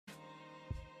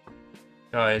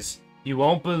Guys, you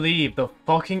won't believe the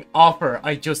fucking offer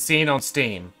I just seen on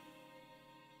Steam.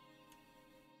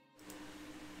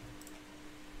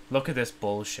 Look at this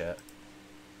bullshit.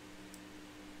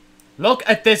 Look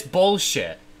at this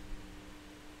bullshit.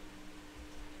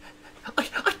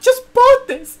 I just bought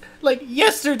this, like,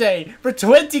 yesterday for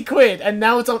 20 quid, and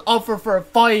now it's on offer for a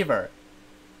fiver.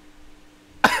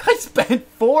 I spent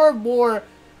four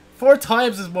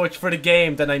times as much for the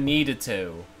game than I needed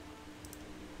to.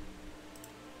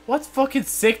 What fucking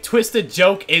sick, twisted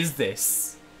joke is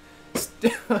this?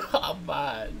 Oh,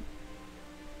 man.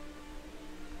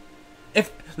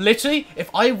 If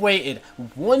I waited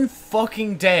one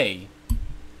fucking day,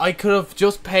 I could have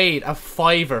just paid a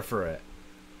fiver for it.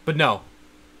 But no.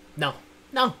 No.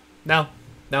 No. No.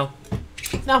 No.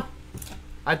 No.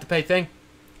 I had to pay thing.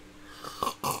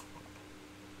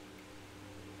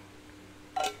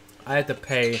 I had to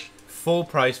pay full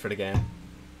price for the game.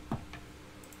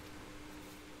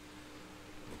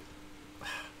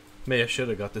 Maybe I should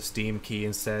have got the Steam key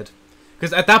instead.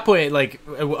 Because at that point, like,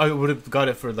 I would have got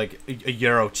it for, like, a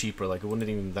euro cheaper. Like, it wouldn't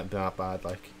even been that bad,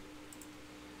 like.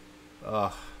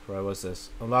 Ugh, right, what's this?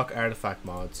 Unlock artifact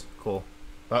mods. Cool.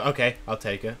 Okay, I'll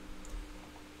take it.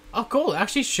 Oh, cool. It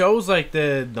actually shows, like,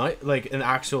 an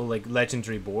actual, like,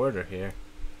 legendary border here.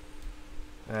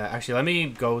 Actually, let me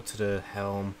go to the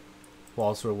helm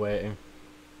whilst we're waiting.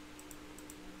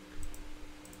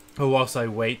 Or whilst I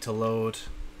wait to load.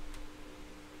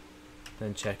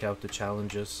 Then check out the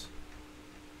challenges.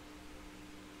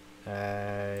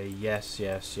 Yes.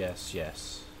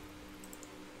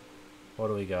 What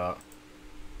do we got?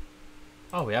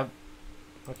 Oh, we have...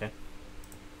 Okay.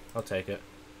 I'll take it.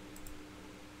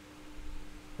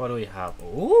 What do we have?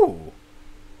 Ooh!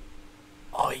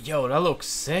 Oh, yo, that looks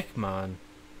sick, man.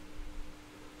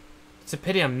 It's a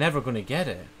pity I'm never gonna get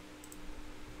it.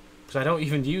 Because I don't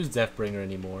even use Deathbringer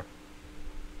anymore.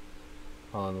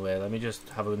 Hold on, wait, let me just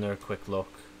have another quick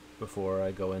look before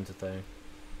I go into thing.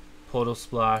 Puddle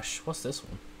Splash. What's this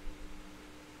one?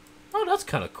 Oh, that's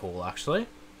kind of cool, actually.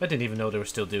 I didn't even know they were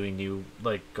still doing new,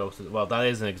 like, ghosts. Well, that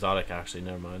is an exotic, actually.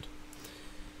 Never mind.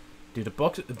 Do the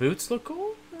boots look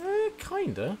cool?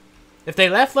 Kinda. If they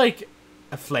left, like,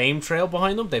 a flame trail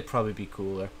behind them, they'd probably be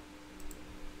cooler.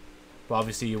 But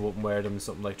obviously, you wouldn't wear them in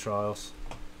something like Trials.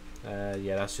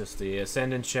 Yeah, that's just the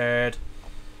Ascendant Shard.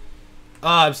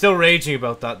 Ah, I'm still raging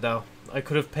about that, though. I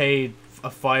could have paid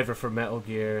a fiver for Metal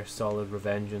Gear Solid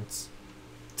Revengeance.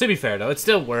 To be fair, though, it's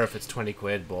still worth its 20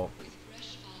 quid, but... With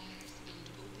fresh eyes and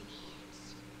open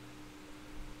hearts,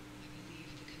 I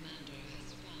believe the commander has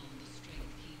found the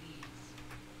strength he needs.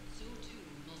 So too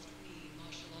must we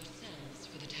marshal ourselves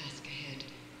for the task ahead,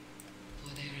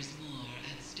 for there is more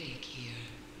at stake here.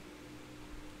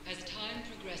 As time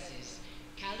progresses,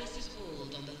 Calus's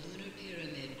hold on the lunar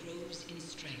pyramid grows in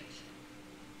strength.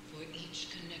 For each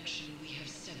connection we have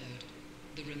severed,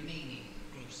 the remaining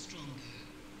grows stronger.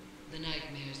 The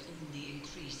nightmares only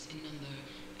increase in number,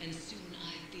 and soon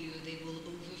I fear they will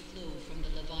overflow from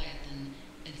the Leviathan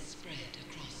and spread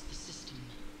across the system.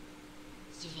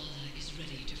 Zavala is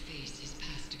ready to face his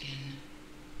past again.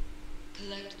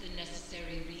 Collect the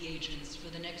necessary reagents for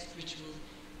the next ritual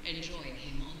and join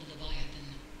him on the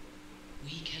Leviathan.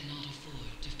 We cannot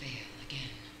afford to fail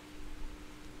again.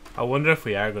 I wonder if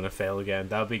we are going to fail again.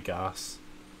 That would be gas.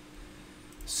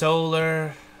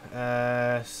 Solar.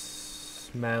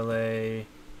 Melee.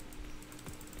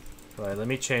 Right, let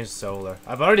me change solar.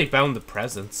 I've already found the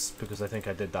presents because I think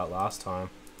I did that last time.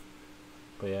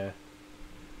 But yeah.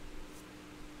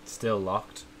 It's still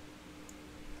locked.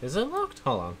 Is it locked?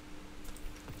 Hold on.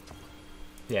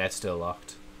 Yeah, it's still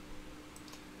locked.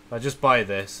 I'll just buy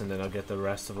this and then I'll get the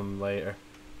rest of them later.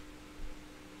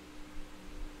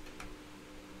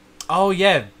 Oh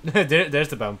yeah, there's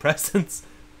the bound presents.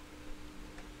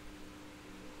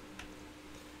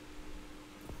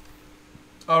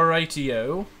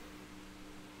 Alrighty-o.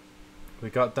 We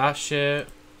got that shit.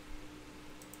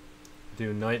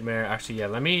 Do nightmare. Actually, yeah,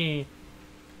 let me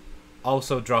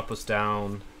also drop us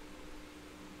down.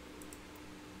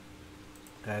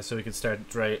 So we can start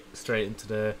straight into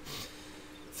the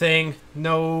thing.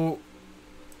 No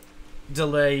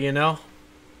delay, you know?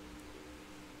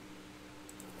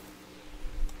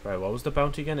 Right, what was the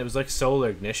bounty again? It was like solar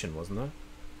ignition, wasn't it?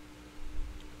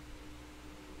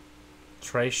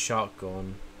 Trace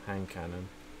shotgun, hand cannon.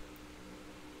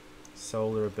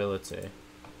 Solar ability.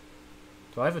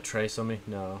 Do I have a trace on me?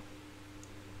 No.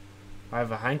 I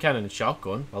have a hand cannon and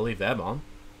shotgun. I'll leave them on.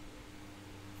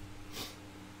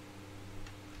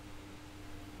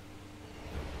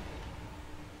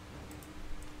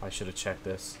 I should have checked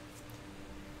this.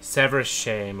 Severus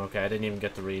Shame. Okay, I didn't even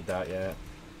get to read that yet.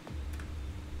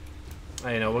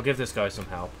 I know, we'll give this guy some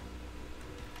help.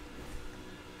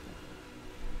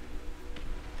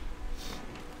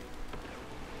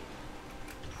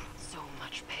 So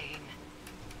much pain,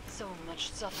 so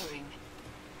much suffering,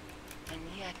 and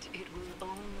yet it will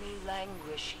only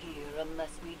languish here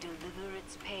unless we deliver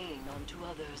its pain onto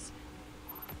others.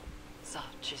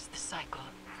 Such is the cycle.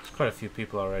 There's quite a few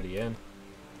people already in.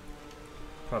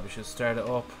 Probably should start it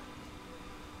up.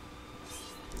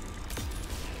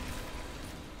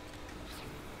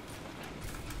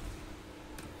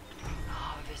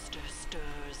 Harvester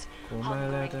stirs,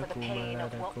 hungering for the pain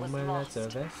of what was lost.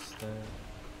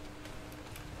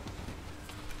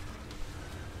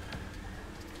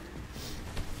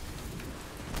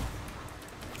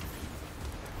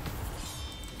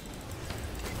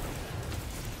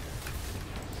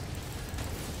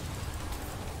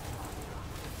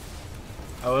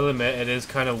 I will admit, it is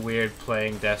kind of weird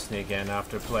playing Destiny again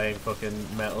after playing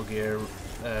fucking Metal Gear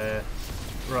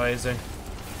Rising.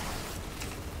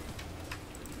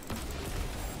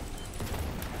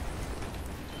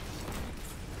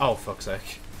 Oh, fuck's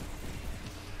sake.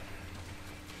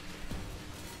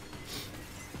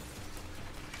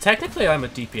 Technically, I'm a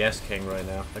DPS king right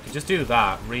now. I could just do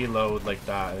that, reload like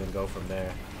that, and then go from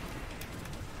there.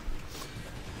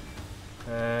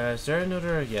 Is there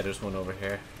another? Yeah, there's one over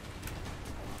here.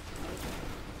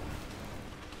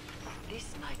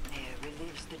 This nightmare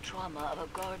relives the trauma of a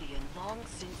guardian long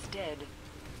since dead.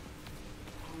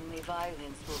 Only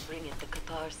violence will bring it the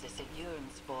catharsis it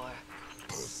yearns for.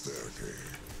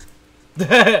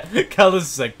 Pathetic.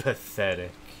 Callus is like,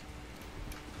 pathetic.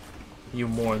 You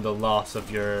mourn the loss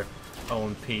of your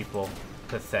own people.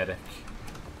 Pathetic.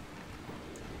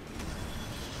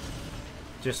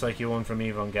 Just like you one from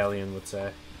Evangelion would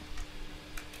say.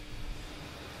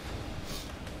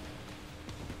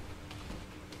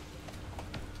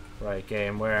 Right,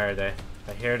 game, where are they?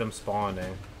 I hear them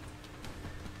spawning.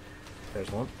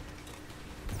 There's one.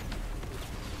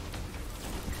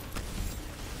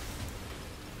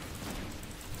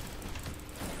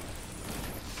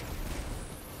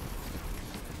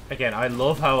 Again, I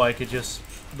love how I could just,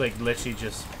 like, literally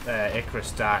just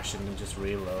Icarus dash and then just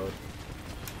reload.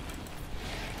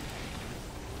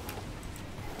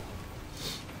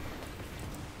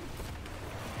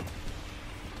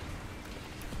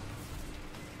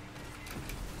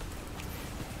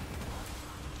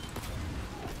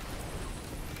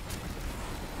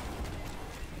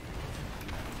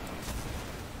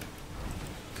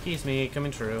 Excuse me,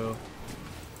 coming through.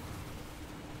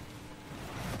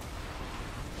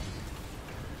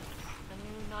 A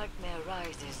new nightmare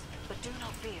rises, but do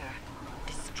not fear.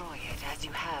 Destroy it as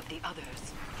you have the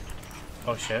others.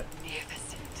 Oh shit.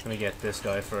 Magnificent. Let me get this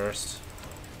guy first.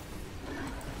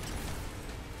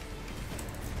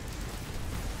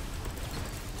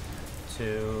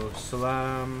 To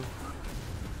Salam.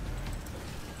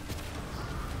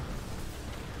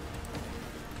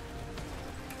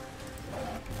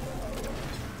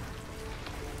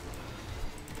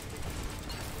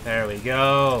 There we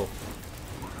go.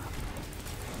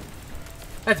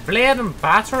 Let's blade and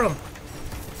batter him.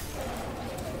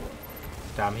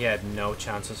 Damn, he had no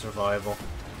chance of survival.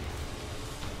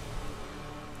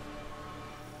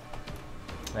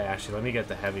 Hey, actually, let me get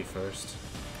the heavy first.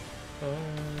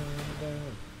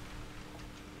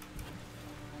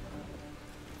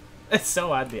 It's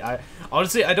so handy.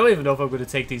 Honestly, I don't even know if I'm going to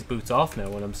take these boots off now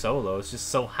when I'm solo. It's just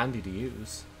so handy to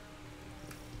use.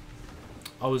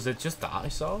 Oh, is it just that I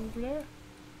saw over there?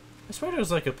 I swear there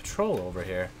was like a patrol over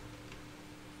here.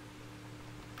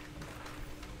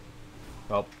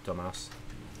 Oh, dumbass.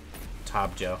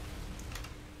 Tab Joe.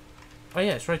 Oh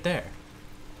yeah, it's right there.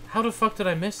 How the fuck did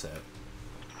I miss it?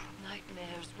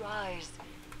 Nightmares rise,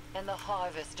 and the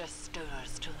harvester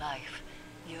stirs to life,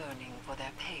 yearning for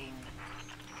their pain.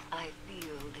 I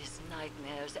feel this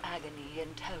nightmare's agony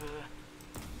and terror.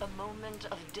 A moment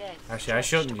of death. Actually, I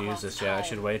shouldn't use across this yet. I time.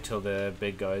 should wait till the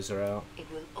big guys are out. It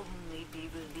will only be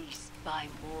released by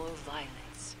more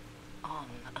violence on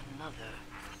another.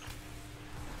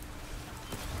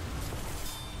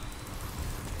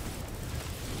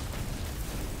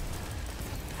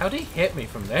 How'd he hit me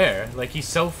from there? Like, he's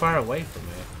so far away from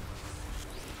me.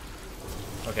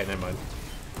 Okay, never mind.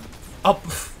 Up!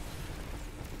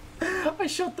 I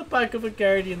shot the back of a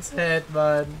guardian's head,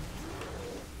 man.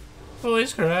 Holy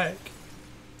crack.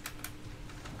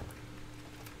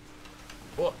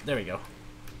 Oh, there we go.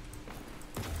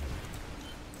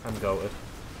 I'm goated.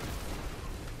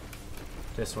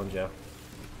 This one, Joe.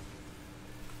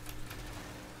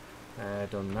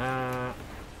 Done that.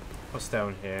 What's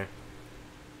down here?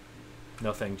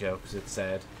 Nothing, Joe, because it's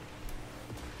sad.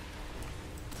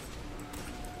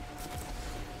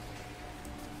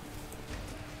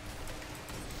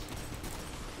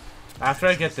 After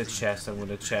I get the chest, I'm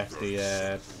gonna check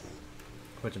the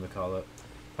whatchamacallit.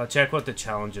 I'll check what the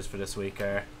challenges for this week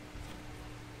are.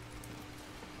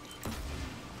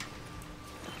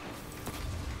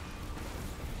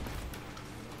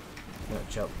 No,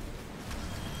 jump.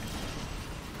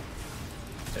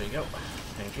 There you go.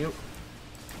 Thank you.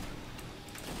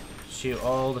 Shoot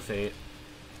all the fate.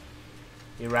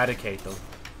 Eradicate them.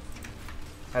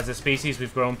 As a species,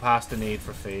 we've grown past the need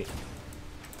for fate.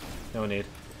 No need.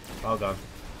 All gone.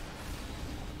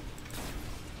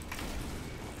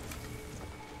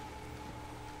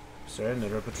 Sir,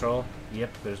 another patrol?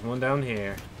 Yep, there's one down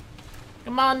here.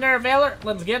 Come on there, Valor.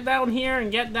 Let's get down here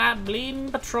and get that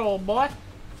bleeding patrol, boy.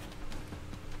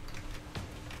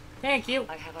 Thank you.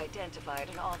 I have identified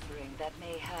an offering that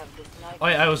may have this night. Oh,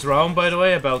 I was wrong, by the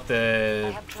way, about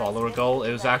the follower goal.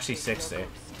 It was actually 60.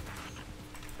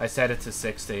 I set it to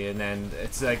 60, and then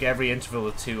it's like every interval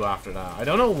of 2 after that. I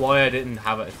don't know why I didn't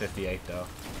have it at 58, though.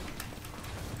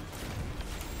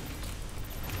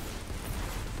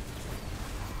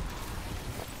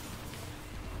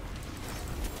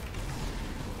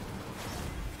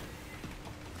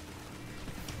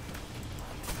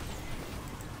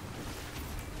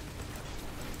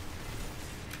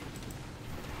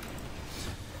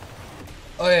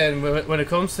 Oh yeah, and when it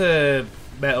comes to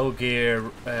Metal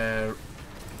Gear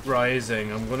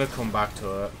Rising, I'm gonna come back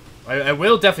to it. I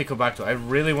will definitely come back to it. I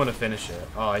really want to finish it.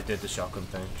 Oh, I did the shotgun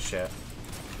thing. Shit.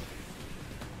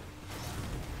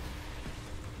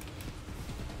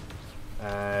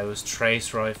 It was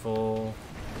Trace Rifle.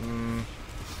 I'm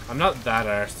not that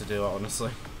arsed to do it,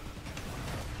 honestly.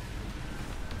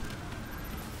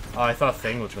 Oh, I thought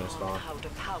Thing was gonna spawn.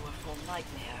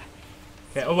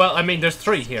 Okay, oh, well, I mean, there's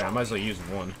 3 here. I might as well use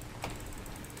one.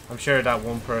 I'm sure that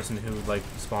one person who, like,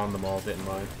 spawned them all didn't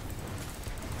mind.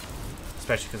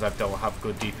 Especially because I don't have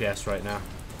good DPS right now.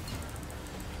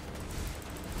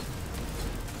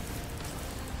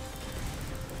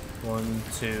 One,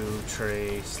 2,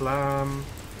 3, slam.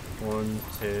 1,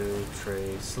 2,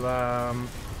 3, slam.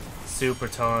 Super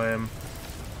time.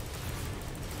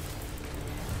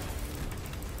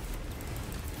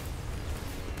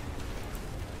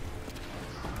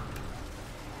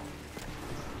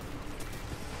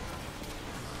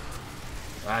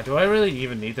 Do I really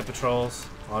even need the patrols?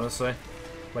 Honestly?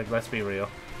 Like, let's be real.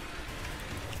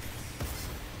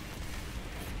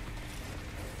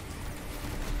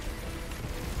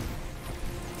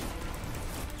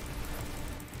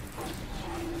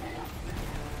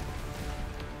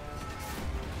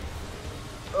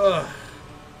 Ugh.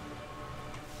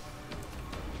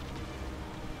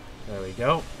 There we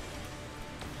go.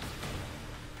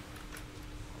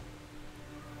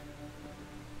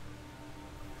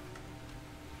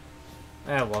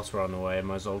 Whilst we're on the way, I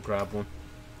might as well grab one.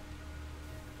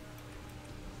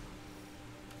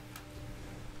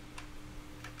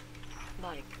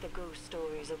 Like the ghost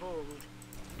stories of old,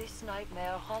 this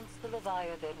nightmare haunts the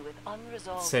Leviathan with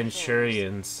unresolved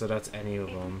Centurions, so that's any of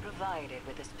them.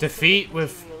 With Defeat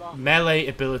with melee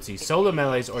abilities. Solo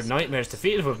melees or nightmares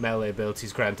defeated with melee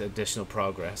abilities grant additional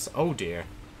progress. Oh dear.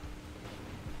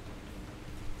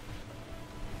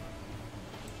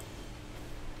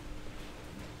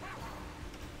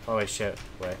 Oh wait, shit.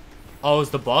 Wait. Oh, is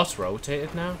the boss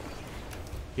rotated now?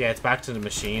 Yeah, it's back to the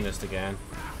machinist again.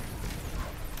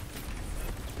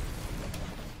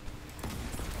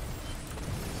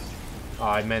 Oh,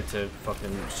 I meant to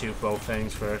fucking shoot both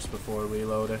things first before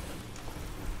reloading.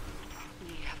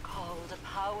 We have called a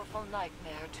powerful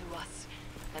nightmare to us,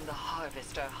 and the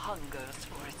harvester hungers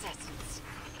for its essence.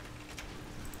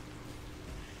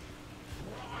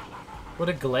 What,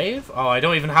 a glaive? Oh, I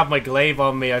don't even have my glaive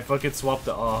on me. I fucking swapped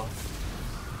it off.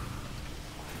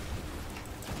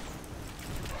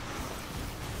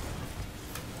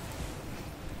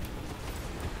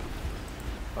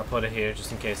 I'll put it here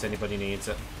just in case anybody needs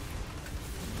it.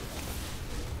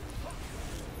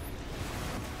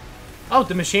 Oh,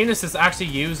 the machinist is actually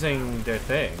using their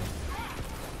thing.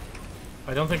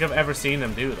 I don't think I've ever seen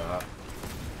them do that.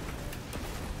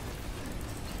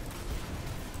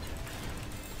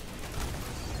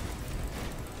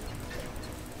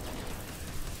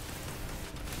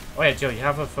 Oh yeah, Joe, you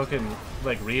have a fucking,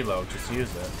 like, reload. Just use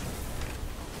it.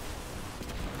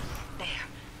 There.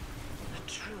 A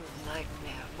true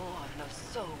nightmare born of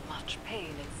so much pain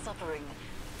and suffering.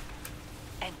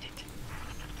 End it.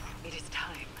 It is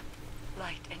time.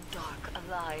 Light and dark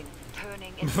align,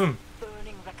 turning into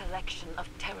burning recollection of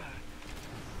terror.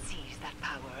 Seize that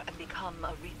power and become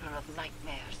a reaper of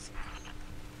nightmares.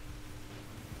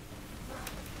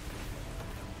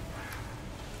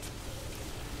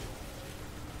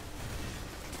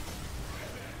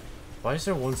 Why is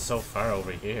there one so far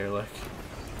over here, like?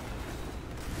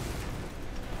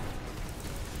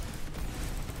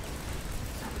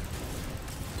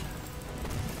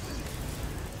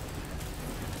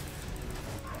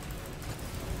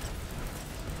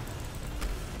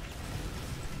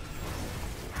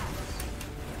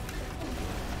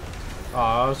 Oh,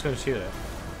 I was gonna shoot it.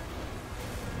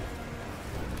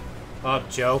 Up,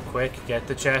 Joe, quick, get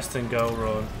the chest and go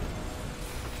run.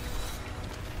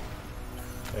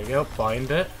 There you go,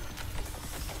 bind it.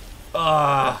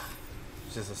 Ah,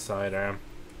 just a sidearm.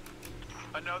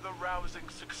 Another rousing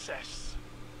success.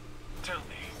 Tell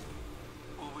me,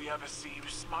 will we ever see you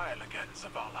smile again,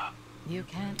 Zavala? You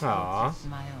can't Aw. get a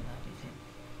smile out of him.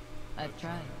 I've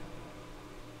tried.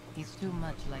 He's too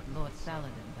much like Lord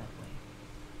Saladin that way.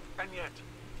 And yet,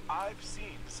 I've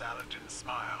seen Saladin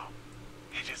smile.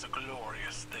 It is a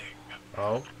glorious thing.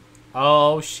 Oh.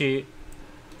 Oh, shit.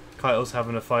 Kyle's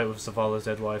having a fight with Zavala's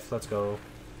dead wife. Let's go.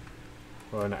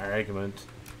 Or an argument.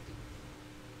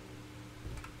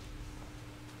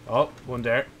 Oh, one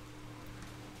there.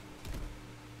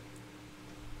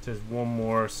 There's one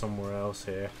more somewhere else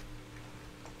here.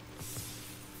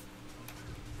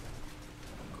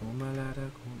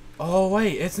 Oh,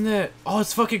 wait, isn't it? Oh,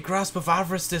 it's fucking Grasp of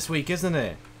Avarice this week, isn't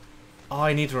it? Oh,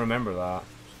 I need to remember that.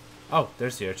 Oh,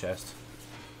 there's the air chest.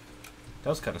 That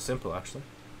was kind of simple, actually.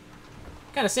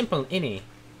 Kind of simple, innit?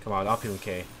 Come on, Opulent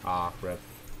K. Ah, rip.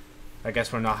 I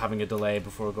guess we're not having a delay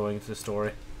before going into the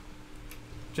story.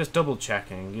 Just double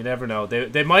checking. You never know.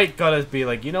 They might gotta be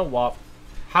like, you know what?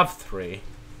 Have 3.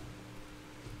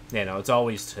 Yeah, no, it's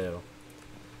always 2.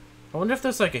 I wonder if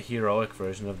there's like a heroic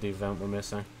version of the event we're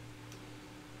missing.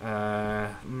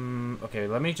 Okay,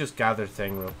 let me just gather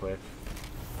thing real quick.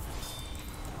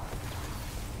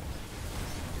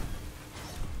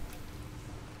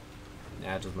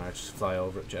 Nah, it doesn't matter. Just fly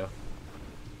over it, Joe.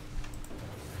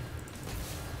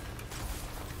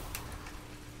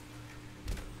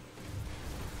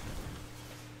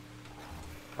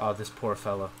 Oh, this poor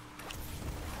fella.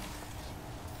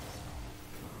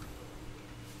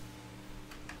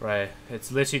 Right,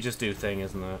 it's literally just do thing,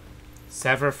 isn't it?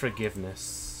 Sever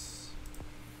forgiveness.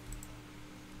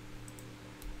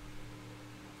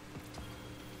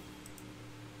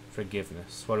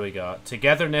 Forgiveness. What do we got?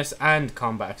 Togetherness and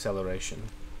combat acceleration.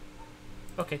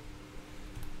 Okay.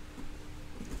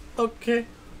 Okay.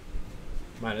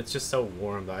 Man, it's just so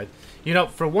warm that you know,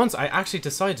 for once I actually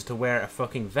decided to wear a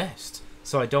fucking vest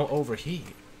so I don't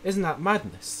overheat. Isn't that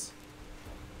madness?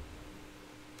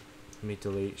 Let me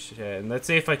delete shit. And let's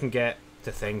see if I can get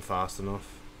the thing fast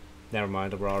enough. Never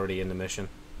mind, we're already in the mission.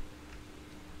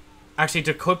 Actually,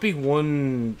 there could be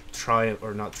one triumph,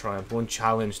 or not triumph, one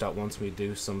challenge that wants me to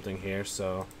do something here,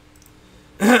 so...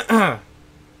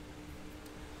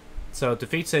 So,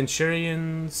 defeat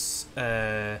Centurions,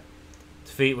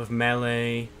 defeat with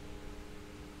melee,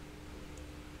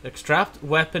 extract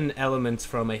weapon elements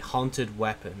from a haunted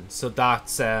weapon. So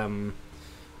that's, I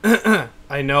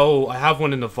know, I have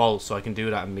one in the vault, so I can do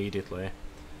that immediately.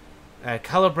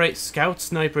 Calibrate Scout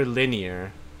Sniper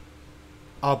Linear.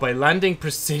 Oh, by landing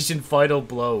precision vital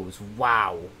blows.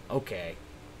 Wow. Okay.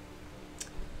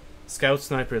 Scout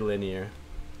Sniper Linear.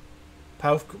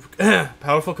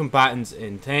 Powerful combatants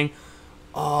in thing.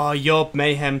 Oh, yup.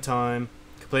 Mayhem time.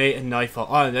 Play a Nightfall.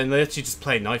 Oh, and then let's just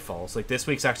play Nightfalls. Like, this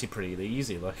week's actually pretty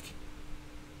easy, like.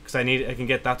 Because I can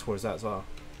get that towards that as well.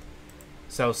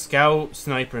 So, Scout,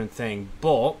 Sniper, and thing.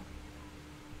 But,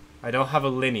 I don't have a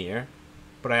Linear.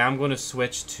 But I am going to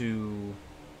switch to...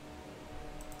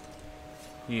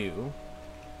 you.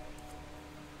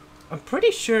 I'm pretty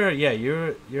sure, yeah,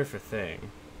 you're for thing.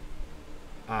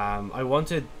 I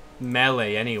wanted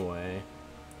melee anyway.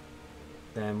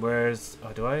 Then where's...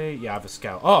 oh, do I? Yeah, I have a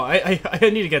scout. Oh, I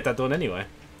need to get that done anyway.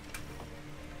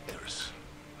 Eris,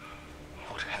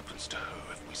 what happens to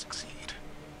her if we succeed?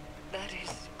 That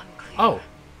is unclear. Oh,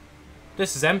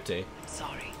 this is empty. I'm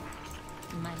sorry.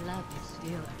 My love is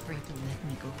still afraid to let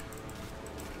me go.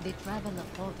 The Traveler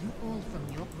fought you all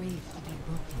from your graves to be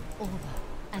broken over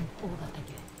and over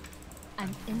again.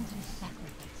 An endless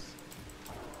sacrifice.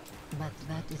 But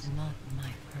that is not my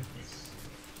purpose.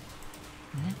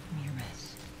 Let me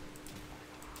rest.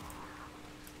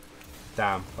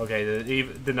 Damn. Okay,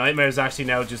 the nightmare is actually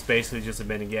now just basically just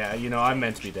admitting, yeah, you know, I'm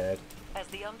meant to be dead. As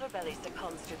the underbelly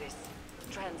succumbs to this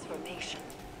transformation,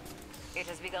 it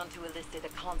has begun to elicit a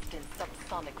constant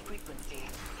subsonic frequency.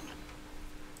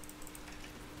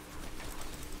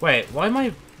 Wait, why am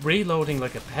I reloading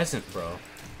like a peasant, bro?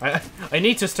 I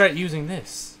need to start using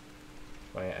this.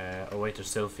 Wait, oh wait, there's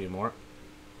still a few more.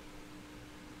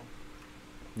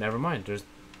 Never mind, there's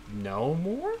no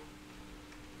more?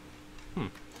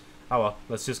 Oh well,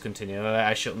 let's just continue.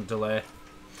 I shouldn't delay.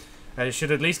 I should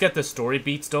at least get the story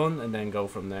beats done and then go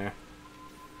from there.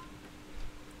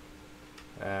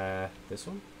 This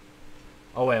one?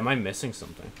 Oh wait, am I missing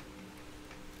something?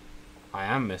 I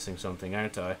am missing something,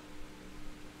 aren't I?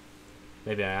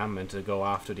 Maybe I am meant to go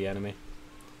after the enemy.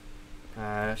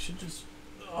 I should just...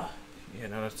 yeah,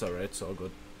 no, that's alright. It's all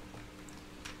good.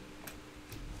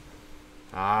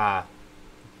 Ah.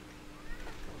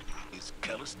 Is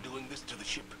Callus doing this to the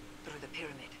ship? Through the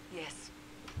pyramid, yes.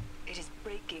 It is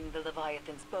breaking the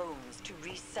Leviathan's bones to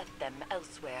reset them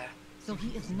elsewhere. So he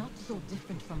is not so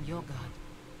different from your god.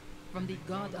 From the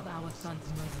god of our son's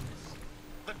murderers.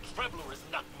 The Traveler is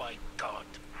not my god.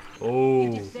 Oh.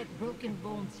 It is said broken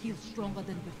bones heal stronger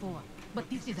than before, but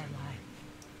this is a lie.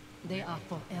 They are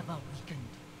forever weakened.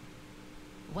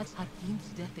 Was Hakim's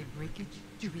death a breakage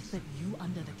to reset you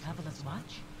under the Traveler's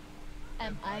watch?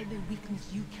 Am I the weakness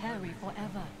you carry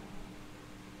forever?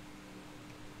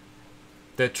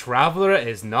 The Traveler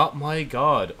is not my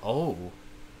god. Oh.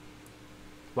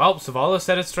 Well, Zavala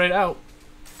said it straight out.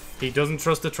 He doesn't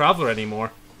trust the Traveler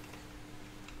anymore.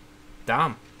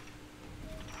 Damn.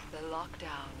 The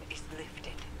lockdown is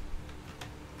lifted.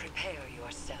 Prepare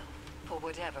yourself for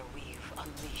whatever we've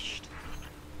unleashed.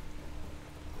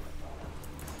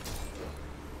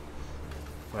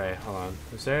 Wait, hold on.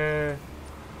 Is there...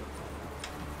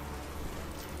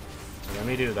 Let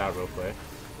me do that real quick.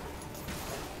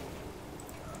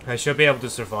 I should be able to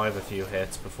survive a few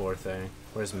hits before thing.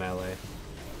 Where's melee?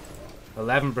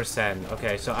 11%.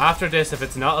 Okay, so after this, if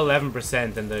it's not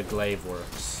 11%, then the glaive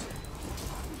works.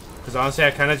 Because honestly,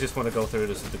 I kind of just want to go through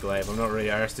this with the glaive. I'm not really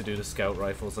arsed to do the scout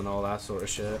rifles and all that sort of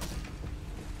shit.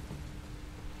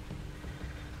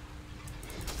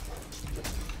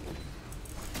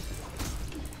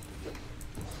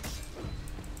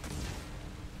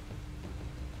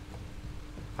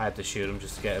 I had to shoot him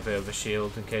just to get a bit of a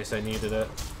shield in case I needed it.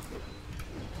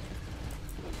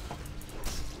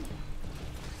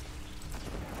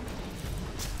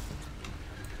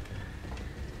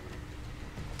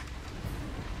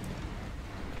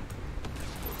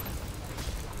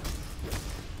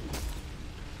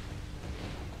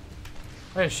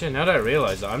 Oh shit, now that I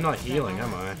realize it, I'm not healing,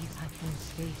 am I?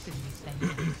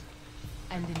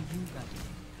 And in you, Ruddy.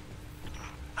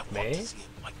 I want Me? to see him.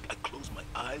 I close my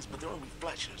eyes, but they're only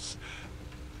flashes.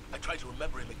 I try to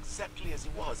remember him exactly as he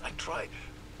was. I try.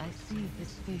 I see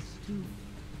his face too.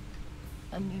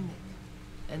 Anemic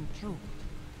and choked.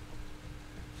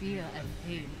 Fear and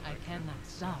pain I cannot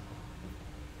stop.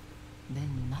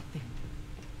 Then nothing.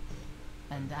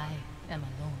 And I am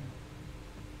alone.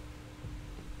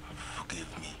 Forgive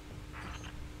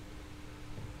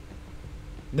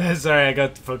me. Sorry, I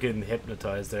got fucking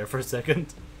hypnotized there for a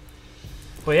second.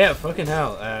 But yeah, fucking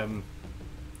hell.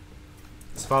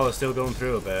 This fellow's still going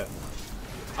through a bit.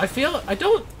 I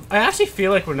actually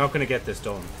feel like we're not going to get this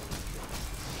done.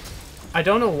 I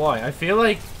don't know why. I feel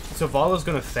like Zavala's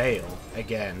going to fail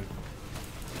again.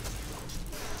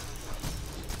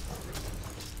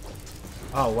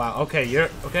 Oh wow, okay,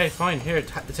 okay, fine, here,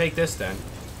 take this then.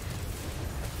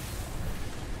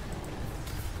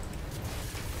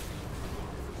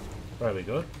 Are we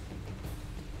good?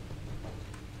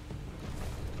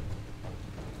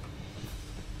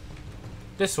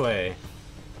 This way.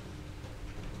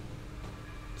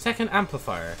 Second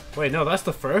amplifier. Wait, no, that's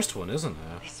the first one, isn't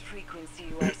it? This frequency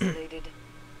you isolated,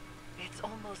 it's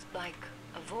almost like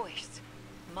a voice,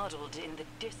 muddled in the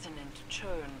dissonant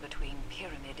churn between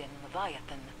Pyramid and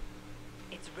Leviathan.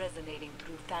 It's resonating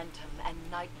through Phantom and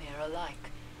Nightmare alike,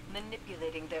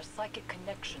 manipulating their psychic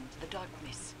connection to the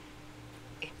darkness.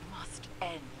 It must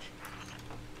end.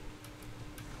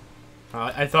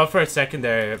 I thought for a second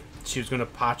there she was gonna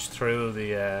patch through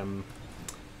the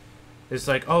it's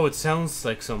like, oh, it sounds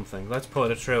like something, let's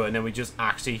put it through, and then we just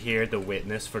actually hear the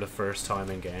witness for the first time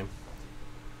in game.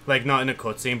 Like, not in a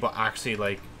cutscene, but actually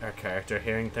like our character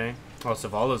hearing thing. Oh,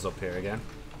 Zavala's up here again.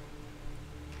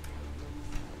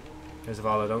 Hey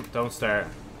Zavala, don't start.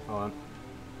 Hold on.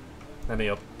 Let me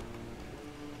up.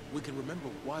 We can remember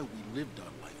why we lived our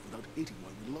life without hating why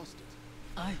we lost it.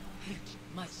 I hate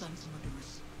my son's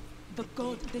murderers. The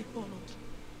god they followed.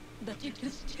 That it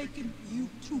has taken you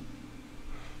too.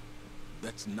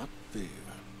 That's not fair.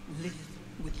 Live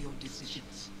with your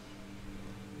decisions.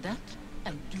 That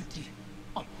and duty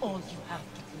are all you have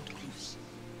to hold close.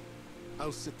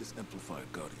 I'll set this amplifier,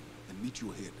 Guardian, and meet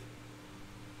you ahead.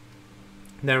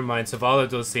 Never mind, Zavala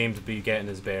does seem to be getting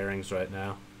his bearings right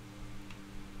now.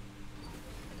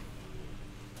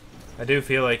 I do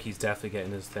feel like he's definitely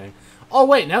getting his thing. Oh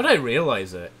wait, now that I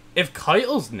realize it, if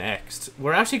Keitel's next,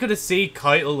 we're actually going to see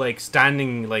Keitel like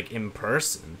standing like in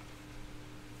person.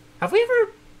 Have we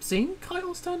ever seen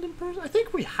Kyle stand in person? I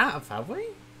think we have we?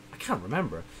 I can't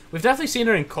remember. We've definitely seen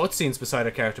her in cutscenes beside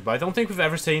her character, but I don't think we've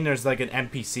ever seen her as like an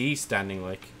NPC standing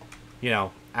like, you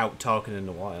know, out talking in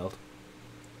the wild.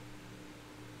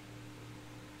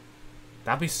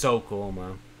 That'd be so cool,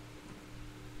 man.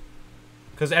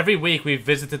 Because every week we've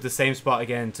visited the same spot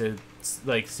again to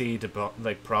like see the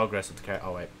like progress of the character.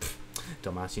 Oh wait,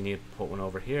 dumbass, you need to put one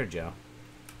over here, Joe.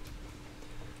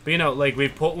 But you know, like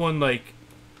we've put one like,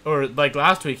 or like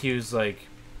last week he was like,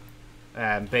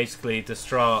 basically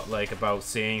distraught like about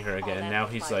seeing her again. Now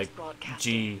he's like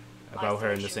G about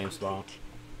her in the same spot.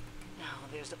 Now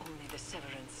there's only the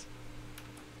severance.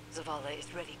 Zavala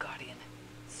is ready, Guardian.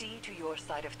 See to your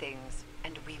side of things,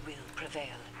 and we will prevail.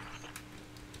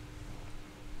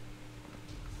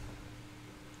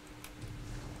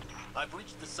 I've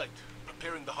reached the site,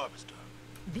 preparing the harvester.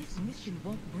 This mission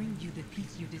won't bring you the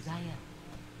peace you desire.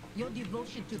 Your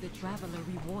devotion to the Traveler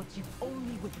rewards you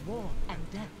only with war and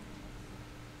death.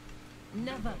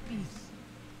 Never peace.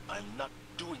 I'm not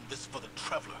doing this for the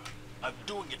Traveler. I'm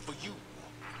doing it for you.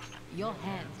 Your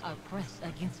hands are pressed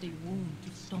against a wound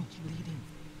to staunch bleeding.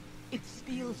 It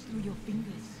steals through your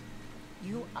fingers.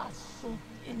 You are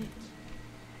soaked in it.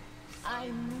 I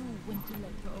knew when to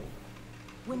let go.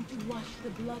 When to wash the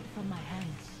blood from my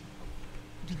hands.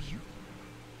 Do you?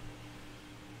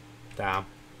 Damn.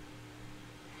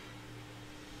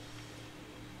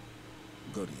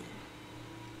 Guardian.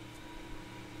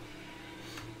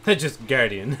 Just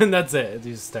Guardian, and that's it.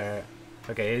 He's start.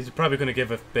 Okay, he's probably going to give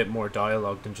a bit more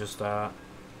dialogue than just that.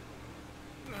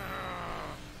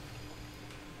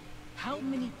 How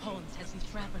many pawns has the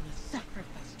Traveler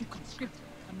sacrificed to conscript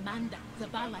Amanda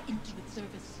Zavala into its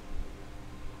service?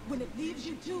 When it leaves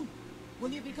you too, will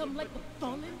you become like the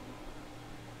Fallen?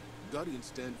 Guardians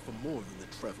stand for more than the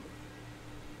Traveler.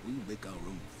 We make our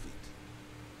own fate.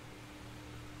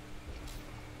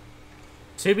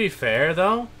 To be fair,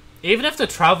 though, even if the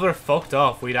Traveler fucked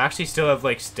off, we'd actually still have,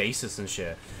 like, stasis and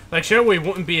shit. Like, sure, we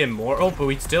wouldn't be immortal, but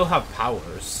we'd still have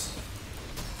powers.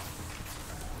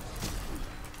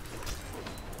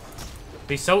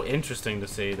 Be so interesting to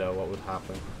see, though, what would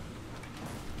happen.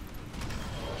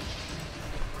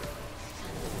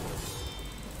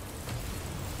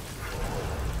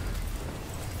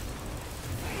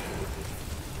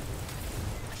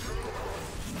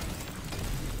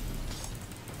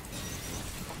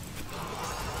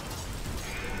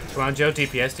 Come on, Joe,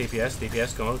 DPS, DPS,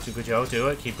 DPS, go, Joe, do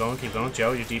it, keep going,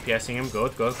 Joe, you're DPSing him,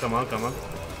 good, good, come on, come on.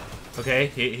 Okay,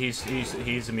 he's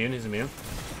immune, he's immune.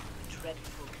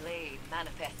 Dreadful blade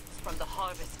manifests from the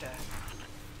harvester.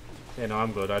 Yeah, no,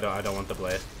 I'm good, I don't want the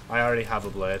blade. I already have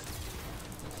a blade.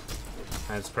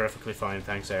 And it's perfectly fine,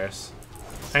 thanks, Eris.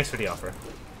 Thanks for the offer.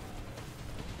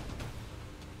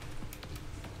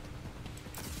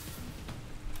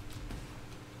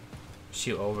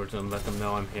 Shoot over to them, let them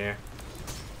know I'm here.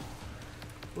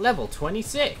 Level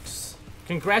 26!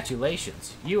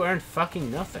 Congratulations, you earned fucking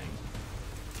nothing.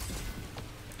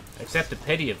 Except the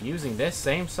pity of using this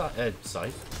same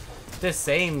scythe, this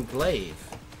same glaive,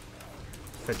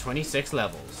 for 26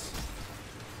 levels.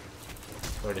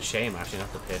 Or the shame, actually,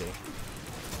 not the pity.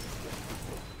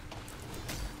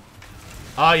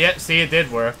 Oh, yeah, see, it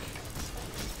did work.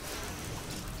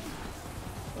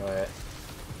 Right.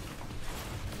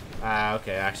 Ah,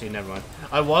 okay, actually, never mind.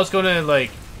 I was gonna,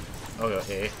 like...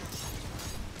 Okay.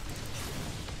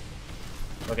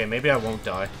 Okay, maybe I won't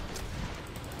die.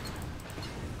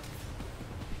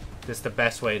 This is the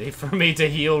best way for me to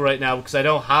heal right now, because I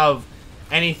don't have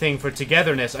anything for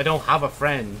togetherness. I don't have a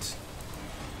friend.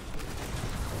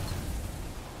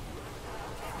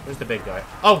 Where's the big guy?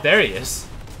 Oh, there he is.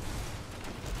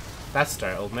 That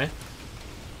startled me.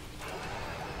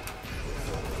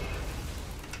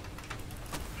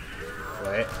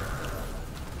 Wait.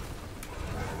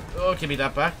 Oh, give me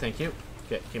that back, thank you.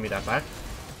 Give me that back.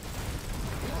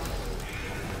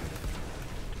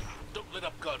 Don't let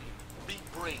up, Guardian. Be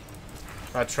brave.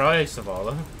 I try,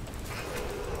 Zavala.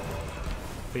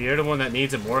 But you're the one that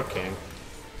needs it working.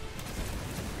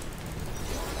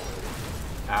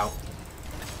 Ow.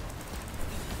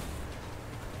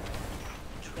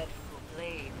 Dreadful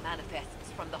blade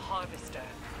manifests from the harvester.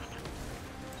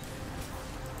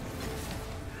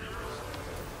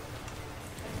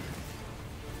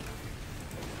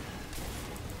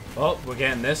 Well, we're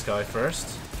getting this guy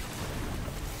first.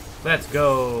 Let's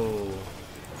go.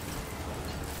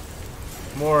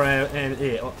 More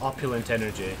opulent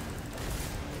energy.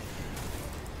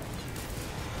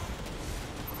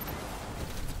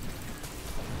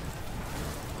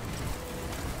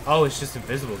 Oh, it's just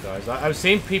invisible guys. I was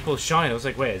seeing people shine. I was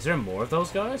like, wait, is there more of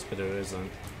those guys? But there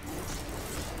isn't.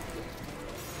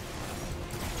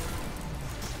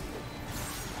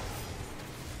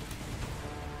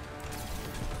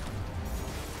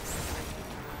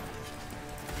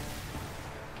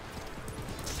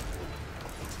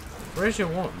 Where's your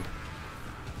one?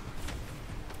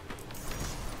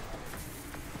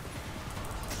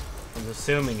 I'm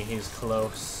assuming he's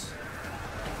close.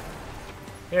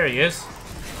 Here he is.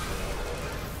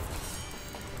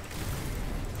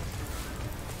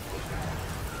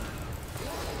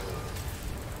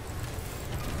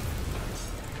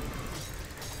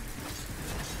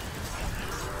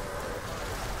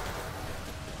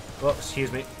 Oh,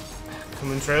 excuse me.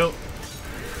 Coming through.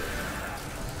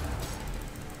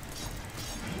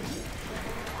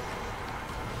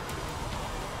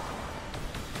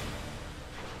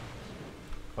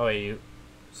 Oh, are you...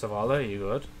 Zavala, are you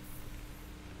good?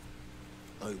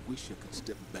 I wish I could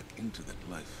step back into that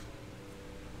life.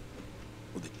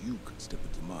 Or that you could step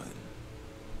into mine.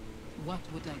 What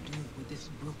would I do with this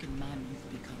broken man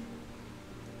you've become?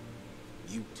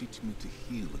 You teach me to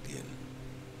heal again.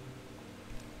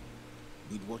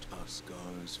 We'd watch our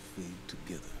scars fade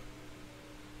together.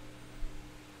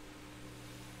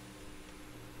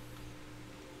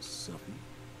 Sophie?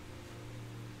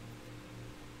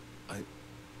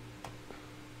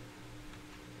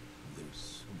 There's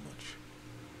so much.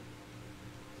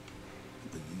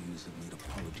 The years have made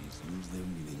apologies lose their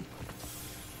meaning.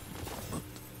 But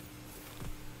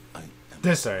I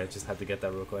am... Sorry, I just had to get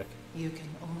that real quick. You can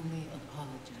only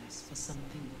apologize for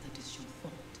something that is your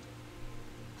fault.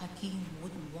 Hakim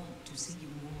wouldn't want to see you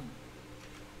mourn.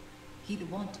 He'd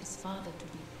want his father to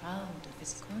be proud of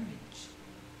his courage,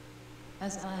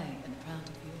 as I am proud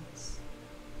of yours.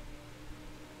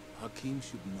 Hakim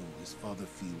should know his father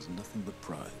feels nothing but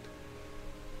pride.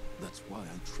 That's why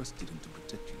I trusted him to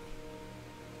protect you.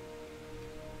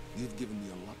 You've given me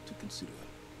a lot to consider.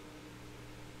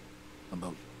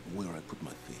 About where I put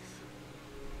my faith.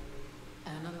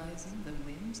 Analyzing the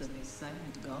whims of a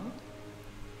silent god?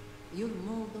 You'll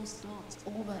mull those thoughts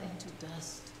over into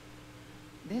dust.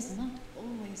 There's not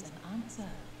always an answer.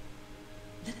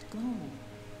 Let go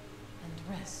and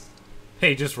rest.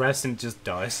 Hey, just rest and just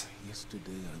dies.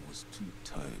 Yesterday I was too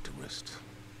tired to rest.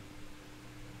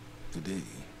 Today,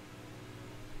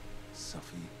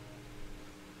 Safi,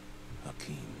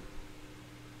 Hakim,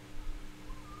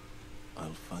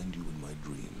 I'll find you in my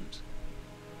dreams.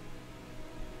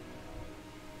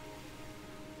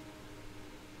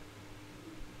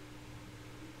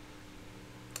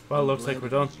 Well, looks like we're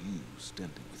done. You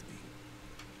standing with me.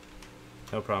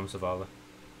 No problem, Zavala.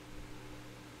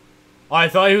 Oh, I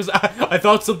thought he was. I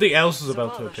thought something else was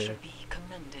about to Zavala appear. should be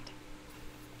commended.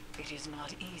 It is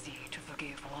not easy to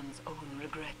forgive one's own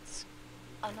regrets.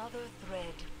 Another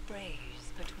thread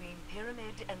frays between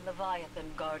Pyramid and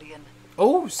Leviathan, Guardian.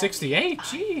 Oh, And 68. I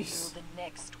Jeez. feel the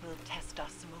next will test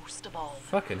us most of all.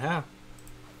 Fucking hell.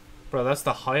 Bro, that's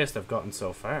the highest I've gotten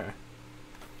so far.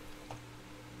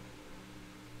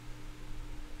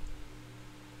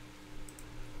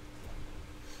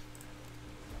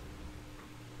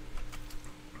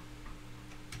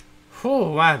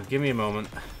 Oh man, give me a moment.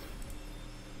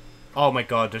 Oh my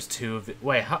god, there's two of it.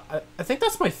 Wait, I think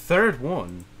that's my third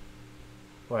one.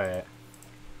 Wait.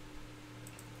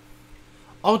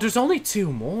 Oh, there's only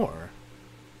two more.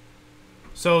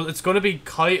 So it's gonna be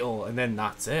Keitel, and then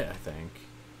that's it, I think.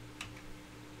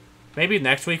 Maybe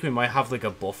next week we might have like a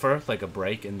buffer, like a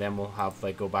break, and then we'll have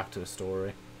like go back to the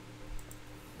story.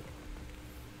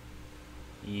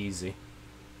 Easy.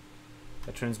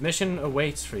 A transmission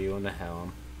awaits for you on the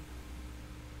helm.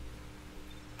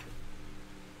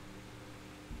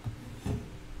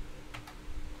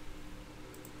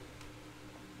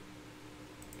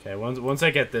 Okay, once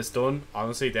I get this done,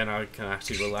 honestly, then I can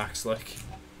actually relax, like.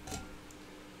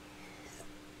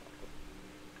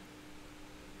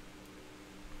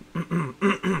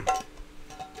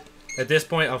 At this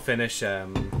point, I'll finish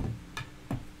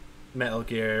Metal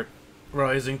Gear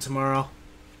Rising tomorrow.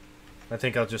 I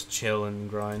think I'll just chill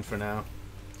and grind for now.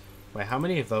 Wait, how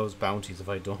many of those bounties have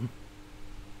I done?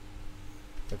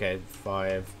 Okay,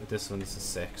 5. This one's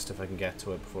the 6th, if I can get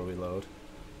to it before we load.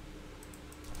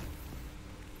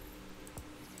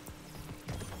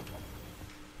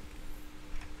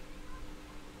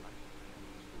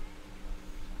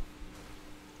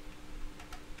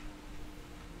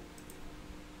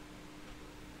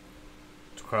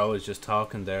 Crow was just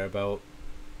talking there about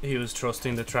he was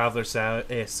trusting the Traveler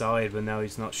side, but now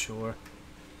he's not sure.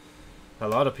 A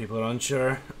lot of people are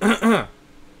unsure.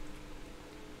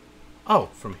 Oh,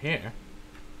 from here?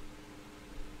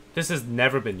 This has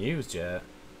never been used yet.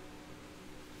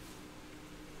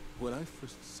 When I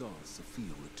first saw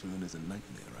Sophia return as a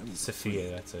nightmare, I was Sophia,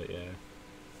 afraid. that's it, yeah.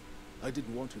 I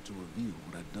didn't want her to reveal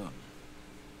what I'd done.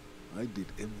 I did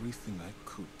everything I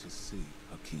could to save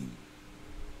Hakim.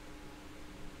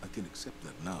 I can accept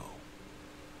that now.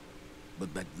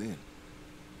 But back then,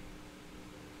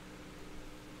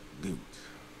 Guilt,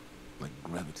 like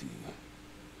gravity,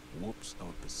 warps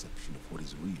our perception of what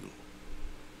is real.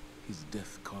 His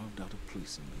death carved out a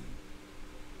place in me.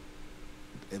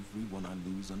 And everyone I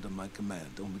lose under my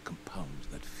command only compounds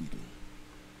that feeling.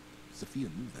 Sophia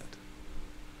knew that.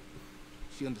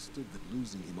 She understood that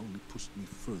losing him only pushed me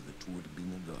further toward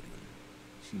being a guardian.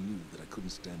 She knew that I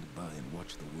couldn't stand by and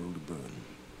watch the world burn.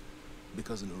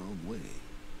 Because in her own way,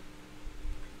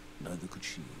 neither could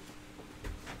she.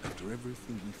 After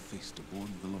everything we faced aboard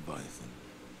the Leviathan,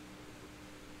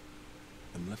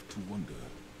 I'm left to wonder,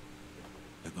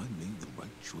 have I made the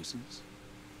right choices?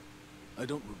 I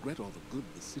don't regret all the good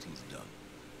the city's done,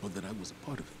 or that I was a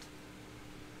part of it.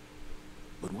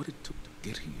 But what it took to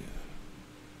get here,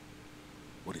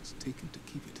 what it's taken to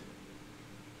keep it.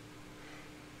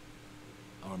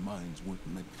 Our minds weren't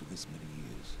meant for this many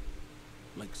years.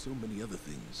 Like so many other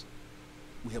things,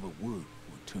 we have a word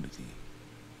for eternity,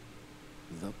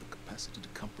 without the capacity to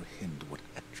comprehend what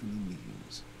actually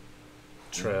means.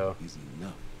 True. When is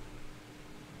enough?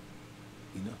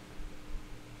 Enough.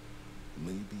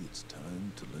 Maybe it's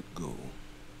time to let go.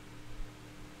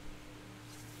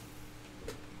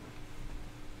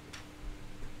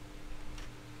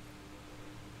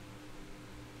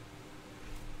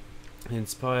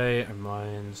 Inspire our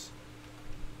minds.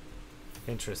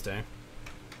 Interesting.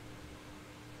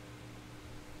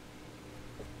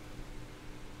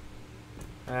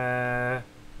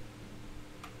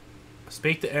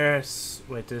 Speak to Eris.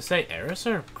 Wait, did it say Eris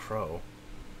or Crow?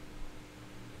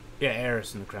 Yeah,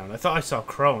 Eris in the crown. I thought I saw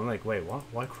Crow. I'm like, wait, what?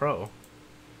 Why Crow?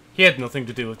 He had nothing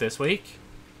to do with this week.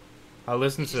 I'll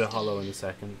listen to the Hollow in a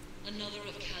second. Another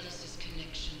of Callus's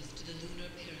connections to the lunar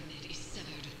pyramid is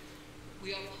severed.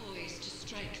 We are poised to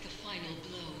strike the final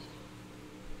blow.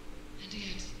 And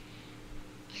yet,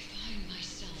 I find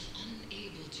myself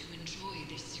unable to enjoy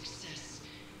this success.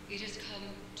 It has come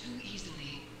too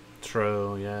easily.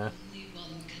 True, yeah. Only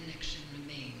one connection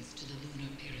remains to the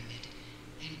lunar pyramid,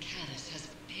 and Callus has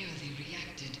barely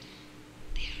reacted.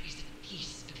 There is a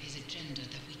piece of his agenda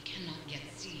that we cannot yet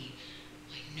see.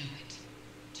 I know it.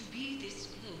 To be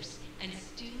this close and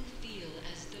still feel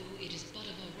as though it is but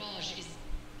a mirage is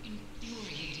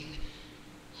infuriating.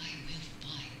 I will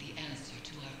find the answer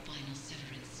to our final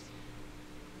severance.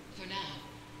 For now,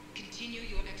 continue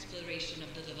your exploration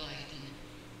of the Leviathan.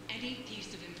 Any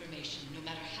piece of information, no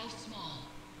matter how small,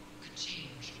 could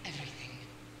change everything.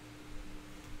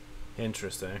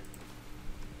 Interesting.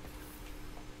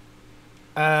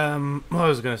 What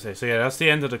was I gonna say? So yeah, that's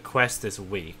the end of the quest this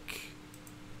week.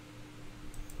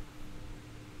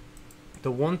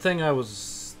 The one thing I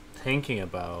was thinking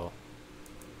about,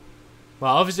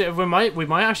 well, obviously we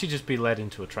might actually just be led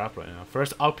into a trap right now.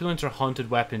 First, opulent or hunted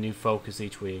weapon new focus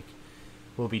each week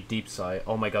will be deep sight.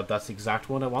 Oh my god, that's the exact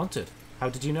one I wanted. How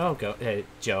did you know,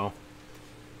 Joe?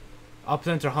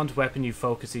 Opulent or hunted weapon you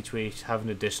focus each week have an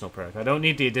additional perk. I don't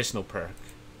need the additional perk.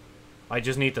 I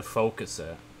just need to focus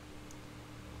it.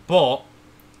 But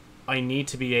I need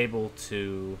to be able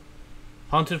to...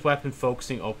 Hunted weapon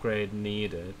focusing upgrade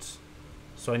needed.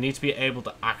 So I need to be able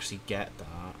to actually get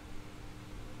that.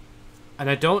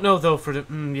 And I don't know though, for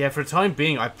the... yeah, for the time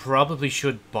being, I probably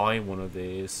should buy one of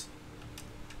these.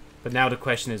 But now the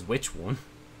question is which one?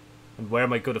 And where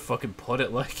am I going to fucking put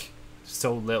it, like?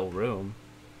 So little room.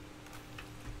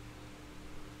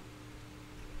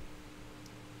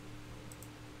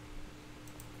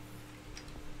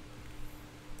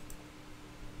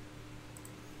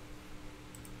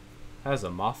 Has a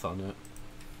moth on it.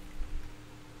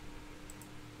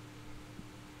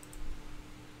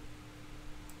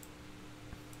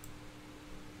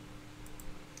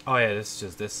 Oh yeah, this is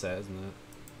just this set, isn't it?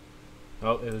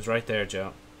 Oh, it was right there,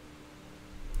 Joe.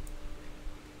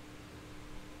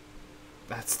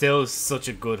 That still is such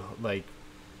a good, like,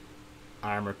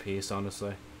 armor piece,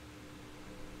 honestly.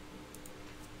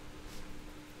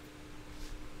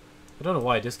 I don't know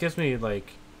why, this gives me, like,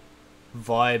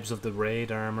 vibes of the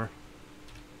raid armor.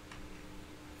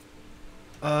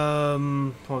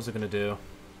 What was I gonna do?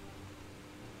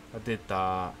 I did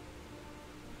that.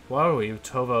 What are we?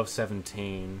 12 out of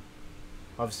 17.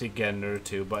 Obviously get another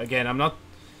 2, but again, I'm not...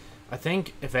 I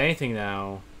think, if anything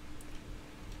now...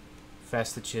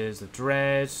 Vestiges of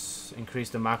Dread. Increase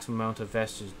the maximum amount of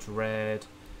Vestiges of Dread.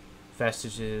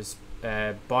 Vestiges.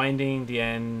 Binding the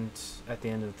end at the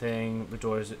end of the thing.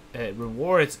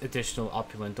 Rewards additional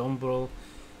opulent umbral.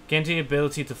 Gain the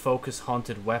ability to focus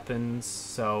haunted weapons.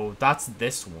 So that's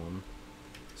this one.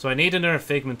 So I need another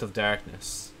Figment of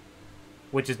Darkness.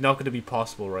 Which is not going to be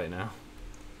possible right now.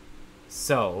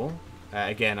 So,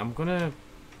 again, I'm going to...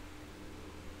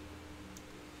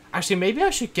 Actually, maybe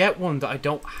I should get one that I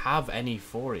don't have any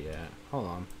for yet. Hold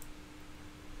on.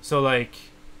 So, like,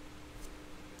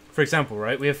 for example,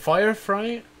 right? We have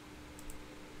Firefly,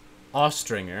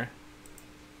 Austringer.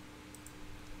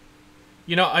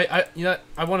 You know, I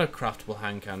want a craftable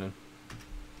hand cannon.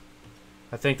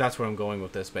 I think that's where I'm going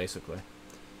with this, basically.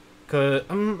 Cause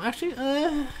actually,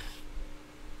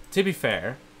 to be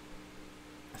fair,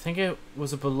 I think it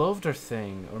was a beloved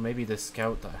thing, or maybe the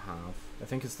scout that I have. I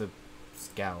think it's the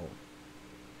scout.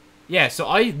 Yeah, so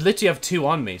I literally have 2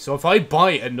 on me. So if I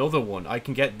buy another one, I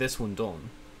can get this one done.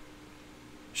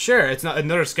 Sure, it's not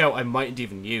another scout I mightn't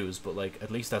even use, but like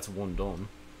at least that's 1 done.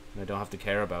 And I don't have to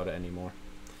care about it anymore.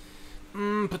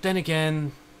 But then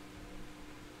again,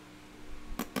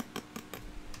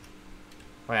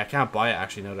 wait, I can't buy it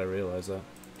actually now that I realize that.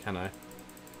 Can I?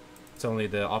 It's only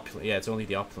the opulent. Yeah, it's only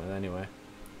the opulent anyway.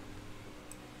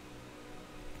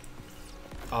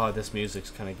 Oh, this music's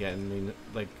kind of getting me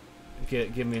like.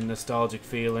 Give me a nostalgic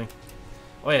feeling.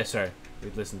 Oh yeah, sorry.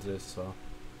 We'd listen to this as well.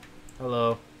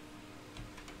 Hello.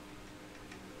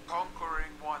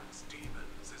 Conquering one's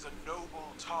demons is a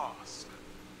noble task.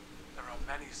 There are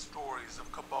many stories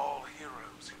of Cabal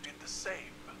heroes who did the same.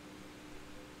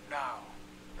 Now,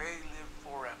 they live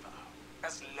forever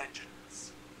as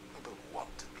legends. I don't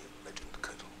want to be a legend,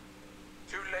 Kettle.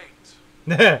 Too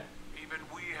late. Even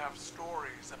we have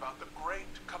stories about the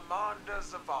great Commander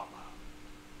Zavala.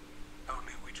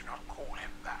 Only we do not call him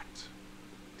that.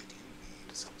 Did you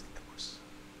need something else?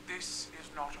 This is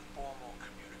not a formal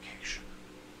communication.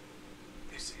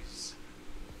 This is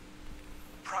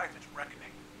private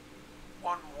reckoning.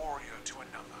 One warrior to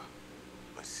another.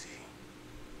 I see.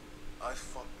 I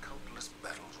fought countless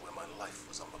battles where my life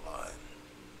was on the line.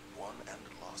 Won and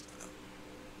lost them.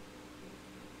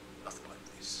 Nothing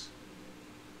like this.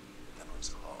 That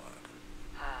was hard.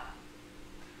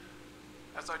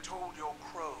 As I told your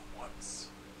crow once,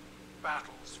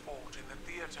 battles fought in the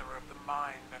theater of the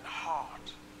mind and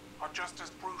heart are just as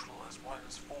brutal as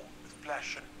ones fought with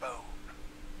flesh and bone.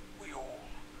 We all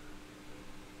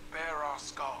bear our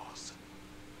scars,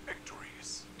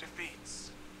 victories,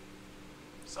 defeats.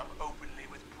 Some openly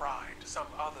with pride, some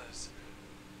others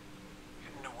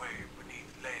hidden away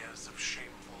beneath layers of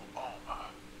shameful armor.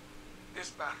 This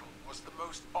battle was the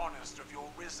most honest of your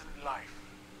risen life.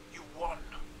 You won.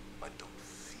 I don't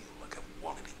feel like I've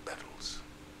won any battles.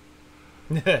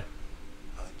 Yeah.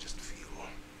 I just feel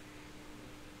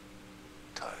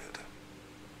tired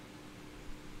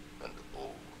and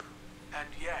old. And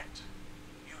yet,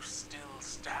 you still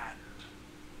stand.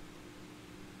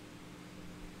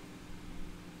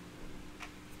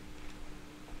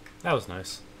 That was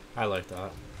nice. I like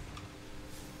that.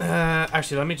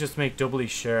 Actually, let me just make doubly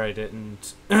sure I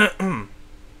didn't have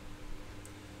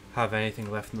anything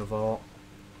left in the vault.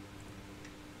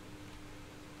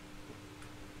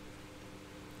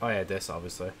 Oh yeah, this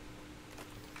obviously.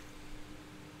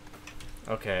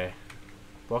 Okay.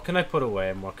 What can I put away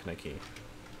and what can I keep?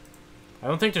 I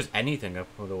don't think there's anything I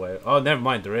put away. Oh, never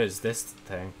mind, there is this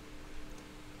thing.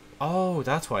 Oh,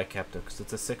 that's why I kept it, because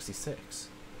it's a 66.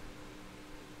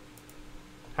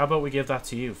 How about we give that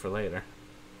to you for later?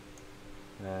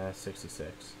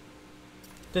 66.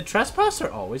 Did Trespasser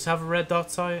always have a red dot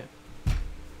sight?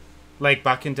 Like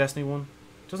back in Destiny 1?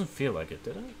 Doesn't feel like it,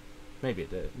 did it? Maybe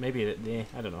it did. Maybe it did.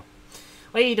 I don't know.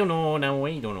 I don't know now.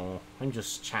 I don't know. I'm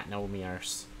just chatting out my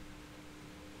arse.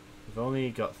 We've only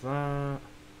got that.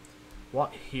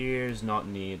 What here's not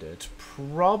needed?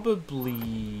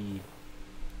 Probably...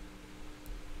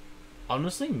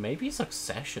 Honestly, maybe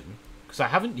Succession. Because I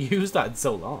haven't used that in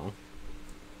so long.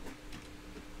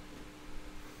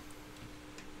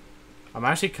 I'm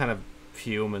actually kind of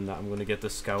fuming that I'm going to get the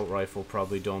scout rifle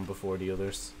probably done before the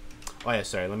others. Oh yeah,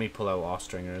 sorry, let me pull out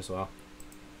Austringer as well.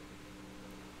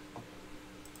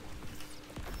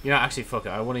 You know, actually, fuck it,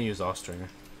 I want to use Austringer.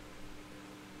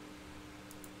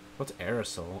 What's Air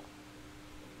Assault?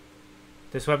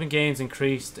 This weapon gains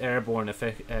increased airborne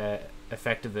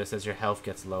effectiveness as your health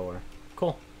gets lower.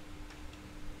 Cool.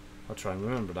 I'll try and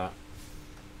remember that.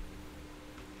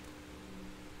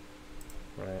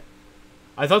 Right.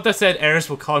 I thought that said Eris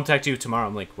will contact you tomorrow.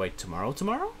 I'm like, wait,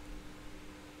 tomorrow?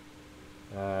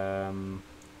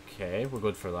 Okay, we're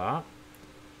good for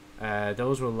that.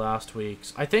 Those were last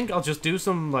week's. I think I'll just do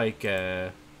some, like,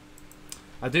 I'll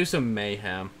do some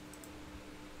mayhem.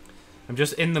 I'm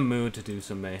just in the mood to do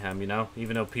some mayhem, you know?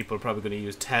 Even though people are probably going to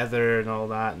use Tether and all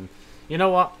that. And you know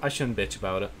what? I shouldn't bitch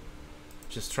about it.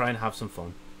 Just try and have some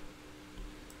fun.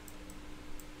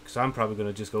 Because I'm probably going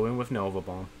to just go in with Nova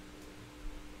Bomb.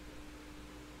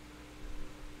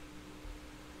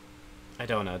 I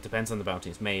don't know. It depends on the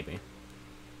bounties. Maybe.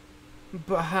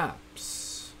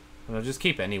 Perhaps. And I'll just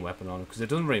keep any weapon on it. Because it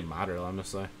doesn't really matter,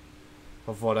 honestly.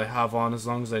 of what I have on as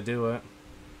long as I do it.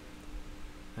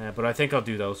 But I think I'll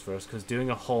do those first, because doing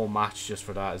a whole match just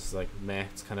for that is like, meh,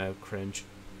 it's kind of cringe.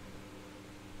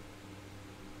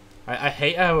 I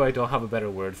hate how I don't have a better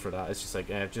word for that. It's just like,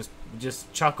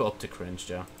 just chalk it up to cringe,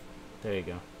 Joe. There you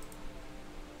go.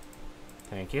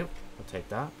 Thank you. I'll take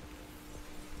that.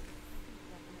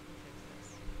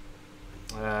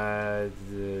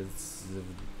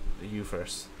 You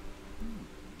first.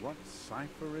 What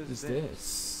cipher is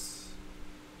this?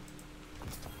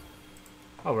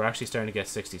 Oh, we're actually starting to get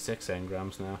 66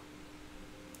 engrams now.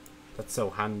 That's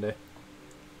so handy.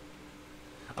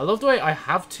 I love the way I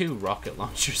have 2 rocket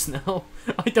launchers now.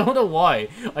 I don't know why.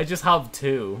 I just have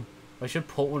 2. I should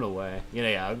put one away.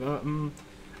 Yeah.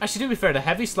 Actually, to be fair, the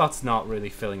heavy slot's not really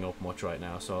filling up much right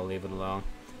now, so I'll leave it alone.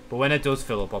 But when it does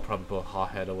fill up, I'll probably put a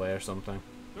hothead away or something.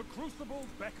 The Crucible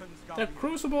beckons, Guardian. The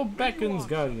Crucible beckons,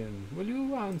 Guardian. Will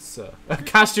you answer?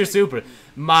 Cast your super.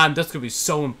 Man, that's going to be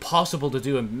so impossible to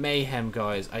do in Mayhem,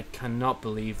 guys. I cannot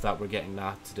believe that we're getting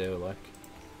that to do, like.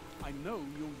 I know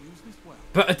you'll use this well.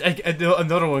 But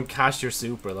another one, cast your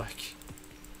super, like.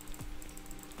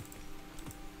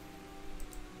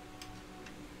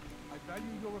 I value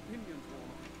your opinions,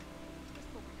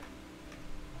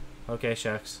 Warlock. Okay,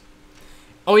 Shax.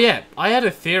 Oh yeah, I had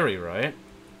a theory, right?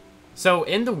 So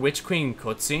in the Witch Queen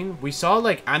cutscene, we saw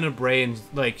like Anna Bray and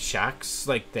like Shax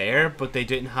like there, but they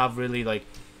didn't have really like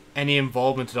any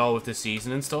involvement at all with the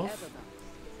season and stuff.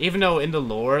 Even though in the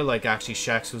lore, like actually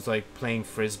Shax was like playing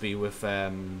frisbee with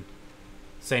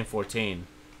Saint 14.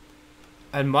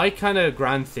 And my kind of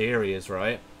grand theory is,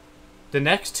 right, the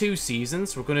next 2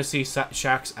 seasons we're gonna see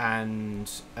Shax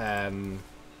and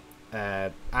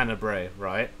Anna Bray,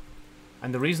 right?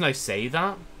 And the reason I say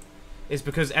that is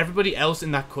because everybody else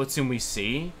in that cutscene we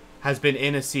see has been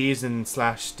in a season /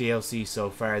 DLC so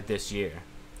far this year.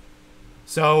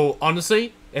 So,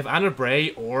 honestly, if Anna Bray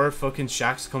or fucking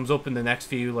Shax comes up in the next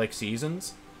few, like,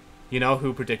 seasons, you know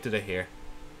who predicted it here.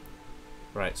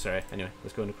 Right, sorry. Anyway,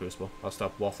 let's go into Crucible. I'll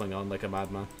stop waffling on like a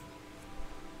madman.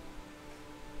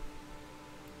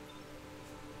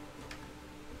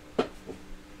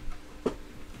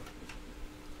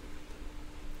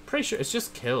 Pretty sure it's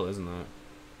just kill, isn't it?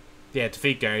 Yeah,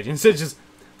 defeat Guardians. It's just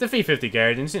defeat 50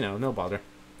 Guardians, you know, no bother.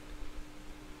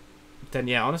 Then,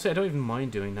 yeah, honestly, I don't even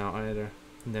mind doing that either.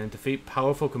 And then defeat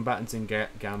powerful combatants in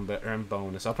Gambit, earn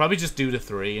bonus. I'll probably just do the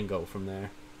 3 and go from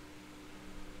there.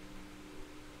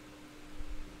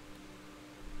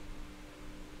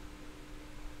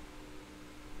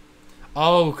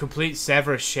 Oh, complete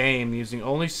Sever Shame using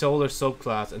only Solar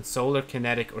subclass and Solar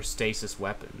Kinetic or Stasis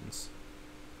weapons.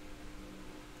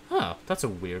 Huh, that's a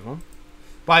weird one.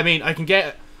 But I mean, I can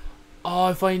get... Oh,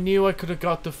 if I knew I could have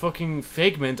got the fucking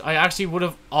Figment, I actually would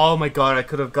have... Oh my god, I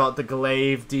could have got the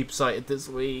Glaive Deep-Sighted this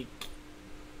week.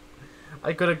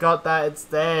 I could have got that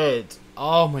instead.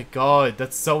 Oh my god,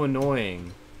 that's so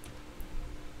annoying.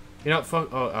 You know,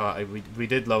 fuck... Oh, we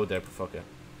did load there, but fuck it.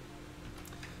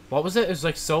 What was it? It was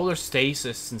like Solar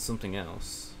Stasis and something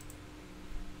else.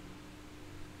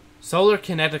 Solar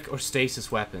Kinetic or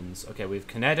Stasis weapons. Okay, we have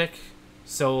Kinetic,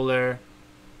 Solar,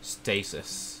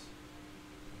 Stasis.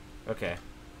 Okay.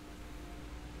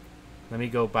 Let me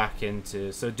go back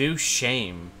into... So do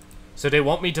Shame. So they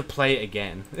want me to play it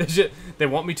again. They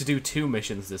want me to do 2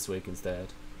 missions this week instead.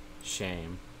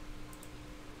 Shame.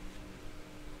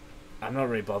 I'm not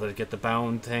really bothered to get the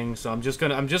bound thing, so I'm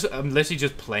literally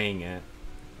just playing it.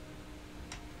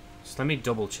 Just let me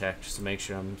double check just to make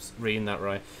sure I'm reading that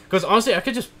right. Because honestly, I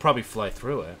could just probably fly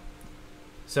through it.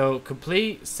 So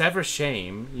complete Sever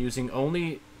Shame using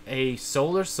only a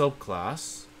Solar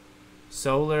subclass.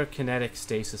 Solar Kinetic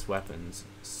Stasis weapons.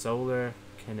 Solar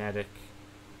Kinetic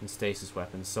and Stasis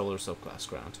weapons. Solar subclass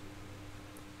grant.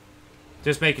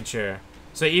 Just making sure.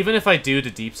 So even if I do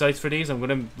the deep sights for these, I'm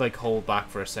gonna like hold back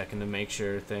for a second and make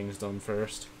sure things done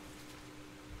first.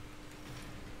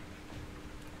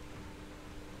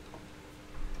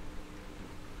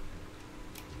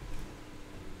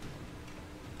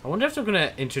 I wonder if they're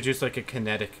gonna introduce like a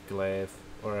kinetic glaive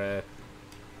or a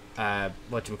a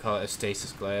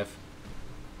stasis glaive.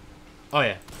 Oh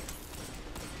yeah.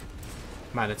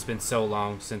 Man, it's been so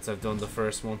long since I've done the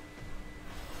first one.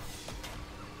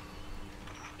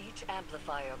 Each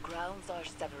amplifier grounds our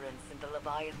severance in the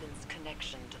Leviathan's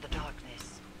connection to the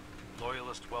darkness.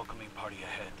 Loyalist welcoming party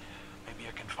ahead. Maybe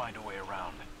I can find a way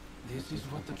around. This is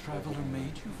what the Traveler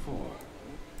made you for.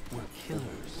 We're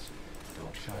killers.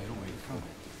 Don't shy away from it.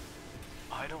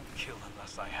 I don't kill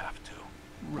unless I have to.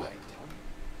 Right.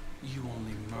 You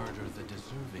only murder the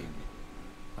deserving.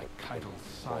 Like Keitel's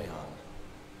scion.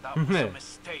 That was a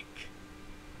mistake.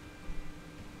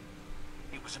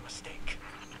 It was a mistake.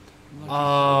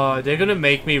 Oh, they're gonna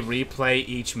make me replay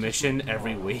each mission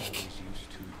every week.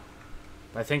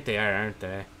 I think they are, aren't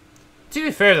they? To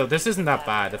be fair though, this isn't that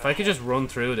bad. If I could just run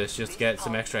through this, just get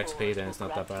some extra XP, then it's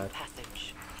not that bad.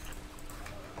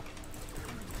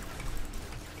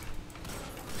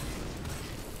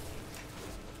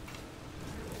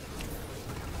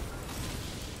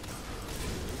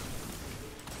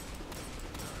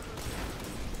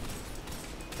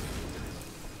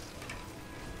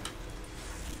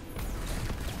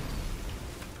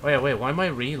 Oh yeah, wait, why am I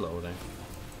reloading?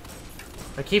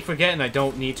 I keep forgetting I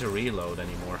don't need to reload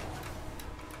anymore.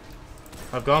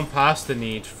 I've gone past the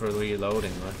need for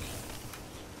reloading, like.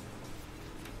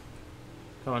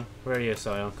 Come on, where are you,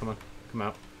 Sion? Come on, come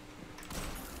out.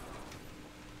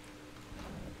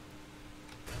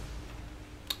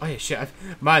 Oh yeah, shit,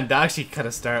 man, that actually kind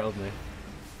of startled me.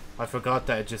 I forgot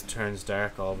that it just turns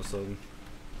dark all of a sudden.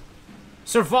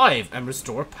 Survive and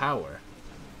restore power.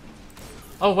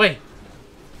 Oh, wait.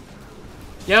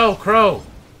 Yo, Crow!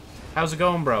 How's it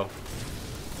going, bro?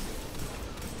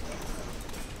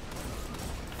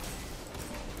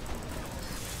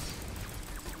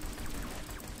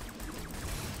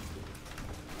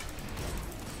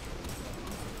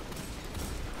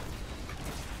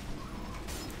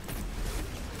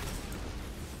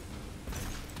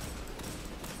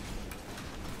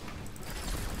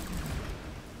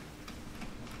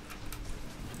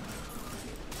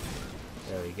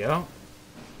 There we go.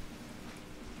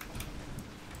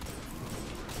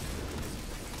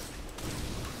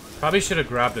 Probably should have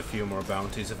grabbed a few more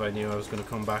bounties if I knew I was going to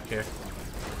come back here.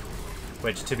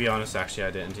 Which, to be honest, actually,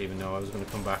 I didn't even know I was going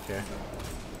to come back here.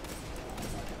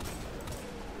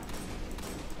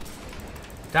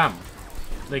 Damn.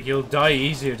 Like, you'll die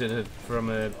easier from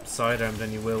a sidearm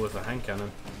than you will with a hand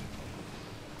cannon.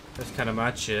 That's kind of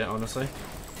mad shit, honestly.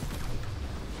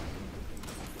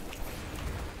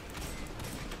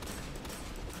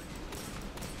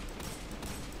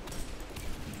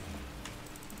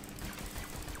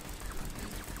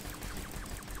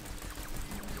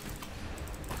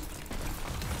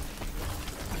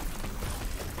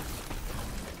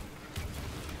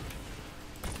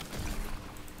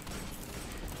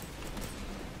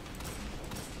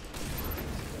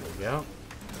 Yeah.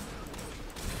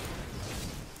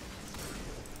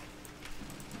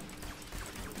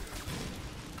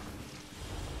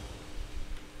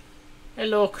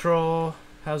 Hello, Crow.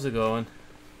 How's it going?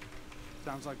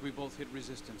 Sounds like we both hit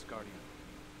resistance, Guardian.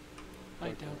 I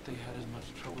doubt they had as much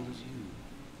trouble as you.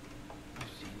 I've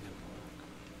seen them work.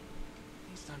 At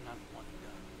least I'm not one and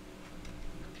done.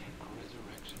 You take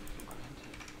resurrection for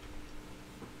granted.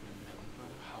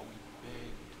 Remember how we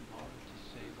begged tomorrow to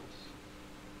save us?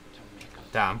 To make us...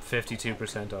 Damn,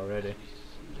 52% already. We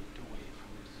slipped away from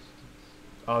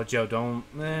resistance. Oh, Joe, don't...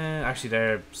 actually,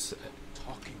 they're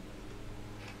Talking.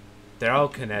 they're all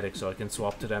kinetic, so I can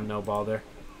swap to them, no bother.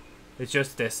 It's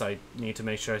just this, I need to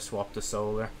make sure I swap the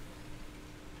solar.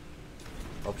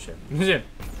 Oh, shit.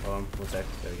 Hold on, 1 sec.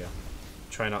 There we go.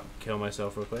 Try not to kill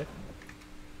myself real quick.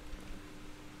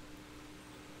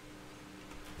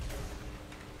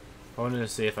 I wanted to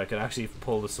see if I could actually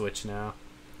pull the switch now.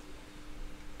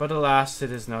 But alas,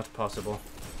 it is not possible.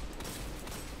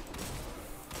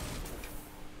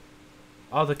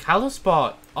 Oh, the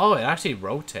Calispot. Oh, it actually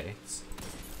rotates.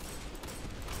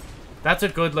 That's a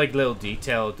good, like, little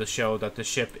detail to show that the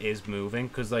ship is moving,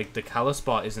 because, like, the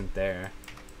Calispot isn't there.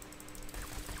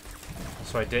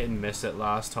 So I didn't miss it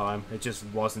last time. It just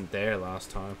wasn't there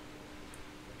last time.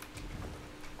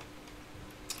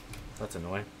 That's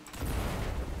annoying.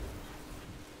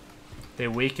 They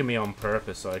weaken me on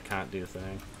purpose, so I can't do a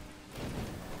thing.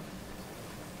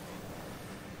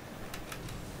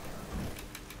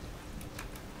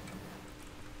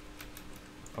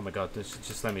 Oh my god,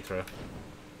 just let me through.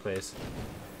 Please.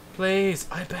 Please,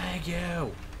 I beg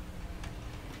you!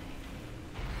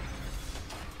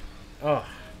 Oh.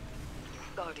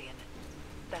 Guardian,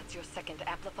 that's your second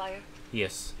amplifier?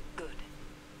 Yes. Good.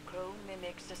 Crow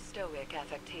mimics a stoic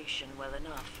affectation well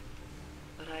enough.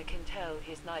 But I can tell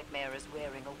his nightmare is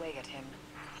wearing away at him.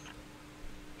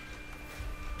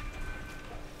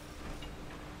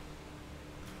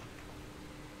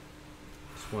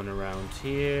 There's one around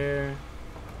here.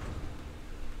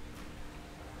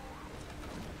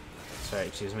 Sorry,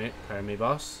 excuse me. Pardon me,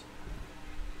 boss.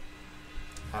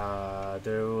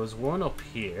 There was one up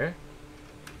here.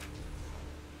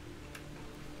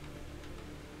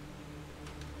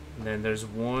 And then there's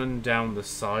one down the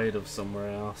side of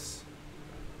somewhere else.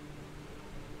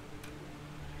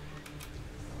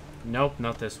 Nope,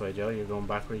 not this way, Joe. You're going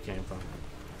back where you came from.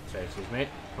 Sorry, excuse me.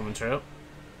 Coming through.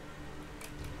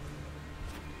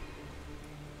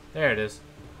 There it is.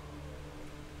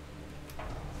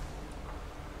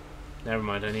 Never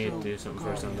mind, I need So, to do something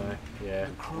first, don't I? Guardian, Yeah.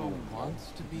 The crow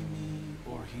wants to be me,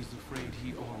 or he's afraid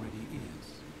he already is.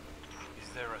 Is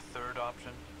there a third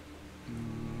option?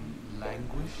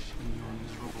 Languish in your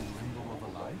miserable limbo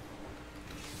of a life?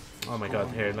 Oh my god,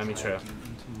 Scorn here, will let me try. drag you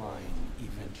into mine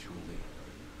eventually.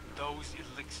 Those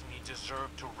Elixni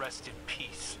deserve to rest in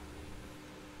peace.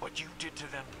 What you did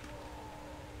to them,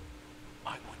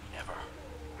 I would never.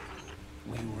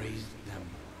 We raised them,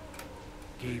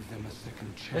 gave them a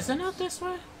second chance. Is it not this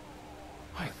way?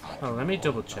 I thought Oh, you let me all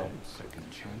double check. about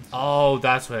second chances. Oh,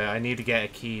 that's where I need to get a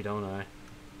key, don't I?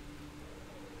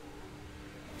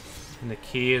 And the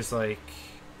key is like...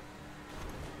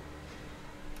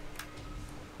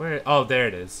 Where? Oh, there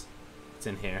it is. It's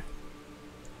in here.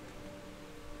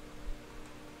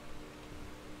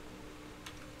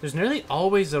 There's nearly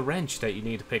always a wrench that you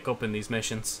need to pick up in these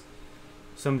missions.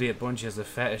 Somebody at Bungie has a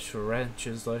fetish for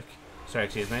wrenches, like... Sorry,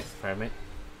 excuse me. Pardon me.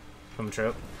 Coming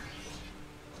through.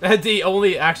 The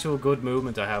only actual good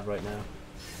movement I have right now.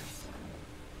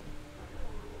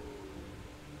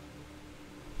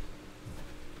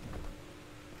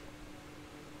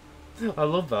 I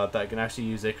love that I can actually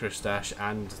use Icarus Dash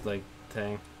and like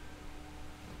thing.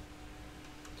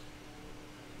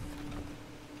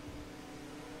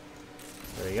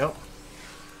 There we go.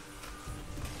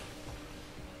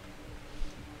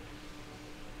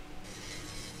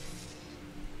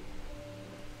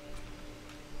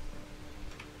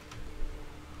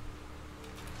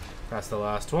 That's the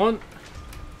last one.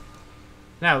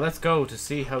 Now let's go to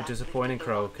see how disappointing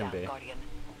Crow can be. Guardian.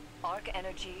 Arc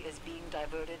energy is being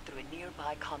diverted through a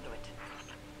nearby conduit.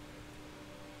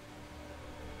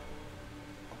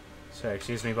 Sorry,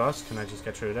 excuse me, boss. Can I just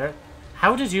get through there?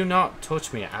 How did you not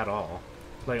touch me at all?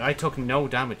 Like, I took no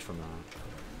damage from that.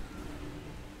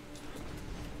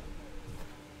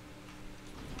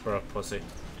 Bro, pussy.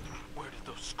 Where did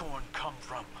those Scorn come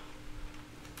from?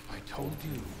 I told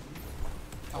you,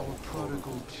 our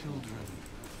prodigal children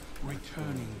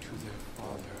returning to their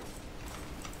father.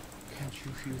 Can't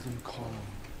you hear them calling?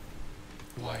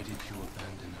 Why did you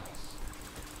abandon us?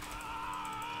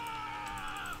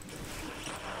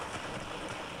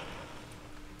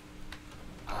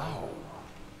 Ow,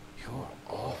 you're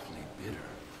awfully bitter.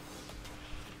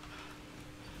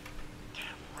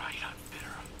 Damn right I'm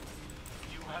bitter.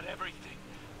 You had everything,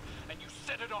 and you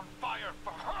set it on fire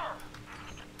for her!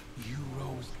 You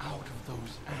rose out of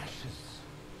those ashes.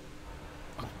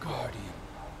 A guardian,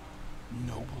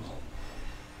 noble,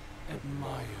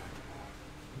 admired,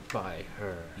 By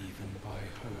her. even by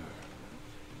her.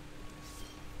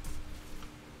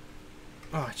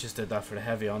 Oh, I just did that for the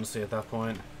heavy, honestly, at that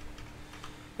point.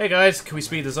 Hey guys, can we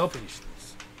speed this up? I'm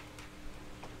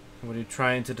going to be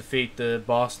trying to defeat the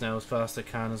boss now as fast as I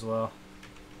can as well.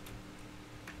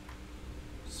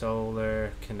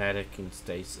 Solar, kinetic, and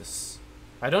stasis.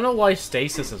 I don't know why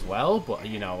stasis as well, but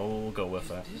you know, we'll go with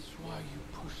it. Is this why you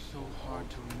push so hard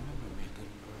to remember me,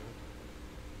 good bird?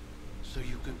 So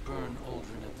you could burn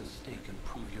Aldrin at the stake and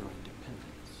prove your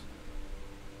independence.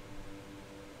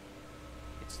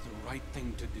 It's the right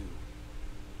thing to do.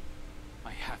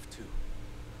 I have to.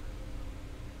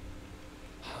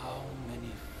 How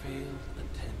many failed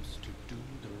attempts to do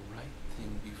the right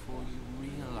thing before you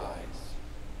realize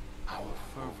our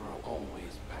fervor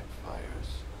always backfires?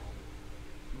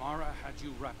 Mara had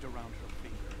you wrapped around her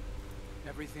finger.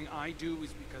 Everything I do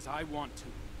is because I want to.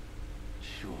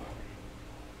 Sure.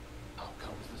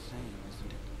 Outcome's the same,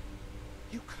 isn't it?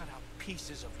 You cut out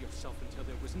pieces of yourself until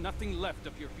there was nothing left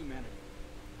of your humanity.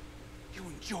 You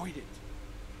enjoyed it.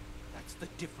 That's the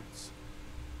difference.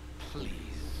 Please.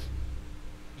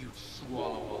 You'd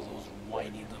swallow all those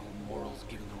whiny little morals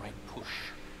given the right push.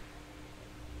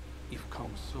 You've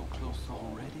come so close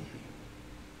already.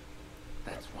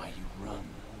 That's why you run.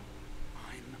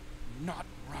 I'm not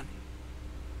running.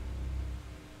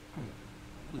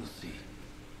 We'll see.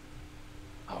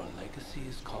 Our legacy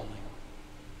is calling.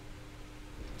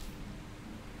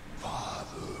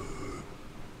 Father.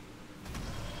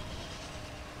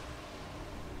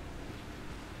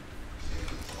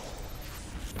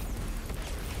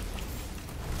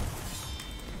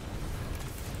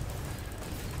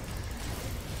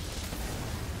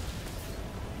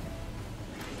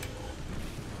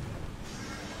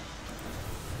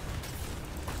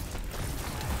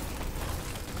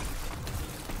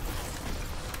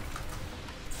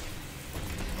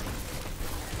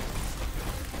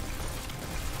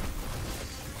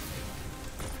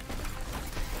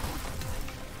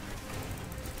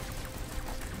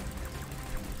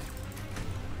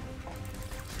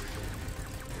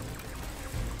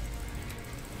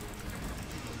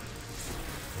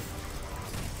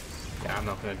 Yeah, I'm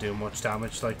not going to do much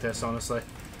damage like this, honestly.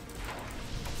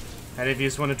 Any of you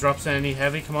just want to drop any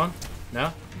heavy? Come on.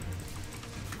 No?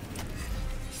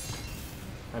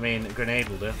 I mean, a grenade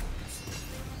will do.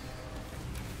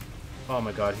 Oh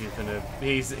my god,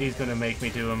 he's gonna make me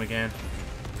do him again.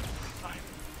 I'm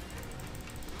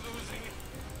losing it.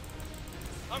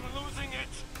 I'm losing it.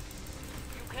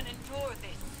 You can endure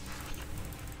this.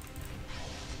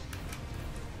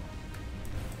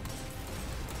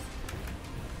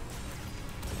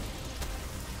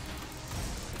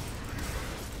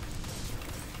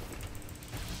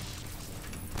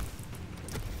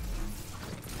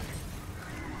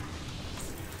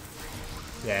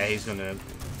 Yeah, he's gonna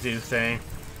do thing.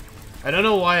 I don't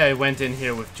know why I went in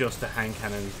here with just a hand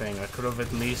cannon thing. I could have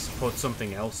at least put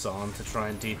something else on to try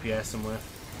and DPS him with.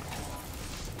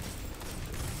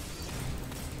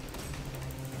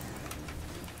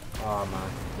 Oh man,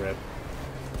 rip.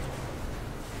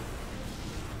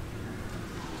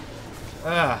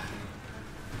 Ah.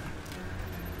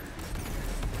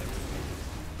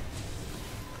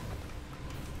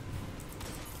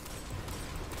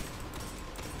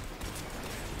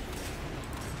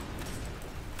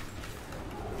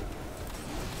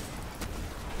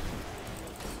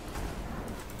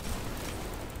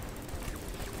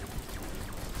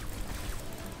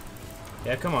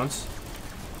 Yeah, come on.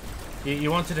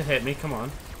 You wanted to hit me, come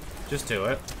on. Just do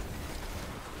it.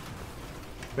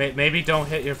 Wait, maybe don't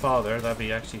hit your father. That'd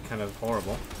be actually kind of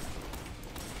horrible.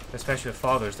 Especially with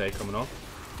Father's Day coming up.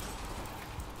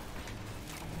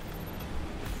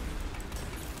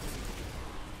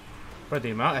 But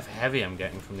the amount of heavy I'm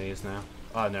getting from these now.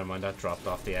 Oh, never mind, that dropped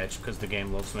off the edge because the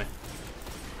game loves me. A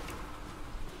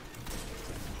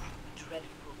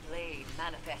dreadful blade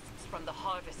manifests from the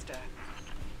Harvester.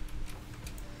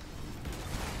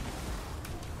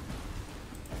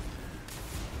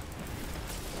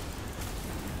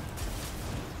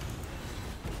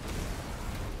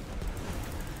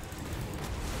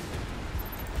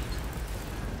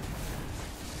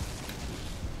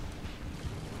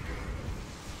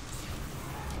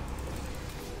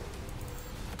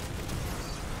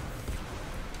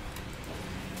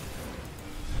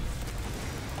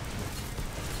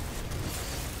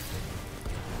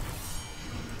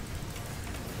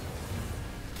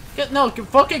 No,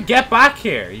 fucking get back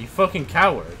here, you fucking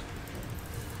coward.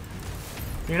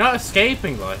 You're not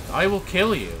escaping, like, I will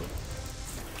kill you.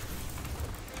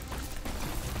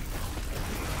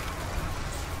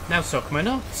 Now suck my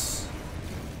nuts.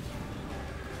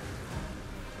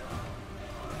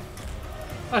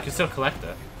 Oh, I can still collect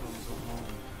it.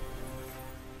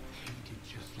 Hated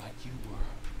just like you were.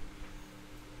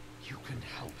 You can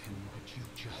help him, but you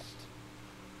just...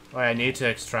 Oh, I need to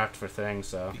extract for things,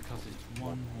 so... Because it's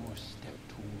one more step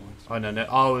towards... Oh, no, no.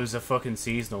 Oh, it was a fucking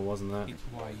seasonal, wasn't it? It's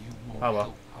why you won't Oh, well.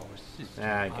 help our sister.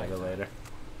 Yeah, I get it either. later.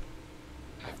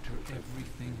 After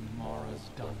everything Mara's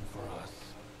done for us.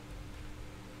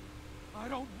 I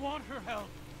don't want her help.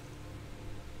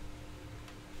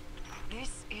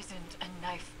 This isn't a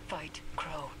knife fight,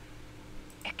 Crow.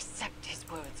 Accept his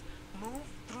words. Move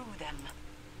through them.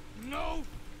 No!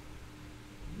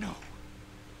 No.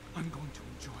 I'm going to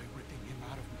enjoy ripping him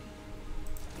out of me.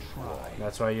 Try.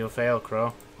 That's why you'll fail,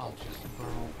 Crow. I'll just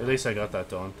burrow At least I got that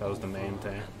done. That was the main over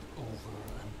thing. and over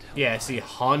until Yeah, see,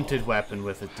 haunted weapon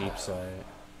with a deep sight.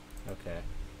 Okay.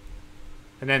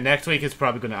 And then next week it's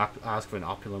probably going to ask for an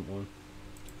opulent one.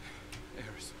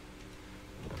 Eris,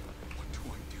 what do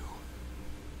I do?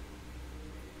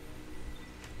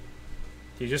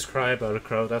 You just cry about it,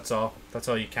 Crow. That's all. That's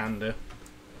all you can do.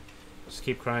 Just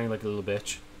keep crying like a little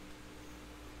bitch.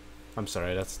 I'm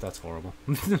sorry. That's horrible.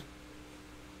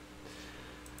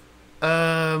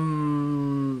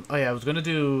 Oh yeah, I was gonna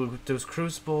do. There was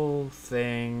Crucible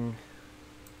thing.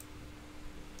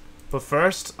 But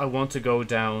first, I want to go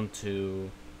down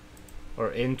to,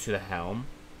 or into the Helm.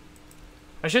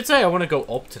 I should say I want to go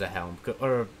up to the Helm,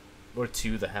 or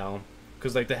to the Helm,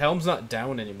 because like the Helm's not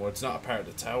down anymore. It's not a part of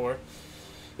the tower.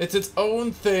 It's its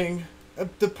own thing.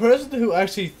 The person who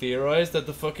actually theorized that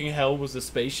the fucking Helm was a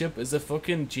spaceship is a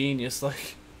fucking genius.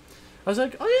 Like, I was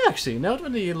like, oh yeah, actually, now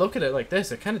when you look at it like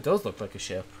this, it kind of does look like a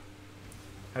ship.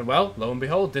 And well, lo and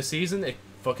behold, this season it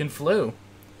fucking flew.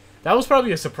 That was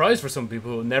probably a surprise for some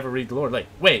people who never read the lore. Like,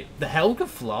 wait, the Helm can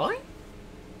fly?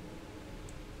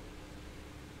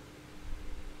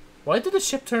 Why did the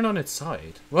ship turn on its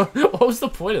side? What was the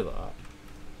point of that?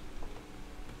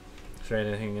 Is there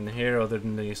anything in here other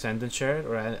than the Ascendant Shard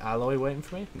or an alloy waiting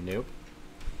for me? Nope.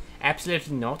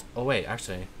 Absolutely not. Oh wait,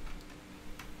 actually.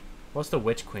 What's the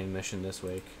Witch Queen mission this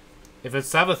week? If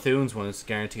it's Savathun's one, it's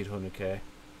guaranteed 100k.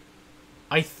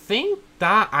 I think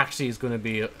that actually is going to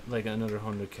be like another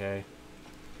 100k.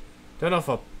 Don't know if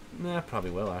I'll...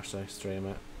 probably will actually stream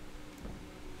it.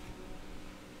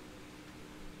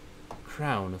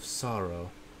 Crown of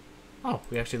Sorrow. Oh,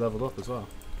 we actually leveled up as well.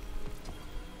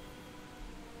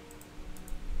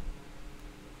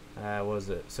 What was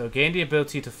it? So gain the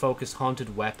ability to focus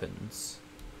haunted weapons.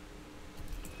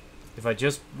 If I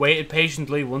just waited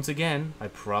patiently once again, I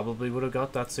probably would have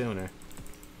got that sooner.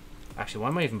 Actually, why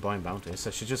am I even buying bounties? I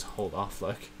should just hold off,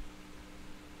 like.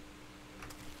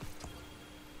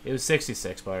 It was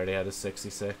 66, but I already had a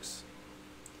 66.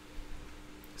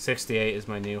 68 is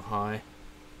my new high.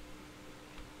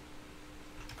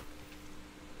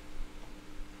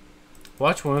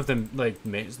 Watch one of them,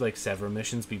 like several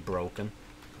missions be broken.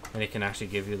 And it can actually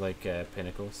give you, like,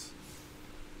 pinnacles.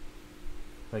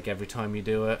 Like, every time you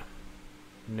do it.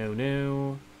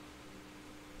 No.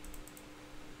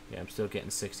 Yeah, I'm still getting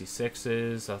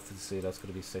 66s. I'll have to see, that's going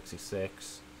to be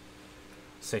 66.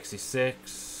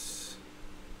 66.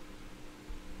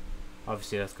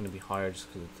 Obviously, that's going to be higher just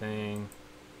because of the thing.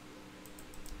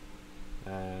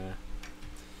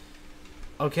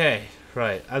 Okay,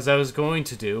 right. As I was going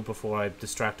to do before I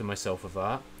distracted myself with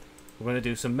that, we're going to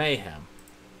do some mayhem.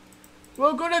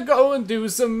 We're going to go and do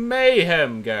some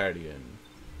mayhem, Guardian.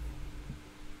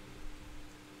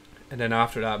 And then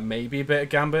after that, maybe a bit of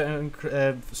Gambit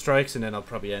and Strikes, and then I'll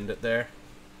probably end it there.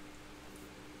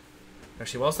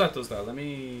 Actually, whilst that does that, let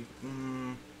me...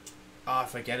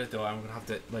 if I get it though, I'm going to have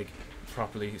to, like,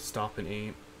 properly stop and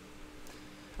eat.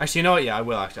 Actually, you know what? Yeah, I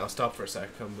will actually. I'll stop for a sec.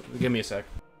 Give me a sec.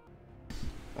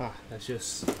 Let's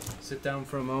just sit down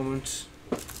for a moment,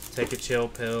 take a chill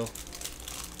pill,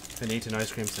 and eat an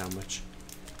ice cream sandwich.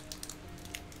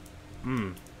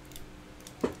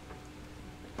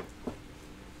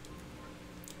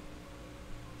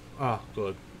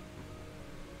 Good.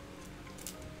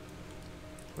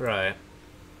 Right.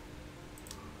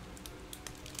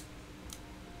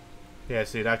 Yeah,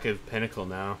 see, that gives Pinnacle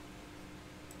now.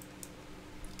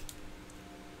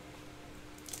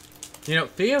 You know,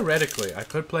 theoretically, I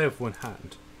could play with one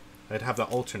hand. I'd have the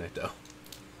alternate, though.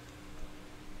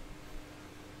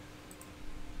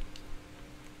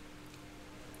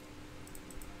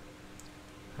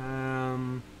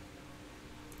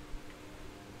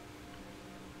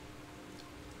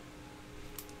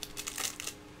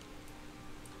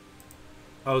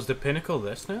 Oh, is the Pinnacle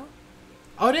this now?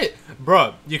 Oh, it is!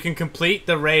 Bruh, you can complete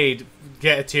the raid,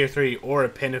 get a tier 3, or a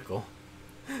Pinnacle.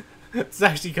 It's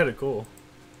actually kind of cool.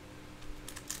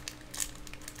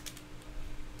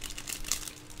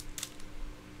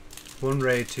 One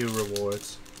raid, 2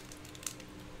 rewards.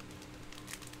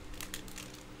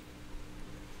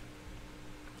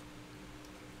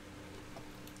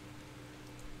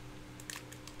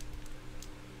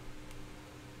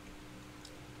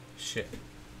 Shit.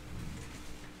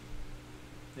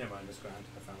 Never mind, it's grand.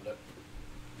 I found it.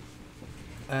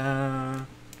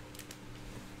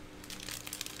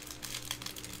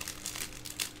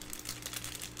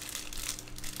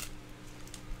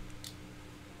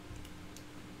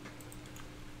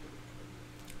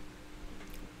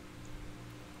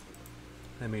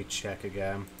 Let me check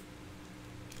again.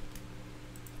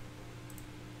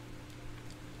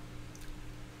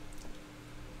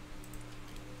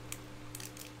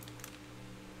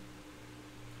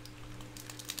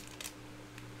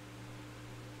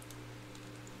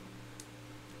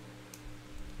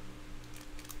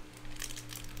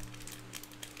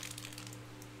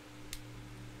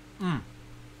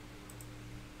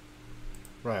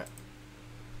 Right.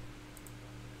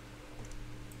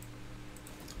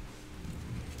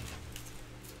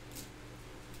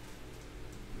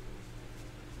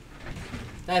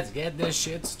 Let's get this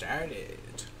shit started.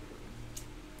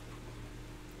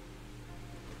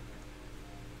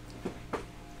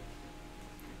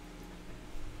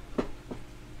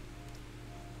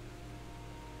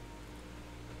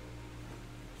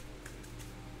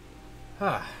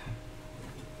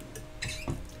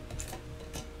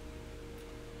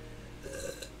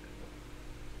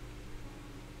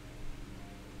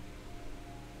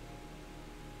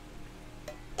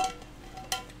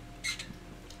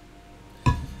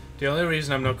 The only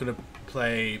reason I'm not going to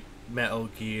play Metal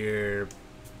Gear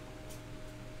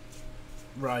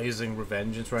Rising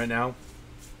Revengeance right now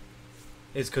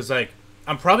is because, like,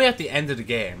 I'm probably at the end of the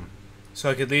game,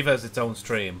 so I could leave it as its own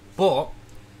stream. But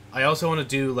I also want to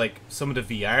do, like, some of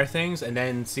the VR things and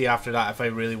then see after that if I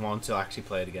really want to actually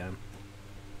play it again.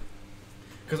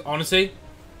 Because, honestly,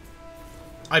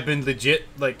 I've been legit,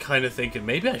 like, kind of thinking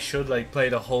maybe I should, like, play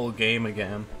the whole game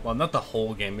again. Well, not the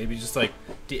whole game, maybe just, like,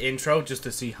 the intro just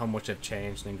to see how much I've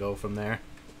changed and go from there.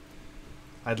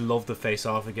 I'd love to face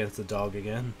off against the dog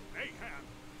again.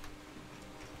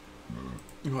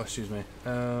 Oh, excuse me.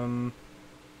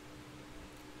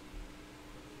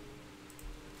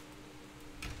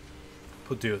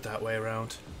 We'll do it that way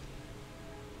around.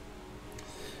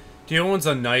 The other one's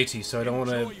on 90, so I don't want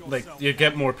to, like, you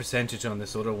get more percentage on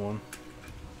this other one.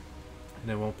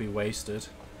 And it won't be wasted.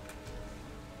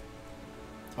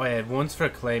 Oh yeah, one's for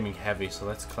claiming heavy, so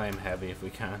let's claim heavy if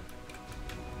we can.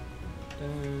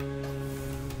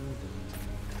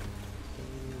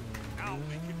 I'll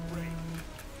make it rain.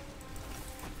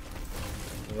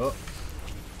 Oh.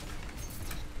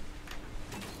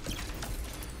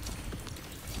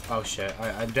 Oh shit,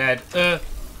 I'm dead.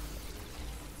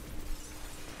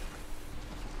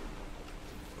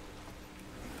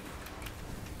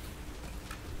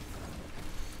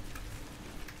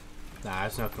 Nah,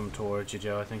 it's not coming towards you,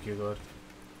 Joe. I think you're good.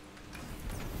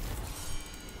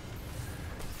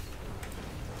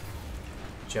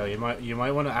 Joe, you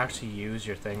might want to actually use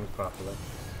your thing properly.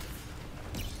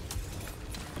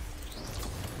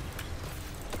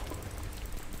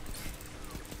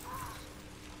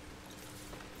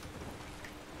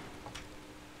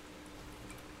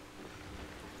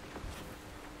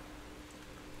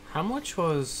 How much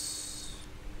was...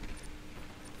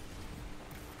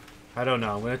 I don't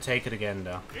know. I'm gonna take it again,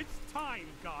 though. It's time,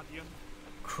 Guardian.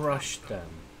 Crush them.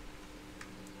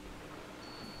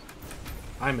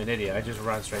 I'm an idiot. I just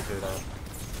ran straight through that.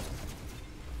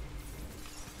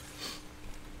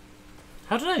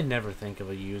 How did I never think of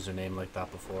a username like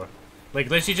that before? Like,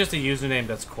 literally just a username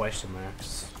that's question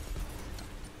marks.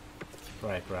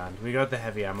 Right, grand. We got the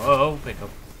heavy ammo. Oh, pick up.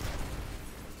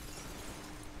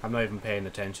 I'm not even paying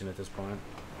attention at this point.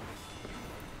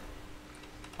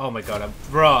 Oh my god,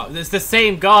 bro, it's the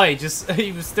same guy, just,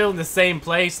 he was still in the same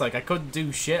place, like, I couldn't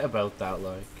do shit about that,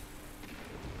 like.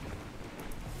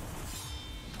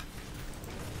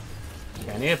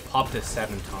 Okay, I need to pop this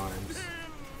 7 times.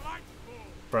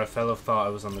 Bro, a fellow thought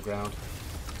I was on the ground.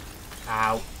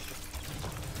 Ow.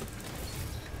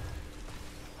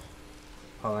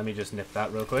 Oh, let me just nip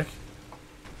that real quick.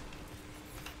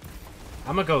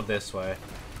 I'm gonna go this way.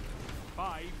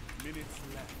 5 minutes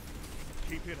left.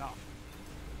 Keep it up.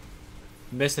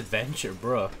 Misadventure,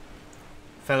 bro.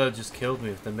 Fellow just killed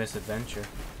me with the misadventure.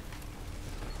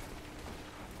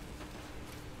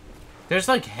 There's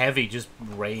like heavy just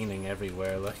raining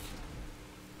everywhere, like.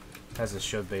 As it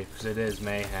should be, because it is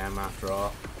mayhem after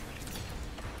all.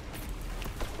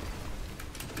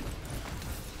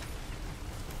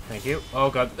 Thank you. Oh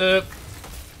god.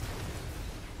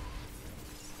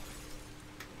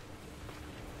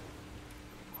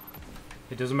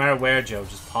 It doesn't matter where, Joe,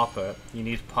 just pop it. You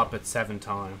need to pop it 7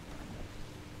 times.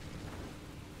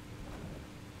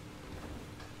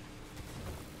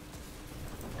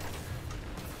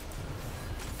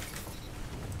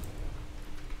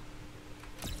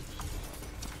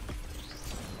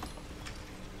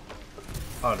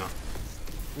 Oh no.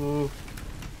 Ooh.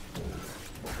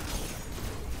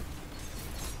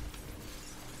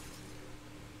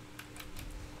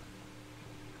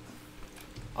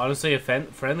 Honestly, a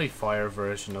friendly fire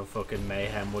version of fucking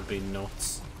Mayhem would be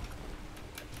nuts.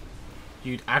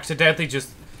 You'd accidentally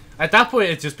just... At that point,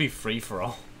 it'd just be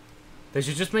free-for-all. They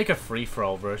should just make a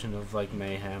free-for-all version of, like,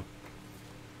 Mayhem.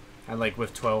 And, like,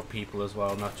 with 12 people as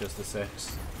well, not just the 6.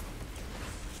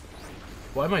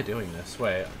 Why am I doing this?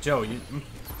 Wait, Joe, you...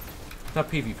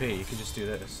 Not PvP, you could just do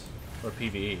this. Or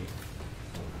PvE.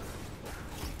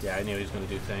 Yeah, I knew he was going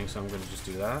to do things, so I'm going to just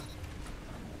do that.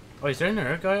 Oh, is there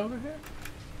another guy over here?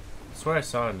 I swear I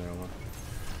saw another one.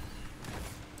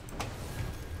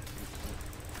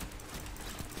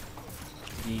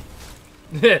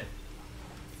 Yeet.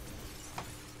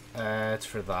 It's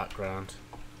for that ground.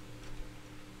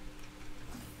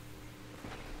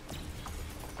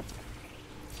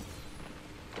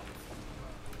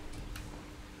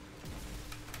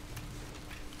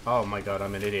 Oh my god,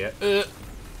 I'm an idiot.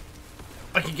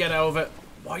 I can get out of it.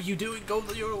 What are you doing? Go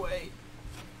your way.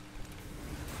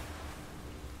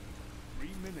 3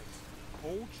 minutes.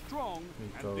 Hold strong,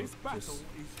 and this battle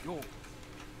is yours.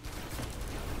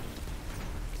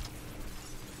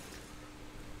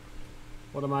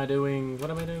 What am I doing?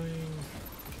 What am I doing?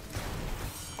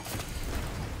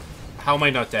 How am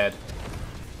I not dead?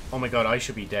 Oh my god, I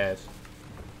should be dead.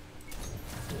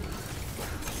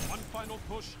 One final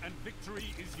push and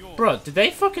victory is yours. Bro, did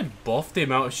they fucking buff the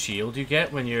amount of shield you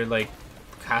get when you're like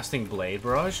casting Blade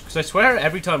Barrage? Because I swear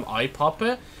every time I pop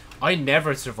it, I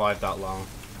never survive that long.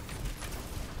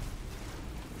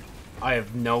 I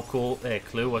have no clue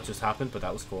what just happened, but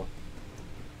that was cool.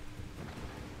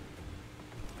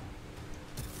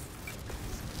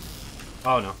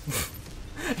 Oh no.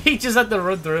 He just had to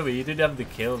run through me. He didn't have to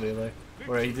kill me, like.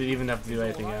 Or he didn't even have to do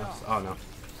anything else. Oh no.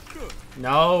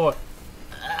 No!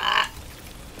 Ah.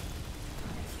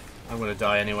 I'm gonna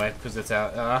die anyway, because it's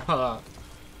out.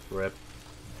 Rip.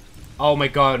 Oh my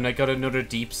god, and I got another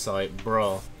deep sight,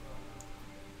 bro.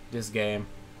 This game.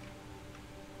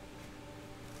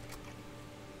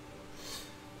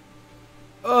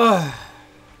 Ugh.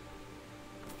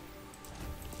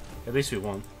 At least we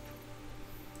won.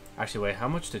 Actually, wait, how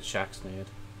much did Shaxx need?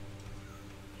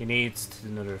 He needs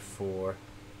another 4.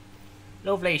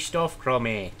 Lovely stuff,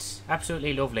 Chromate.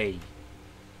 Absolutely lovely.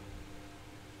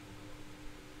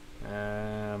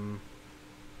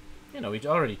 You know, we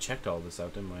already checked all this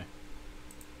out, didn't we?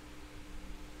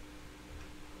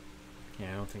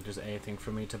 Yeah, I don't think there's anything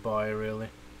for me to buy, really.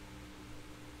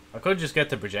 I could just get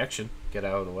the projection, get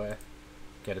out of the way,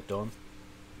 get it done.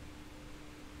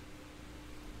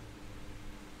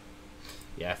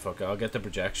 Yeah, fuck it, I'll get the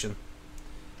projection.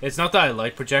 It's not that I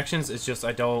like projections, it's just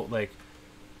I don't, like,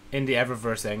 in the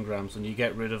Eververse engrams, when you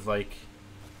get rid of, like,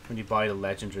 when you buy the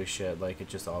legendary shit, like, it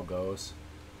just all goes.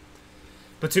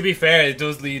 But to be fair, it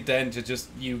does lead then to just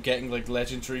you getting, like,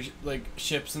 legendary, like,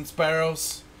 ships and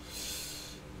sparrows.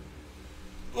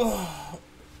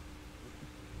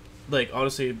 Like,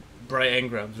 honestly, bright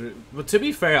engrams. But to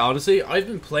be fair, honestly, I've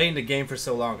been playing the game for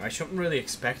so long, I shouldn't really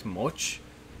expect much.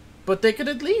 But they could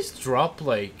at least drop,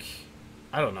 like,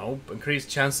 I don't know, increase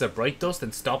chance of bright dust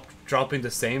and stop dropping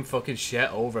the same fucking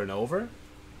shit over and over.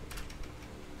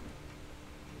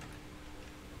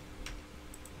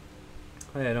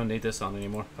 Oh yeah, I don't need this on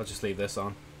anymore. I'll just leave this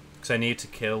on. Because I need to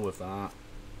kill with that.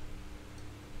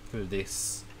 With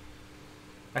this.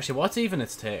 Actually, what's even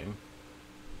its thing?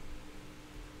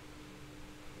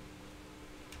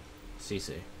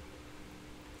 CC.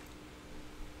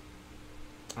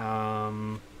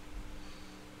 Oh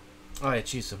yeah,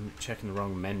 jeez, I'm checking the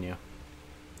wrong menu.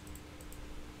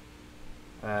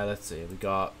 Let's see, we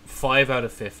got 5 out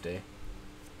of 50.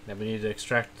 Then we need to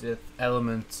extract the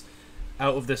element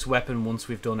out of this weapon once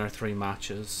we've done our 3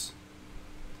 matches.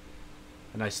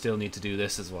 And I still need to do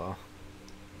this as well.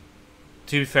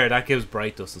 To be fair, that gives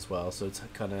bright dust as well, so it's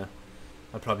kind of...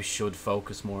 I probably should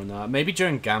focus more on that. Maybe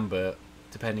during Gambit,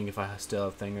 depending if I still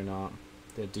have thing or not.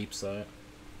 The deep sight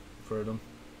for them.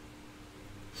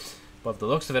 But the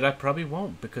looks of it, I probably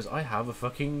won't, because I have a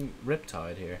fucking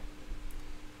Riptide here.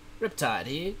 Riptide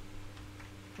here?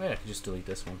 Oh yeah, I can just delete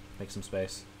this one. Make some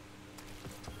space.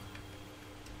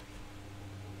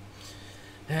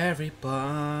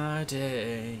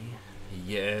 Everybody,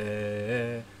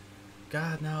 yeah,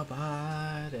 got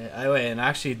nobody. Oh wait, and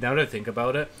actually, now that I think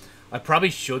about it, I probably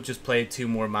should just play 2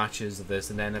 more matches of this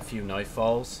and then a few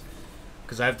Nightfalls,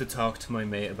 because I have to talk to my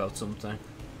mate about something.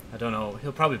 I don't know,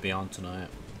 he'll probably be on tonight.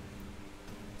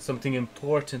 Something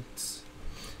important,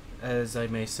 as I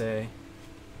may say.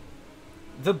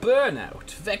 The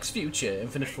Burnout, Vex Future,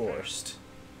 Infinite Forest.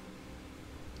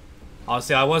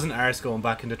 Honestly, I wasn't arsed going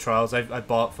back into Trials. I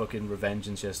bought fucking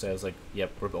Revengeance yesterday. I was like,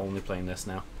 yep, we're only playing this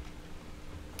now.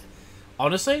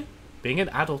 Honestly, being an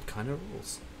adult kind of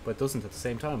rules. But it doesn't at the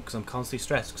same time, because I'm constantly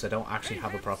stressed because I don't actually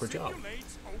have a proper job.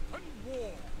 Open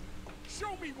war.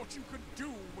 Show me what you could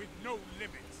do with no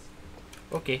limits.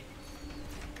 Okay.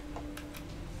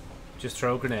 Just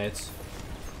throw grenades.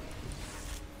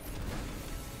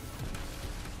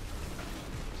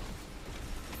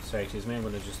 Sorry, excuse me, I'm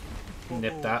gonna just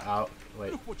nip that out.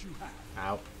 Wait. Look what you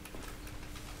have.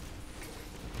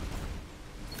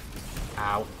 Ow.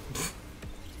 Ow.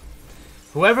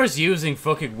 Whoever's using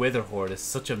fucking Witherhoard is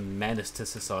such a menace to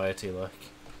society, like.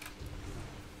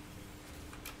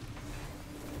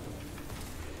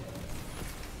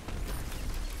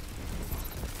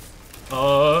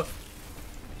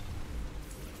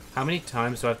 How many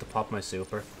times do I have to pop my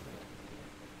super?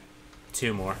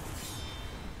 2 more.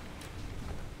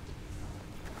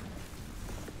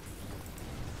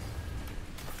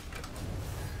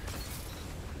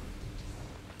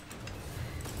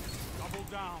 Double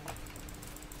down.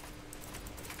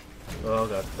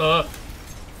 Oh god.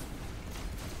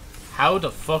 How the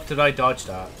fuck did I dodge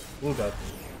that? Oh god.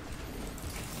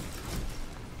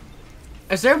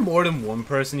 Is there more than one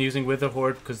person using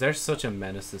Witherhoard? Because they're such a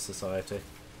menace to society.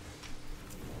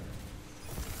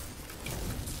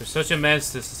 They're such a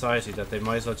menace to society that they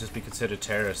might as well just be considered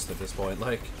terrorists at this point,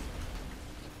 like.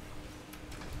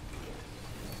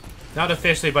 Not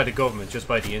officially by the government, just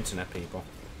by the internet people.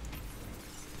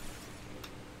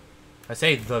 I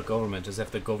say the government as if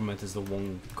the government is the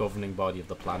one governing body of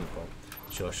the planet,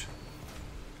 but shush.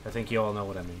 I think you all know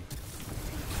what I mean.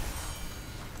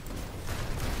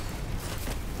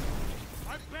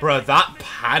 Bro, that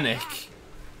panic!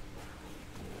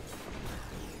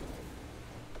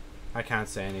 I can't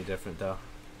say any different though.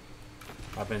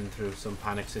 I've been through some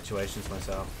panic situations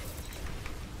myself.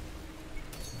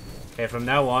 Okay, from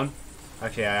now on,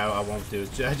 actually I won't do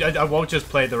it. I won't just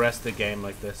play the rest of the game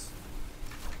like this.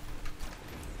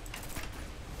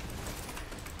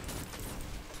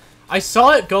 I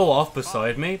saw it go off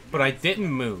beside me, but I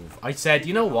didn't move. I said,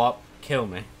 you know what? Kill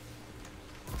me.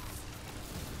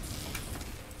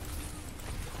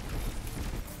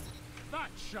 That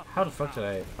shut How the fuck did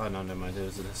I... Oh, no, never mind. It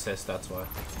was an assist, that's why.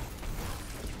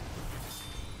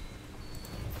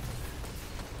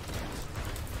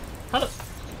 How the...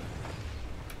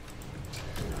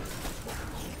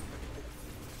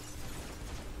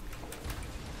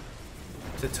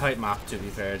 It's a tight map, to be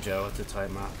fair, Joe. It's a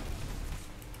tight map.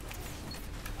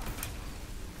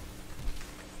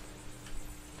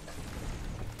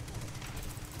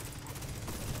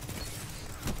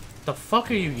 The fuck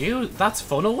are you using? That's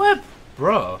funnel web?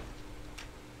 Bro.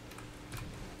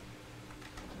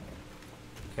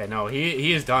 Okay, no,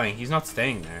 he is dying. He's not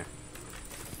staying there.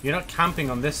 You're not camping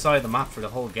on this side of the map for the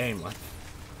whole game, like.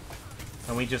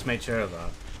 And we just made sure of that.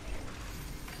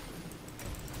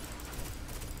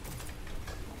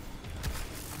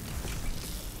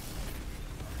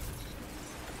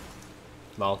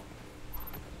 Lol.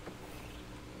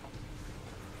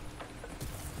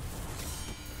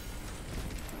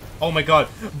 Oh my god.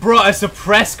 Bro, a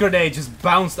suppress grenade just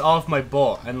bounced off my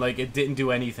butt and like it didn't do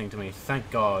anything to me.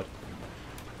 Thank god.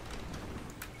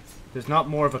 There's not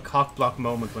more of a cock block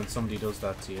moment when somebody does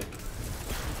that to you.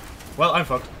 Well, I'm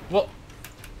fucked. What?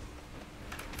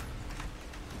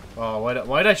 Oh,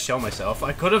 why'd I show myself?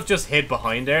 I could have just hid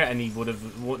behind there and he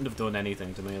wouldn't have done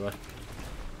anything to me, like.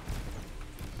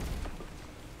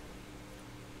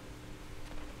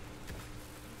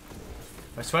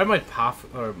 I swear my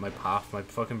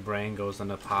fucking brain goes on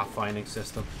a pathfinding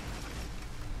system.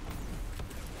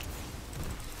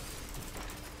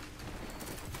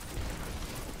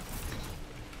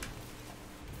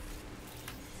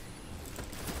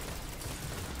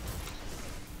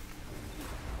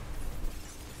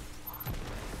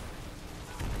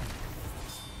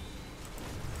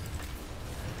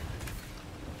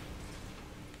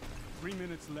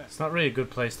 It's not really a good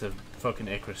place to fucking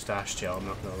Icarus stash, Joe, I'm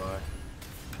not gonna lie.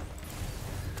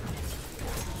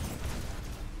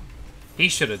 He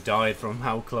should have died from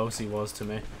how close he was to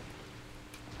me.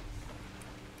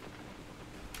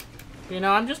 You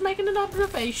know, I'm just making an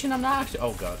observation, I'm not actually...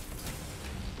 Oh god.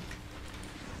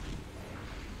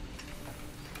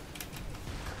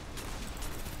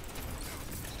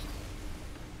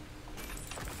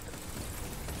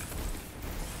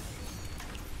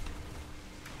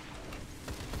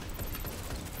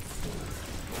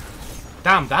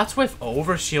 Damn, that's with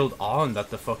overshield on that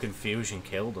the fucking fusion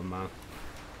killed him, man.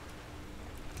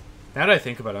 Now that I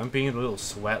think about it, I'm being a little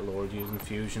sweat lord using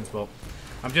fusions, but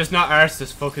I'm just not arsed to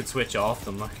fucking switch off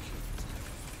them, like.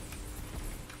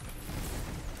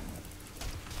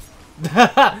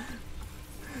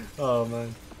 Oh,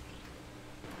 man.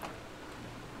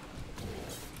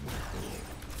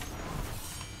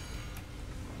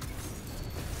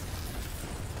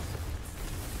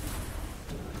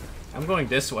 I'm going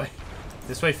this way.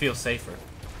 This way feels safer.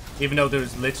 Even though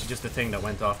there's literally just a thing that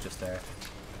went off just there.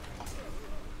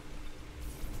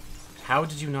 How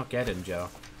did you not get him, Joe?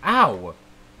 Ow!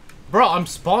 Bro, I'm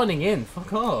spawning in.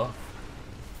 Fuck off.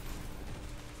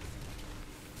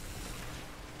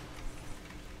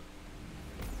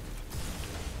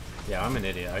 Yeah, I'm an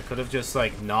idiot. I could have just,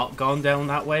 like, not gone down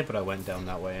that way, but I went down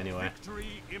that way anyway.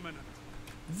 Victory imminent.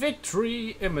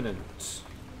 Victory imminent.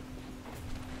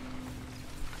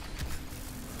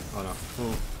 Oh no.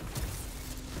 Ooh.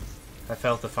 I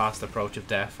felt the fast approach of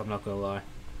death, I'm not gonna lie.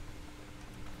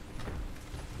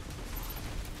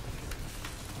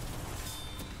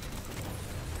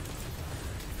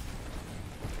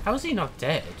 How is he not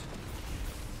dead?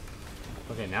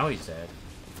 Okay, now he's dead.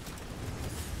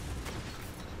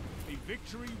 A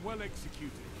victory well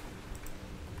executed.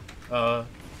 I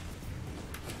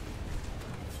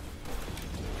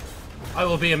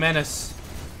will be a menace.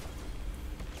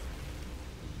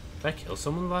 Did I kill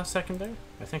someone last second there?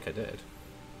 I think I did.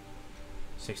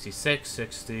 66,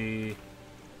 60...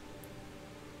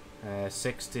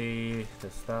 60,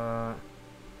 that's that.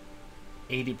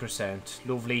 80%.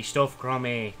 Lovely stuff,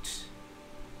 Gromate.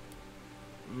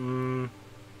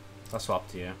 I'll swap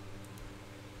to you.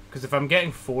 Because if I'm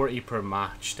getting 40 per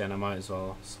match, then I might as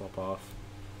well swap off.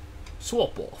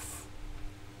 Swap off!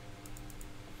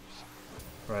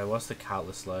 Right, what's the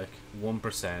catalyst like?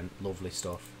 1%. Lovely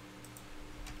stuff.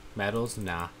 Metals?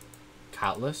 Nah.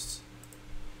 Catalysts?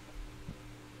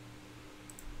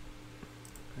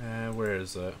 Where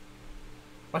is it?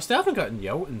 I still haven't gotten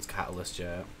Jotun's catalyst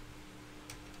yet.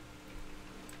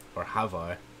 Or have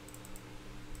I?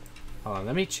 Hold on,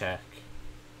 let me check.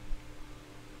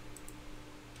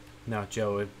 No,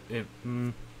 Joe,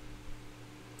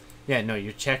 yeah, no,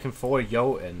 you're checking for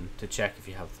Jotun to check if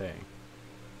you have thing.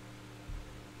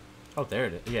 Oh, there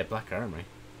it is. Yeah, Black Armory.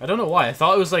 I don't know why. I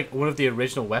thought it was like one of the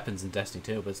original weapons in Destiny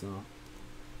 2, but it's not.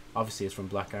 Obviously, it's from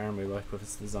Black Armory, like with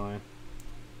its design.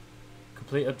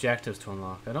 Complete objectives to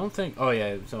unlock. I don't think... Oh,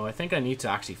 yeah. So I think I need to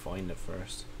actually find it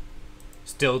first.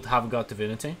 Still haven't got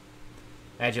Divinity.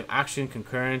 Edge of Action,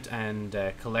 Concurrent, and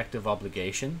Collective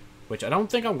Obligation. Which I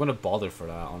don't think I'm going to bother for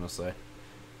that, honestly.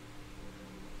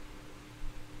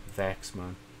 Vex,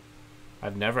 man.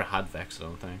 I've never had Vex, I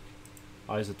don't think.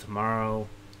 Eyes of Tomorrow.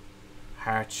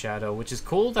 Heart Shadow. Which is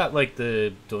cool that, like,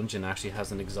 the dungeon actually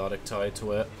has an exotic tied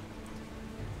to it.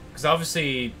 Because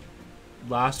obviously,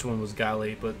 last one was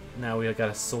Galley, but now we got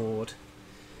a sword.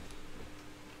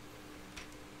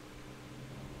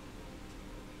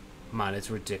 Man, it's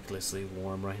ridiculously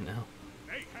warm right now.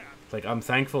 Like, I'm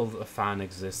thankful a fan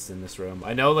exists in this room.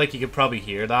 I know, like, you could probably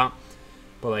hear that.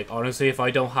 But, like, honestly, if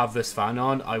I don't have this fan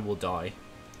on, I will die.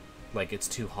 Like, it's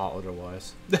too hot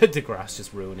otherwise. The grass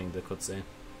just ruining the cutscene.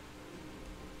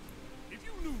 If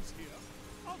you lose here,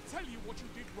 I'll tell you what you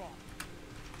did wrong.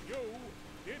 You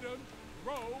didn't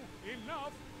throw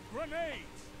enough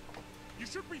grenades. You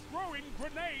should be throwing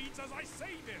grenades as I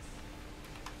say this.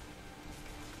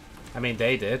 I mean,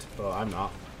 they did, but I'm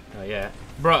not. Oh, yeah.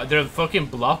 Bro, they're fucking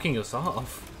blocking us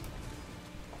off.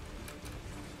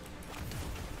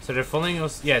 So they're funneling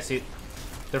us... Yeah, see...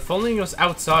 They're funneling us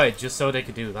outside just so they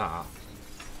could do that.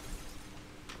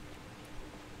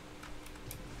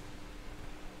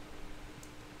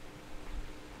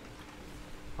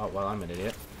 Oh, well, I'm an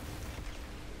idiot.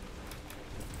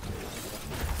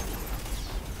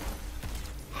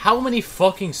 How many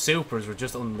fucking supers were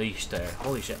just unleashed there?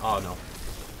 Holy shit. Oh, no.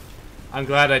 I'm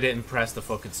glad I didn't press the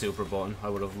fucking super button. I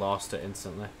would have lost it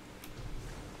instantly.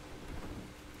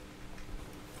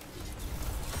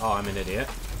 Oh, I'm an idiot.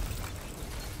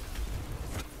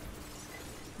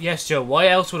 Yes, Joe, why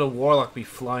else would a warlock be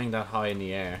flying that high in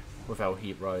the air without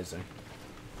heat rising?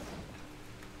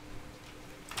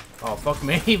 Oh, fuck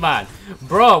me, man.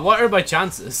 Bro, what are my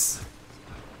chances?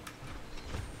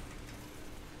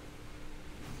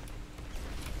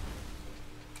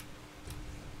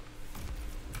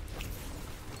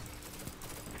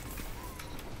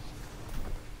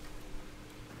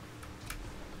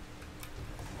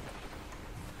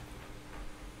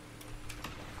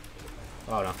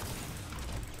 Oh, no.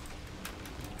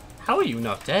 How are you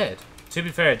not dead? To be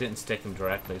fair, it didn't stick him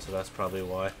directly, so that's probably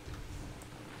why.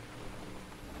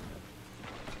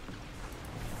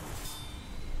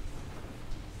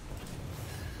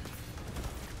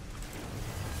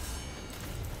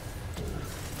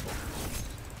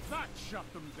 That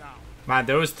shut them down. Man,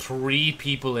 there was 3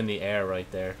 people in the air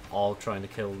right there, all trying to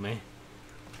kill me.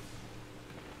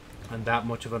 And that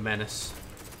much of a menace.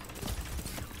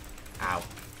 Ow.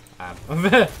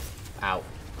 Ow. Ow.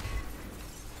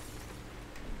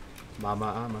 Mama,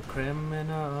 I'm a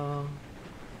criminal.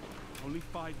 Only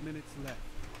 5 minutes left.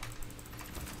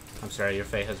 I'm sorry, your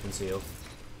fate has been sealed.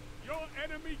 Your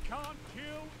enemy can't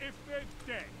kill if they're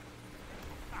dead.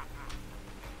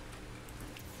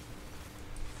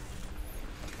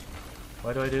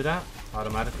 Why do I do that?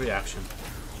 Automatic reaction.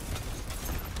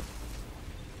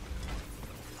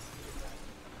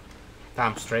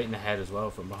 Damn, straight in the head as well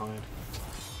from behind.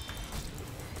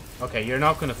 Okay, you're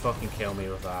not gonna fucking kill me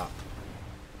with that.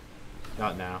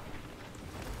 Not now.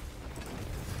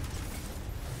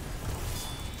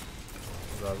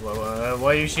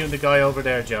 Why are you shooting the guy over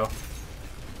there, Joe?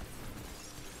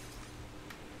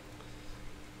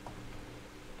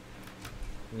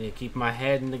 I need to keep my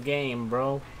head in the game,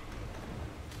 bro.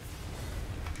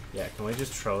 Yeah, can we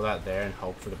just throw that there and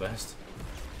hope for the best?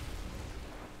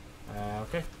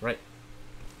 Okay, right.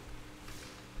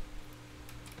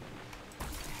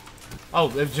 Oh,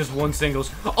 it was just one single.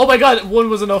 Oh my god, one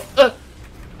was enough. Oh,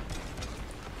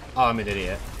 I'm an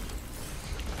idiot.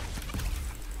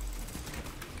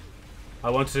 I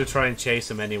wanted to try and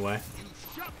chase him anyway.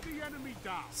 Shut the enemy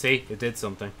down. See, it did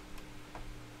something.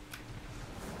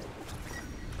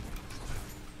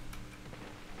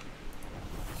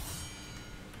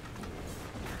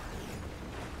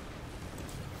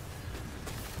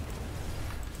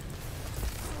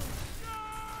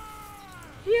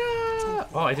 Yeah.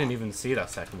 Oh, I didn't even see that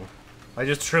second one. I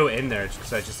just threw it in there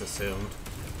because I just assumed.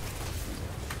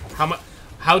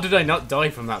 How did I not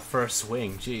die from that first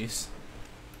swing? Jeez.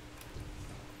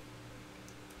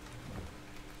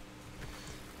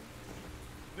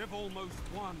 They've almost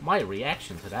won. My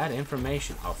reaction to that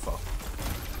information. Oh, fuck.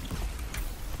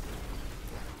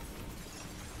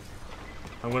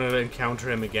 I'm gonna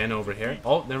encounter him again over here.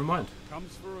 Oh, never mind.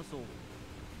 Comes for us all.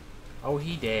 Oh,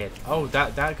 he dead. Oh,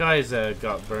 that guy's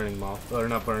got burning maul. Or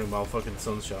not burning maul, fucking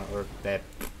sunshot. Or that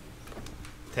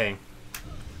thing.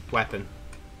 Weapon.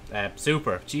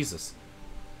 Super. Jesus.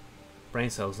 Brain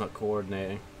cells not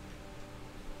coordinating.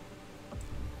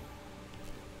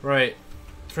 Right.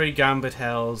 3 Gambit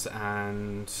Hells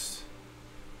and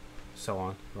so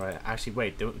on. Right. Actually,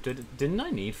 wait. Didn't I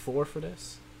need 4 for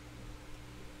this?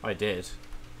 I did. So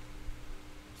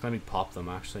let me pop them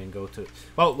actually and go to...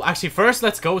 Well, actually, first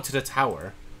let's go to the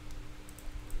tower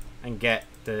and get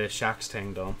the Shaxx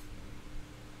thing done.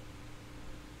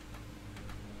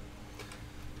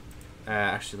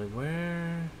 Actually,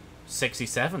 where...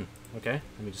 67. Okay,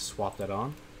 let me just swap that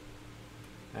on.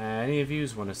 Any of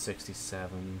yous want a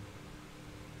 67?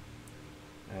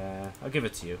 I'll give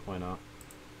it to you. Why not?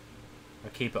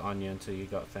 I'll keep it on you until you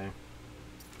got thing.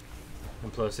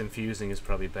 And plus, infusing is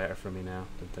probably better for me now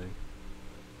than thing.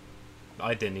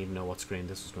 I didn't even know what screen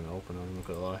this was going to open on, I'm not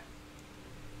going to lie.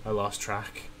 I lost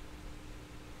track.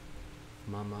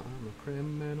 Mama, I'm a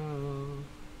criminal.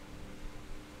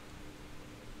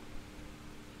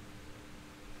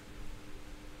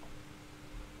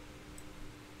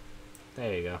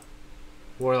 There you go.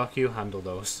 Warlock, you handle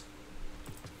those.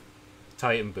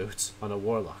 Titan boots on a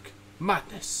Warlock.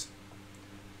 Madness!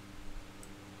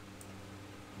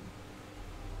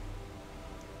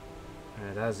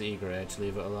 That's Eager Edge,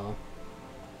 leave it alone.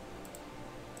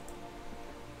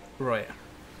 Right.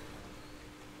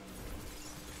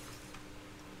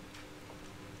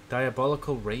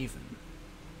 Diabolical Raven.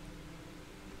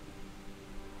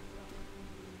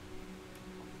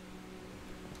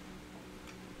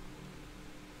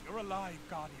 You're alive,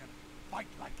 Guardian. Fight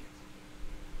like it.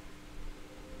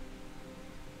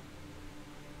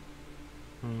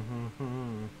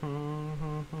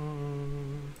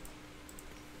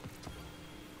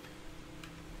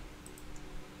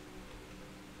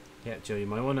 Yeah, Joe, you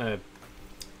might want to...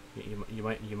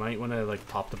 You might want to, like,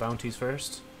 pop the bounties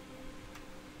first.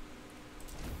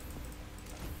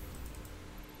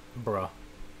 Bruh.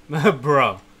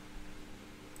 Bruh.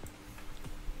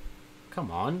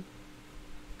 Come on.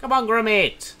 Come on,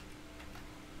 Grimmett!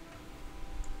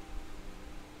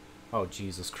 Oh,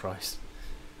 Jesus Christ.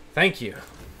 Thank you.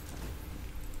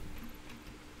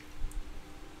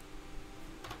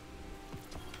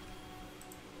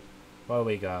 What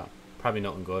we got? Probably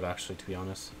nothing good, actually, to be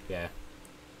honest. Yeah.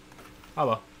 Oh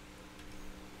well.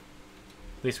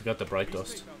 At least we got the Bright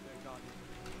Dust.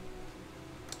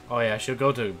 Oh yeah, I should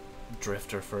go to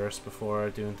Drifter first before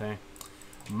doing thing.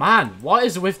 Man, what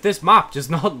is with this map?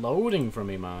 Just not loading for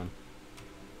me, man.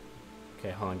 Okay,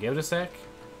 hold on. Give it a sec.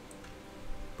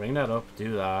 Bring that up.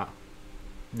 Do that.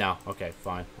 No. Okay,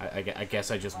 fine. I guess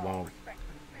I just won't.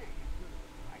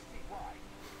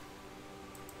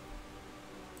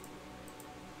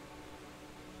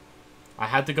 I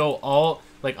had to go all...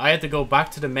 Like, I had to go back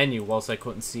to the menu whilst I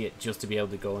couldn't see it just to be able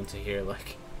to go into here,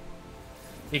 like...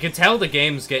 You can tell the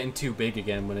game's getting too big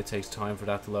again when it takes time for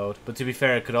that to load. But to be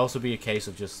fair, it could also be a case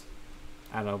of just...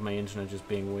 I don't know, my internet just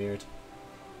being weird.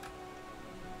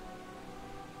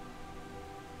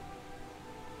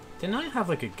 Didn't I have,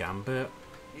 like, a Gambit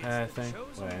thing?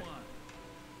 Wait.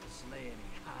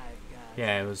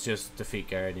 Yeah, it was just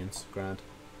defeat Guardians. Grand.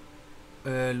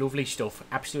 Lovely stuff.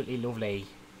 Absolutely lovely.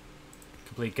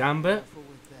 Complete Gambit.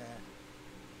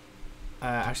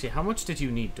 Actually, how much did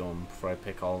you need done before I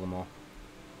pick all of them up?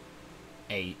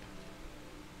 8.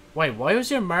 Wait, why was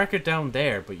your marker down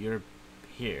there, but you're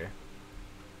here?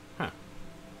 Huh.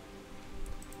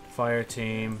 Fire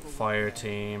team,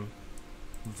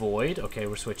 Void. Okay,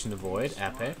 we're switching to Void.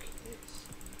 Epic.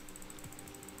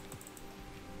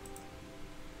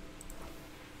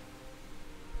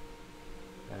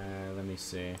 Let me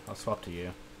see. I'll swap to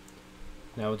you.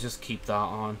 Now we'll just keep that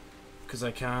on, because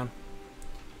I can.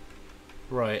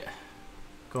 Right.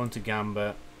 Going to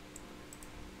Gambit.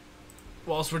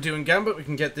 Whilst we're doing Gambit, we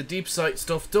can get the deep sight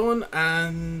stuff done,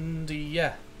 and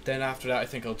yeah. Then after that, I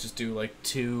think I'll just do like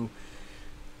 2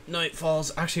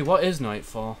 Nightfalls. Actually, what is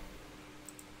Nightfall?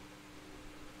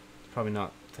 It's probably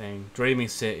not thing. Dreaming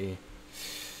City.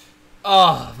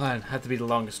 Oh man, had to be the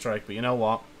longest strike, but you know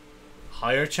what?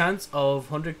 Higher chance of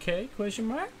 100k? Question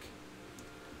mark?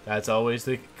 That's always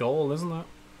the goal, isn't it?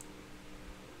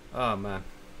 Oh man.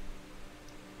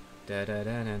 Da da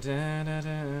da da da da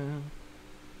da.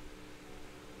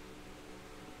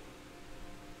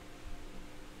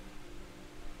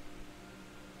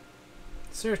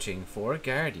 Searching for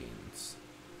Guardians.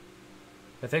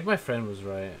 I think my friend was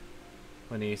right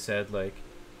when he said, like,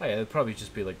 oh yeah, it'd probably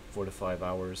just be like 4 to 5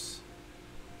 hours.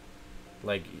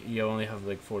 Like, you only have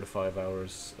like 4 to 5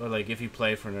 hours. Or like, if you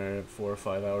play for a 4 or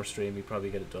 5 hour stream, you probably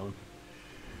get it done.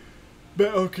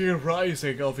 Metal Gear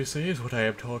Rising, obviously, is what I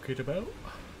am talking about.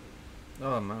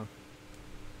 Oh man.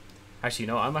 Actually,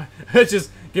 no, I just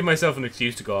give myself an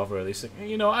excuse to go off early. So,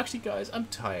 you know, actually, guys, I'm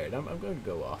tired. I'm going to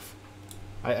go off.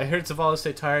 I heard Zavala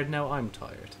say tired. Now I'm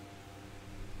tired.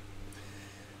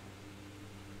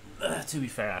 To be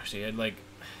fair, actually,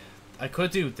 I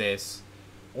could do this,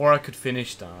 or I could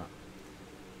finish that.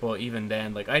 But even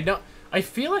then, like, I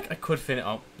feel like I could finish.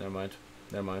 Oh, never mind.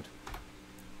 Never mind.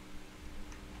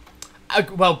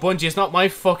 Well, Bungie, it's not my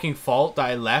fucking fault that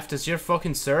I left. It's your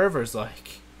fucking servers,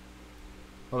 like.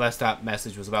 Unless that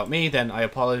message was about me, then I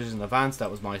apologize in advance.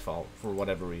 That was my fault, for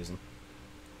whatever reason.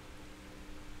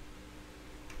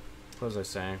 What was I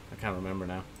saying? I can't remember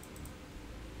now.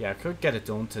 Yeah, I could get it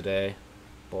done today,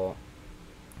 but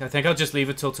I think I'll just leave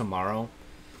it till tomorrow.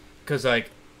 Because,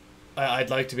 like, I'd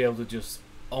like to be able to just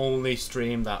only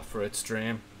stream that for its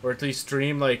stream. Or at least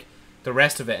stream, like, the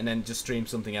rest of it and then just stream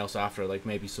something else after. Like,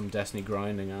 maybe some Destiny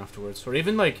grinding afterwards. Or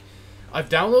even, like, I've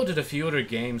downloaded a few other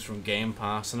games from Game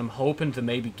Pass, and I'm hoping to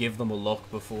maybe give them a look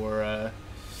before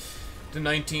the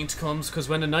 19th comes. Because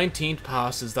when the 19th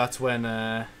passes, that's when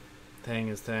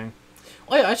thing.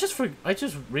 Oh yeah, I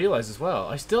just realized as well,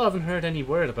 I still haven't heard any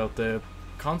word about the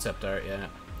concept art yet.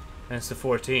 And it's the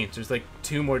 14th. There's like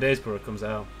 2 more days before it comes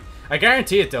out. I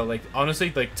guarantee it though. Like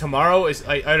honestly, like tomorrow is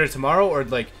either tomorrow or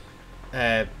like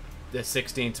the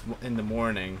 16th in the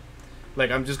morning.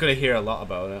 Like I'm just gonna hear a lot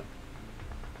about it.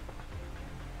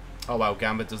 Oh wow,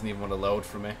 Gambit doesn't even want to load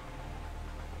for me.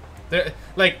 There,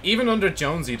 like even under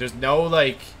Jonesy, there's no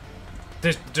like,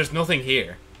 there's nothing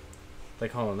here.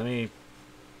 Like hold on,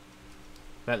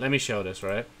 let me show this,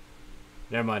 right?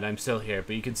 Never mind, I'm still here,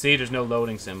 but you can see there's no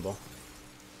loading symbol.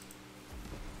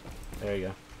 There you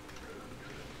go.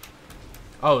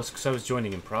 Oh, it's because I was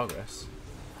joining in progress.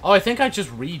 Oh, I think I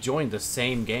just rejoined the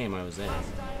same game I was in.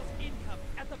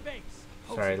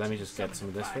 Sorry, let me just get some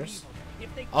of this first.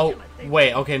 Oh,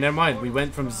 wait, okay, never mind. We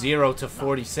went from 0 to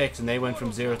 46, and they went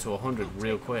from 0 to 100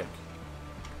 real quick.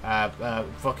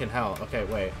 Fucking hell. Okay,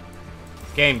 wait.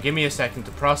 Game, give me a second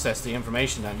to process the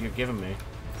information that you're giving me.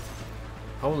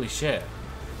 Holy shit.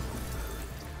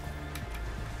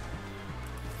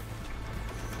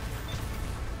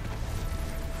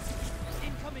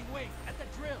 Incoming wave at the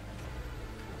drill.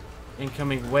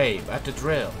 Incoming wave at the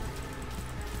drill.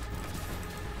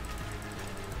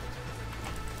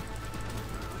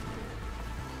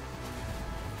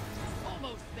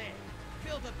 Almost there.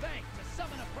 Fill the bank to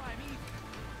summon a primeval.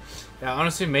 Yeah,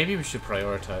 honestly, maybe we should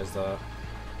prioritize that.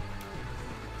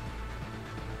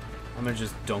 I'm gonna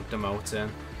just dunk them out in.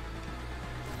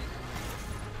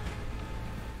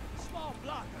 Small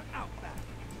blocker out back.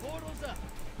 Portals up.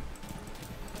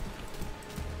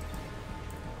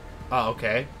 Oh,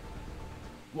 okay.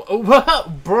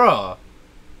 What? Bruh.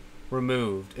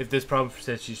 Removed. If this problem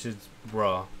persists, you should...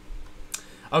 Bruh.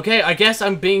 Okay, I guess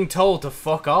I'm being told to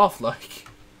fuck off, like...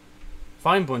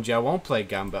 Fine, Bungie, I won't play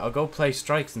Gambit. I'll go play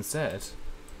Strikes instead.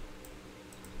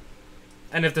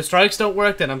 And if the Strikes don't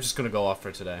work, then I'm just gonna go off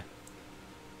for today.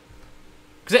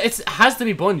 Because it has to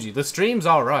be Bungie. The stream's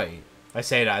alright. I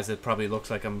say that as it probably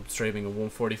looks like I'm streaming a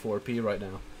 144p right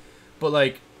now. But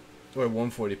like... Or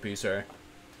 140p, sorry.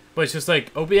 But it's just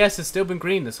like, OBS has still been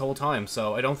green this whole time,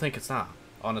 so I don't think it's that,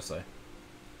 honestly.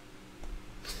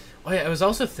 Oh yeah, I was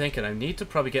also thinking I need to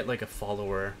probably get like a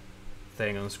follower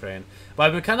thing on the screen. But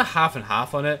I've been kind of half and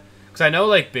half on it. Because I know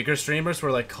like bigger streamers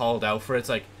were like called out for it. It's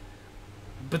like...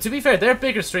 But to be fair, they're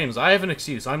bigger streams. I have an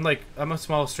excuse. I'm a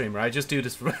small streamer. I just do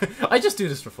this for... I just do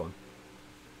this for fun.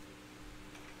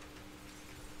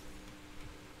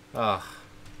 Ugh.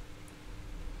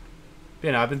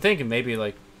 You know, I've been thinking maybe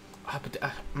like... I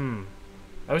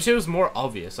wish it was more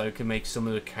obvious. I could make some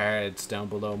of the cards down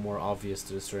below more obvious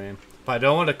to the stream. But I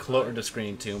don't want to clutter the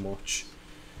screen too much.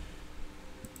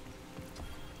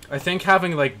 I think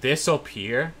having like this up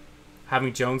here,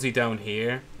 having Jonesy down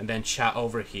here, and then chat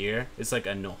over here is like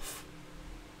enough.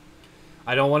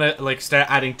 I don't want to like start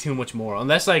adding too much more.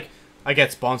 Unless like I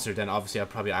get sponsored, then obviously I'll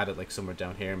probably add it like somewhere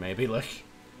down here maybe like.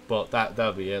 But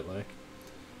that'll be it like.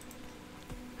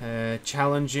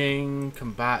 Challenging,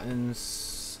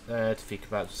 combatants, defeat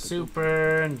combatants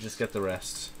super, and just get the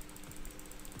rest.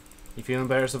 You feeling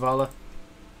better, Zavala?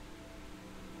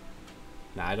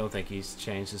 Nah, I don't think he's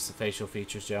changed his facial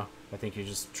features, Joe. I think you're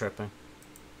just tripping.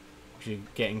 You're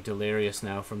getting delirious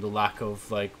now from the lack of,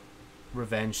 like,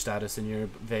 revenge status in your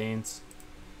veins.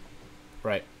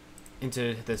 Right.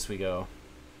 Into this we go.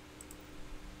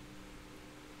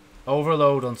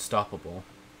 Overload Unstoppable.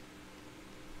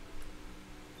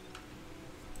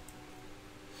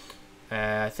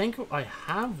 I think I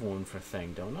have one for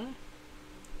thing, don't I?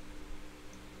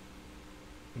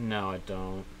 No, I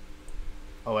don't.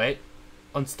 Oh, wait.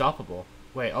 Unstoppable.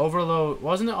 Wait, Overload...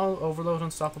 Wasn't it all Overload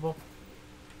Unstoppable?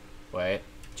 Wait,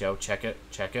 Joe, check it,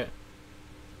 check it.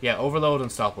 Yeah, overload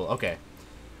unstoppable. Okay.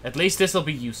 At least this will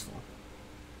be useful.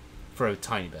 For a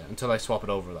tiny bit, until I swap it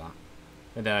over that.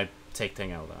 And then I take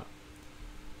thing out of that.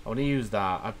 I want to use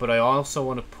that, but I also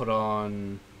want to put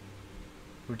on...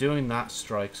 We're doing that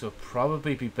strike, so it'd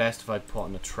probably be best if I put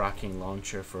on a tracking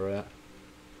launcher for it.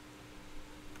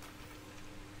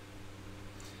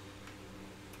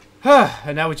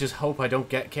 And now we just hope I don't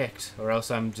get kicked, or else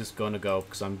I'm just gonna go,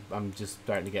 because I'm just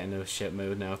starting to get into a shit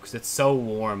mood now, because it's so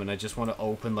warm and I just want to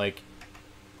open like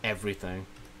everything.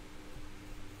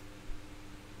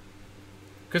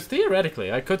 Because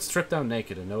theoretically, I could strip down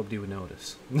naked and nobody would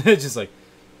notice. Just like,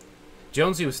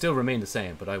 Jonesy would still remain the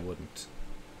same, but I wouldn't.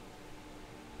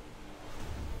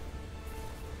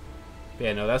 But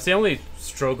yeah, no, that's the only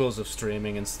struggles of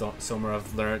streaming in summer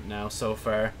I've learned now so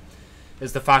far.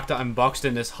 Is the fact that I'm boxed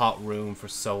in this hot room for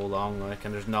so long, like,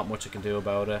 and there's not much I can do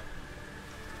about it.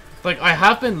 Like, I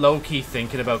have been low-key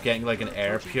thinking about getting, like, an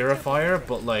air purifier,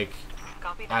 but, like,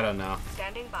 I don't know.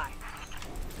 Standing by.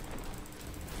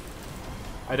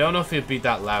 I don't know if it'd be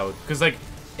that loud. Because, like,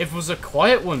 if it was a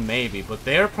quiet one, maybe, but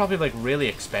they're probably, like, really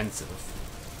expensive.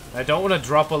 I don't want to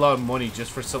drop a lot of money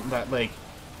just for something that, like,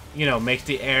 you know, makes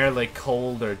the air, like,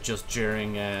 colder just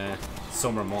during,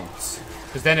 summer months.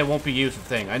 Because then it won't be used for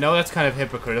thing. I know that's kind of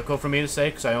hypocritical for me to say,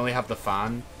 because I only have the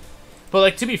fan. But,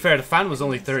 like, to be fair, the fan was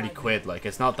only 30 quid. Like,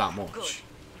 it's not that much. Good.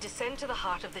 Descend to the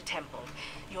heart of the temple.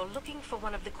 You're looking for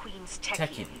one of the Queen's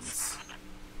Techians.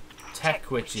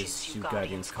 Tech witches, you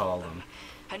guardians call them.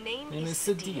 Her name is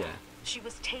Sadia. She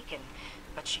was taken,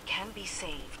 but she can be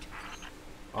saved.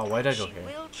 Oh, why'd I go She here?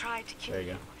 will try to kill There you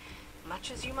you. go.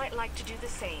 Much as you might like to do the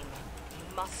same,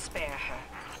 you must spare her.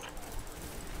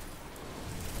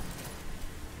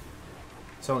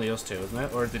 It's only us two, isn't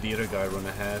it? Or did the other guy run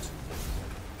ahead?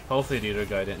 Hopefully the other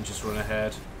guy didn't just run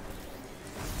ahead.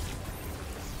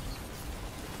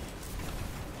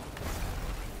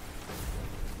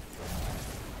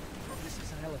 This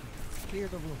is an elevator. Clear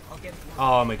the room. I'll get one.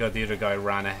 Oh my god, the other guy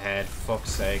ran ahead. Fuck's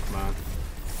sake, man.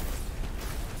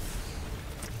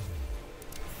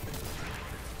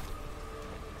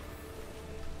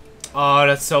 Oh,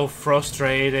 that's so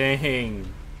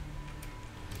frustrating.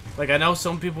 Like, I know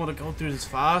some people want to go through this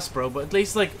fast, bro, but at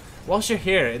least, like, whilst you're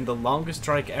here in the longest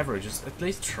strike ever, just at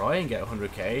least try and get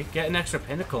 100k. Get an extra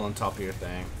pinnacle on top of your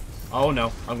thing. Oh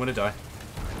no, I'm gonna die.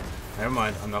 Never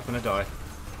mind, I'm not gonna die.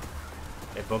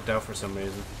 It bugged out for some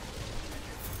reason.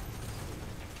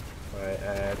 Right,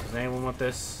 does anyone want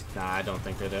this? Nah, I don't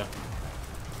think they do.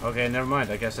 Okay, never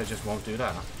mind, I guess I just won't do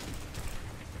that.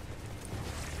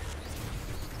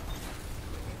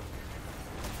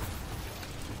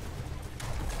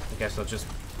 I guess I'll just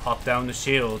pop down the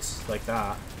shields like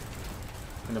that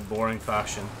in a boring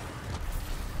fashion.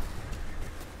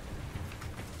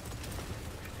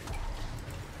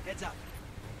 Heads up.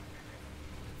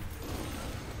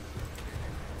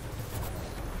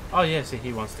 Oh yeah, see,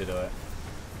 he wants to do it.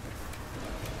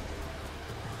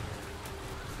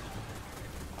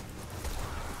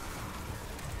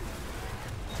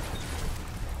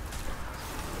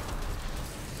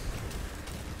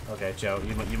 Okay, Joe,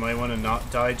 you might want to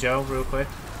not die, Joe, real quick.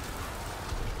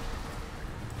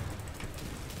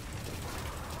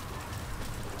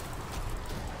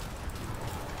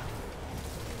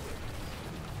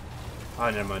 Oh,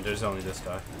 never mind, there's only this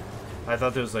guy. I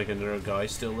thought there was like another guy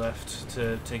still left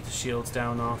to take the shields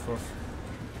down off of.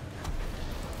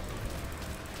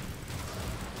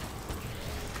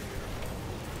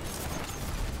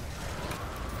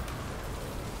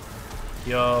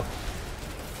 Yup.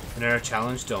 Another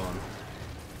challenge done.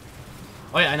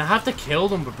 Oh yeah, and I have to kill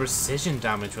them with precision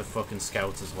damage with fucking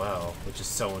scouts as well, which is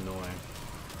so annoying.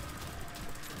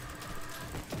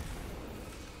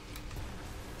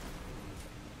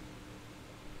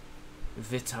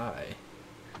 Vitae.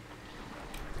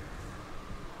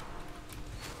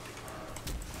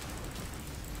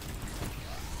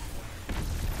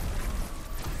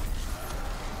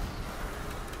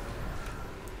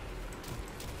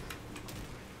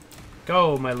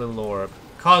 Go, my little orb.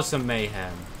 Cause some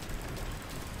mayhem.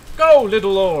 Go,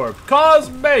 little orb. Cause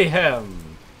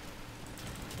mayhem.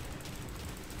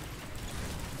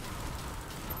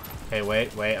 Okay,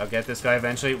 wait. I'll get this guy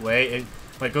eventually. Wait.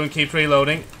 My gun keeps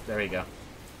reloading. There you go.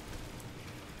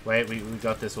 Wait, we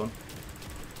got this one.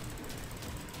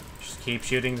 Just keep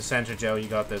shooting the center, Joe. You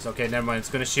got this. Okay, never mind. It's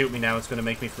going to shoot me now. It's going to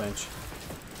make me flinch.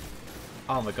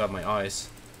 Oh my god, my eyes.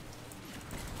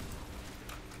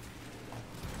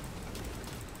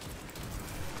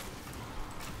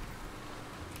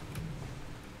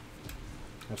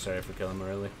 I'm sorry for killing him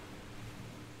early.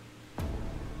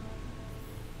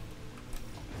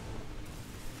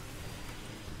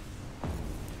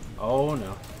 Oh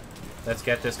no. Let's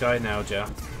get this guy now, Joe.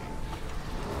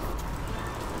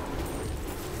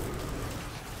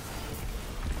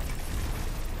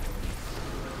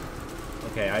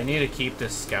 Okay, I need to keep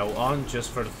this scout on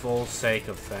just for the full sake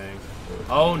of thing.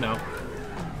 Oh no.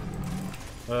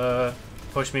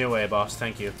 Push me away, boss.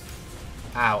 Thank you.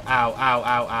 Ow, ow, ow,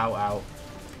 ow, ow, ow.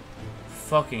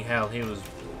 Fucking hell, he was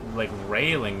like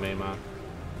railing me, man.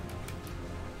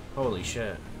 Holy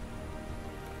shit.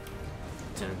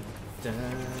 Dun, dun.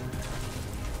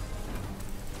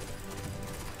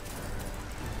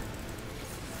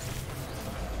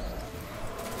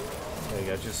 There you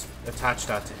go, just attach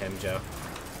that to him, Joe.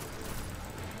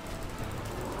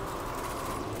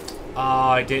 Oh,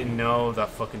 I didn't know that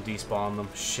fucking despawned them.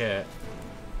 Shit.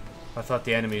 I thought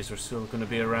the enemies were still gonna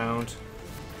be around.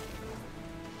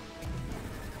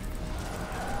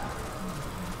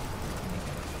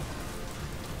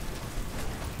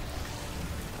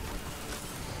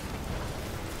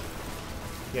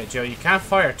 Yeah, Joe, you can't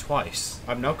fire twice.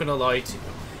 I'm not gonna lie to you.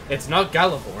 It's not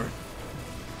Galahorn.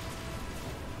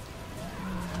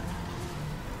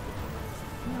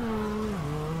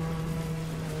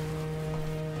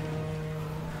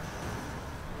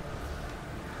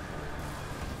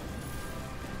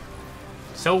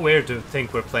 So weird to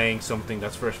think we're playing something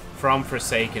that's from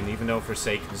Forsaken, even though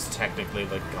Forsaken is technically,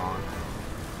 like, gone.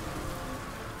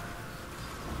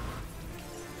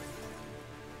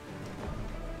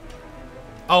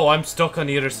 Oh, I'm stuck on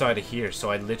the other side of here,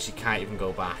 so I literally can't even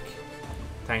go back.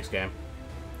 Thanks, game.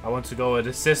 I want to go and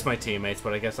assist my teammates,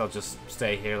 but I guess I'll just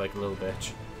stay here like a little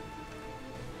bitch.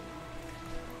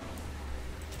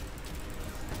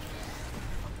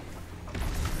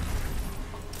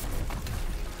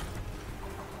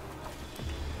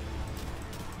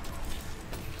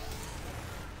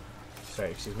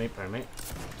 Sorry, excuse me, pardon me.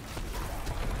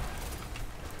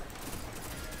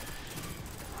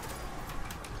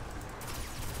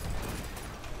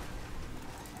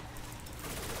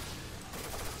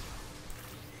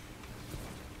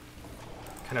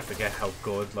 Kind of forget how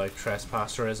good, like,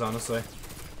 Trespasser is, honestly.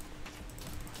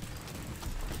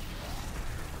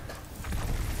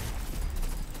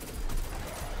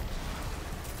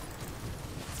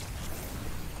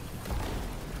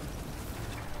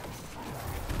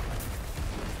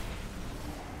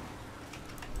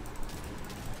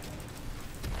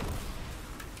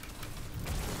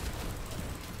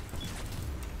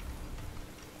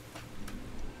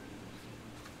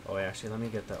 Oh, yeah, actually, let me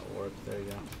get that orb. There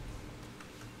you go.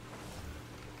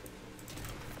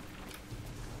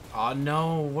 Oh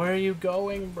no, where are you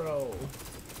going, bro?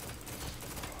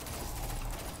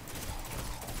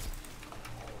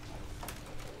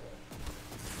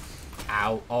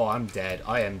 Ow. Oh, I'm dead.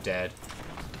 I am dead.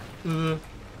 Ugh.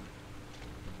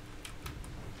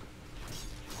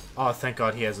 Oh, thank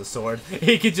God he has a sword.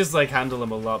 He could just, like, handle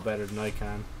him a lot better than I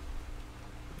can.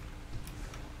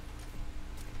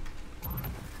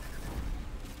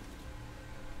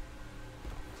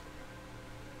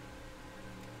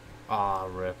 Ah,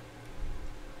 rip.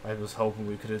 I was hoping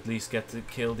we could at least get to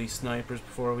kill these snipers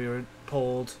before we were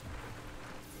pulled.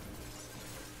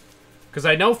 Because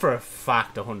I know for a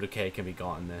fact 100k can be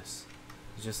got in this.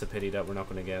 It's just a pity that we're not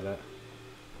going to get it.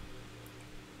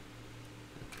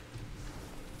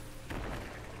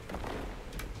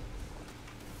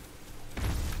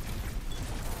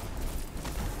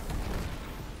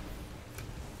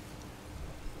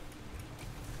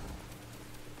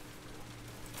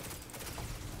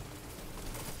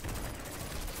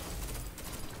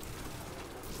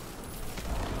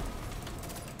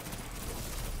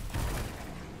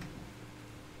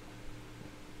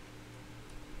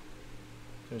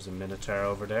 There's a Minotaur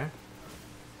over there.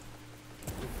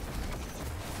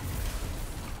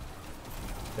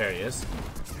 There he is.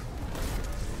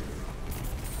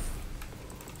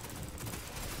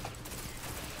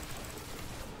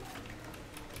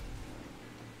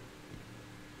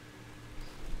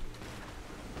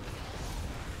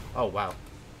 Oh, wow.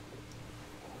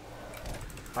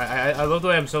 I love the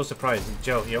way I'm so surprised.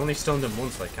 Joe, he only stunned him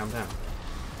once, like, calm down.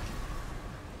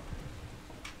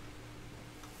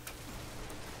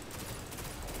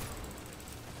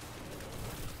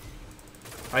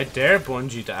 I dare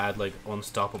Bungie to add, like,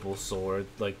 unstoppable sword,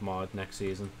 like, mod next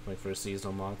season, like, for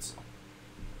seasonal mods.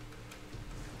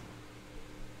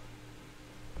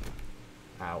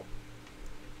 Ow.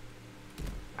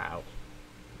 Ow.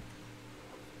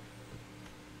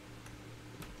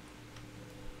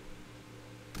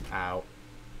 Ow.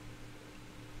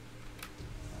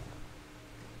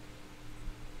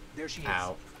 There she is.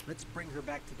 Ow. Let's bring her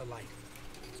back to the light.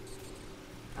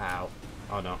 Ow.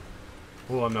 Oh no.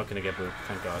 Oh, I'm not gonna get booped,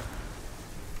 thank God.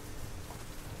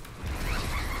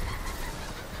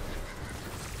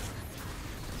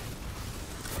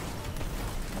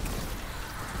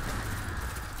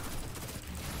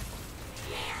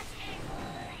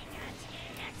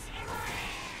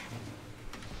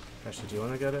 Actually, do you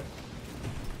want to get it?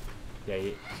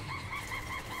 Yeah,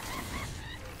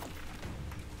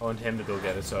 I want him to go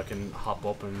get it so I can hop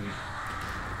up and...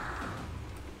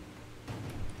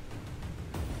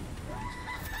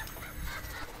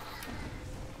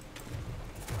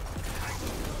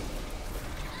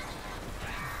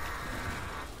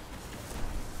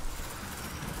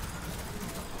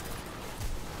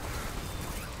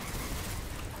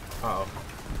 Uh-oh.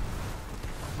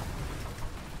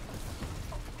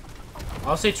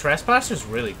 I'll say Trespasser's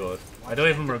really good. I don't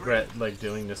even regret, like,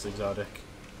 doing this exotic.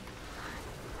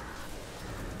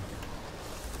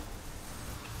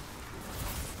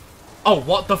 Oh,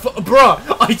 what the fu-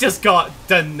 Bruh! I just got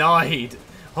denied!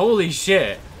 Holy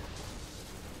shit!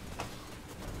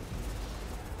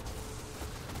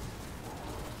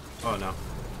 Oh, no.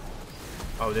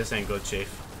 Oh, this ain't good, Chief.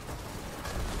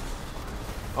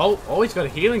 Oh, he's got a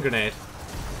healing grenade.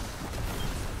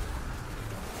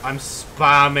 I'm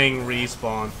spamming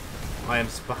respawn. I am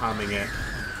spamming it.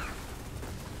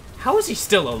 How is he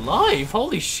still alive?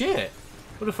 Holy shit.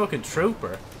 What a fucking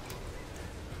trooper.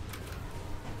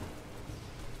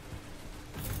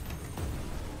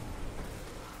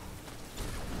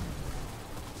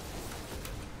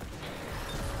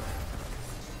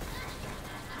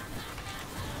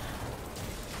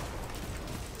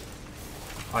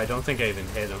 I don't think I even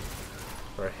hit him.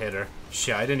 Or hit her.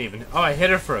 Shit, I didn't even... Oh, I hit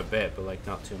her for a bit, but like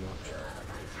not too much.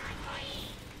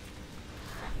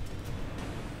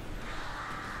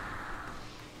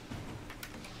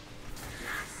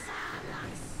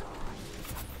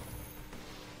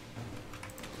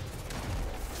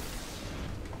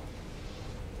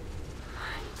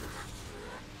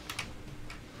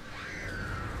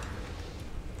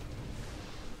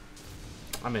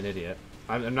 I'm an idiot.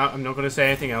 I'm not gonna say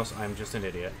anything else. I'm just an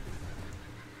idiot.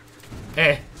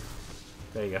 Eh.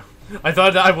 There you go. I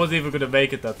thought that I wasn't even gonna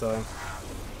make it that time.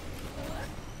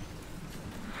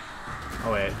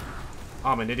 Oh wait.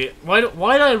 I'm an idiot. Why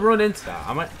did I run into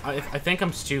that? I think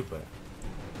I'm stupid.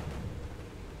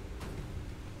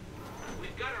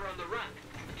 We've got her on the run.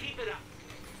 Keep it up.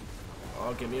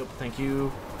 Oh, get me up. Thank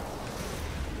you.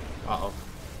 Uh-oh.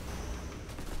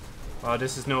 Oh,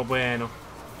 this is no bueno.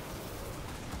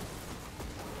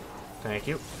 Thank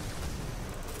you.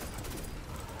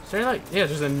 Is there like... Yeah,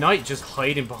 there's a knight just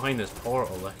hiding behind this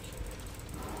portal, like.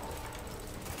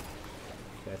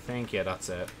 Okay, I think, yeah, that's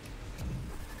it.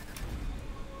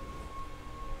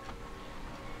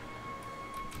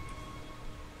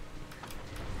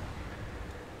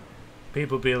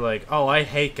 People be like, oh, I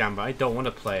hate Gambit, I don't want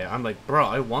to play it. I'm like, bro,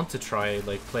 I want to try,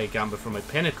 like, play Gambit for my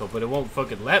pinnacle, but it won't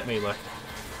fucking let me, like.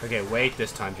 Okay, wait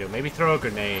this time, Joe. Maybe throw a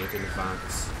grenade in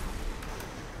advance.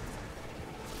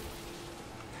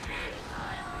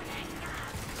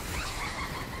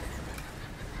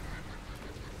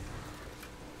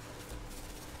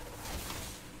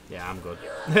 Yeah, I'm good.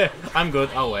 I'm good.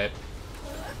 Oh, wait.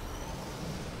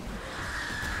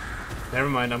 Never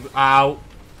mind, I'm... Ow!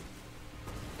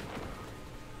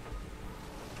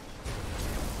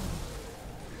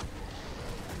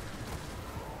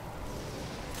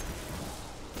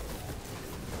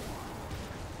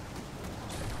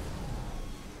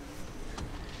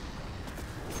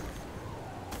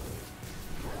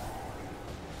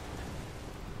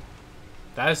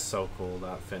 That is so cool,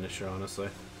 that finisher, honestly.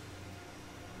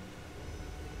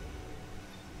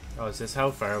 Oh, is this how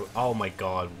far? Oh my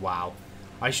god, wow.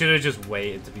 I should have just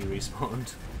waited to be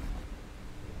respawned.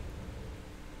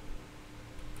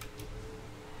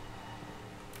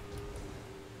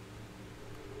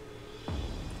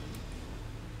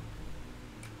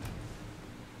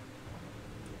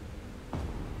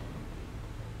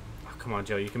 Oh, come on,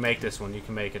 Joe, you can make this one. You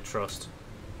can make it, trust.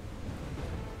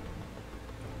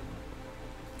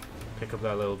 Pick up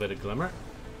that little bit of glimmer.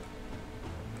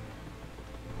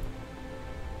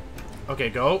 Okay,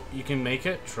 go. You can make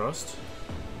it. Trust.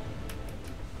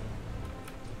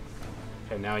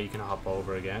 Okay, now you can hop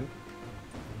over again.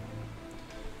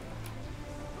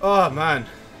 Oh, man.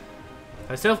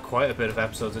 I still have quite a bit of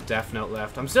episodes of Death Note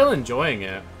left. I'm still enjoying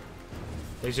it.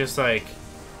 It's just like...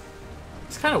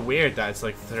 It's kind of weird that it's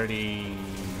like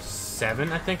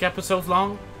 37, I think, episodes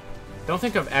long. Don't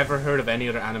think I've ever heard of any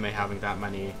other anime having that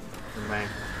many in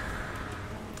length.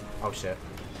 Oh, shit.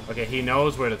 Okay, he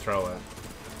knows where to throw it.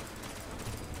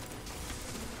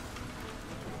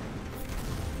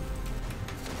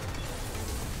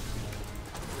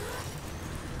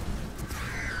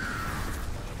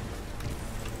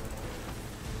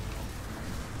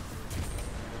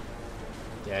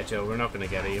 Yeah, Joe, we're not gonna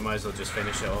get it. You might as well just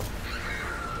finish it off.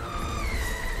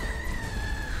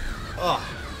 Oh.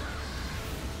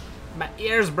 My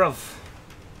ears, bruv.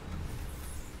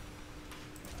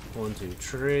 1, 2,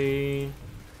 3.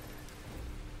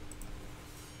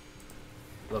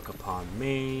 Look upon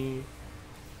me.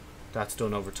 That's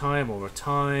done over time,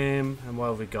 And what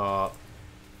have we got?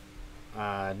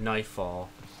 Nightfall.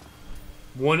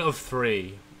 1 of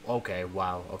 3. Okay,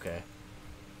 wow, okay.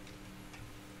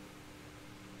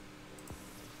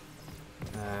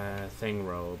 Thing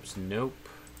robes. Nope.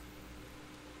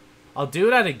 I'll do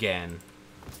that again.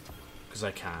 Because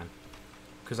I can.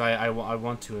 Because I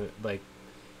want to, like,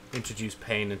 introduce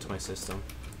pain into my system.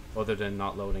 Other than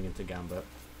not loading into Gambit.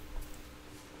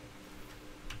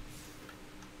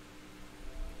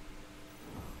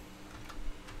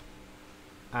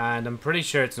 And I'm pretty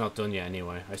sure it's not done yet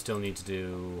anyway. I still need to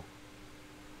do...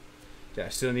 Yeah, I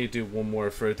still need to do one more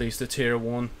for at least a tier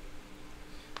 1.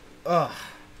 Ugh.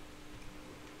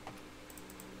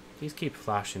 These keep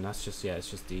flashing. That's just... Yeah,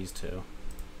 it's just these two.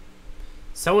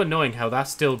 So annoying how that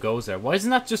still goes there. Why doesn't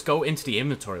that just go into the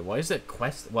inventory? Why is it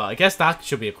quest... Well, I guess that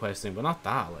should be a quest thing, but not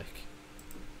that,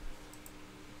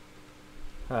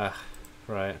 like...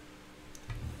 Right.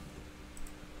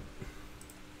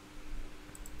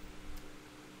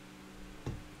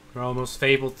 We're almost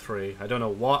Fabled 3. I don't know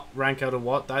what rank out of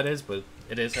what that is, but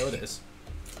it is how it is.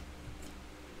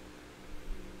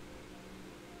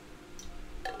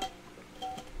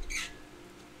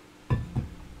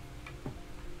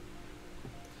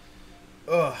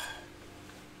 Ugh.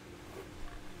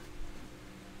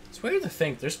 It's weird to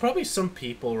think. There's probably some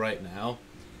people right now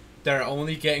that are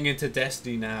only getting into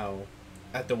Destiny now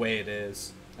at the way it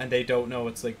is. And they don't know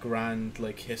it's like grand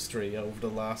like history over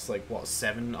the last like what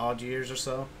 7 odd years or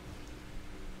so.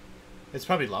 It's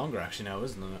probably longer actually now,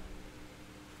 isn't it?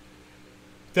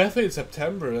 Definitely in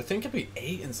September. I think it'd be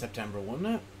 8 in September, wouldn't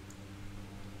it?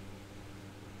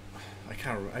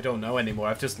 I don't know anymore.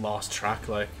 I've just lost track.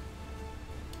 Like,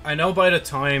 I know by the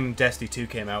time Destiny 2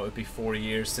 came out, it'd be 4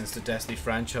 years since the Destiny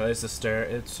franchise has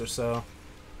started or so.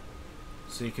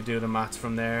 So you could do the maths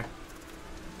from there.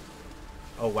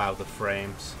 Oh wow, the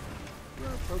frames. We're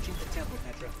approaching the temple,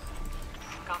 Petra.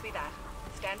 Copy that.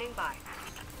 Standing by.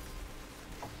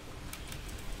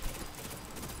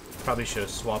 Probably should have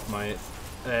swapped my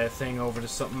thing over to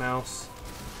something else.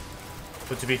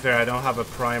 But to be fair, I don't have a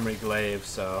primary glaive,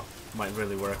 so it might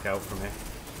really work out for me.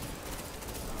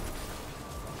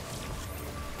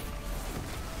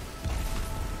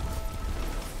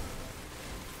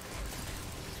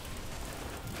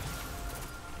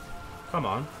 Come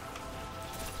on.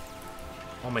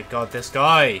 Oh my god, this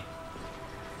guy!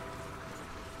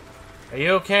 Are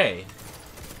you okay?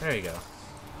 There you go.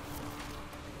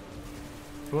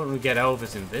 He won't really get out of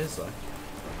his invis, like.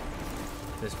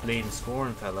 This bleeding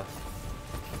scorn fella.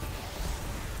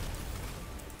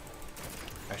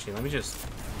 Actually, let me just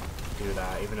do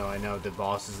that, even though I know the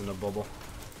boss is in a bubble.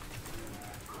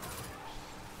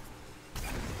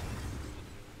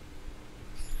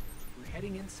 We're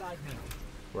heading inside now.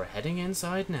 We're heading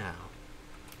inside now.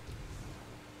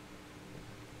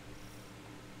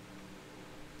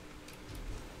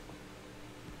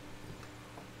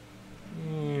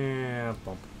 Yeah,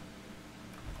 bump.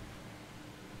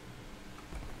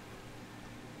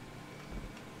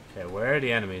 Okay, where are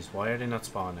the enemies? Why are they not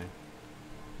spawning?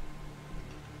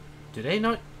 Do they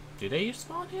not? Do they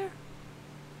spawn here?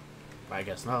 I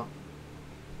guess not.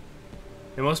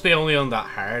 It must be only on that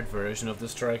hard version of the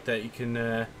strike that you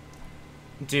can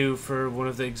do for one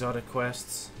of the exotic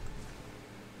quests.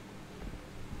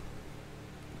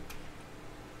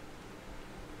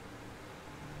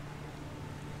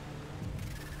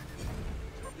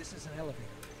 This is an elevator.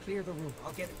 Clear the room.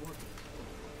 I'll get it working.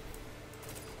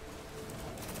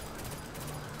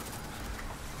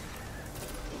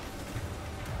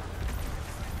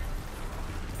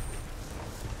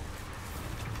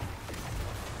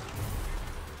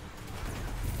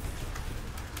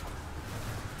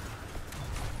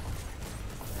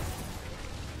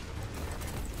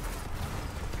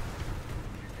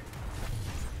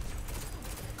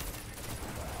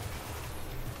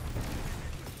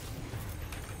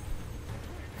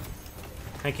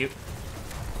 Thank you.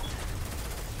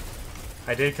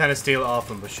 I did kind of steal it off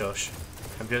him, but shush.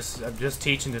 I'm just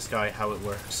teaching this guy how it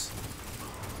works.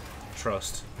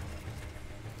 Trust.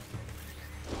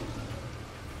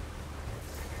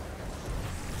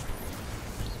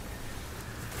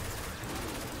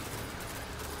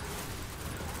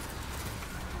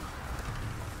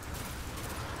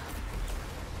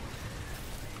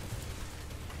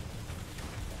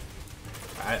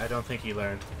 I don't think he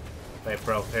learned. Wait,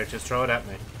 bro, here, just throw it at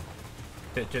me.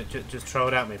 Just throw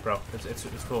it at me, bro. It's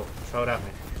cool. Throw it at me.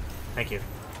 Thank you.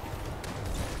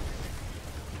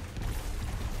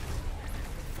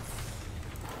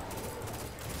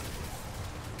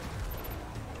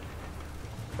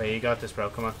 Wait, you got this, bro.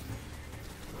 Come on.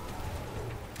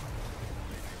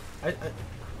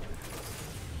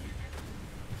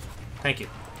 Thank you.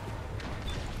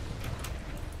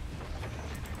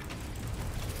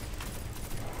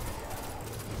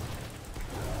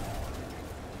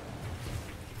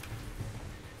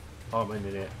 Oh, I'm an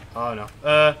idiot. Oh, no.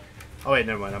 Oh, wait,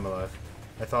 never mind. I'm alive.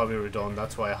 I thought we were done.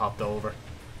 That's why I hopped over.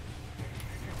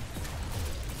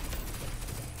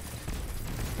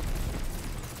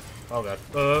 Oh, God.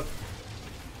 There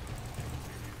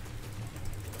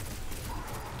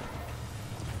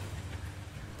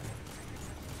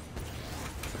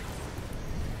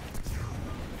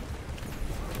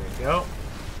we go.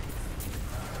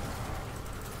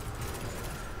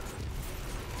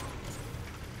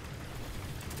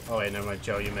 Oh, wait, never mind.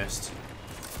 Joe, you missed.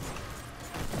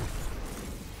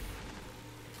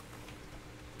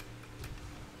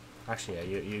 Actually,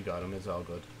 yeah, you got him. It's all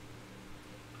good.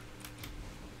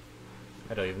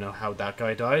 I don't even know how that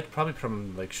guy died. Probably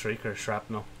from, like, Shrieker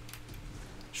Shrapnel.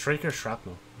 Shrieker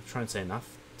Shrapnel. I'm trying to say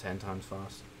enough 10 times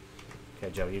fast.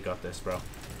 Okay, Joe, you got this, bro.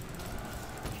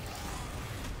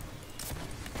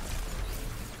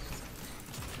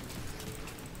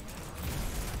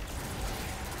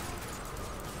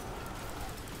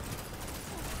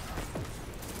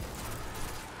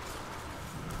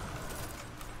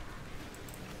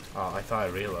 Oh, I thought I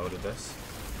reloaded this.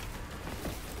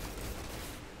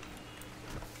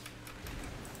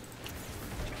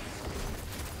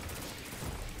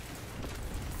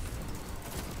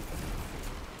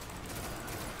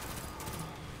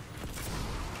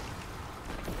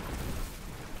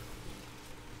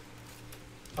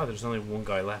 Oh, there's only one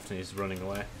guy left and he's running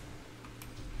away.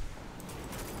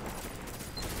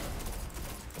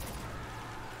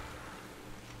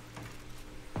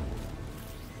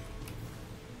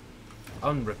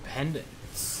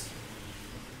 Unrepentance.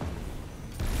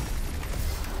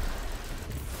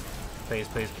 Please,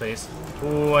 please, please.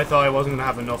 Oh, I thought I wasn't gonna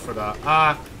have enough for that.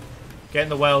 Ah! Get in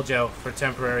the well, Joe, for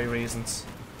temporary reasons.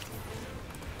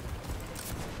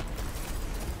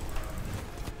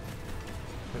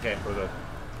 Okay, we're good.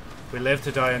 We live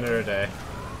to die another day.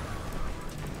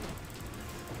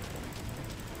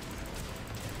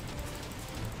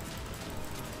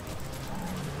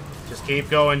 Just keep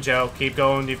going, Joe. Keep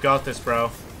going. You've got this,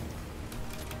 bro.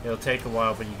 It'll take a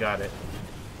while, but you got it.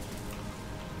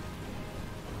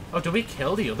 Oh, did we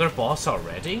kill the other boss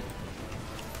already?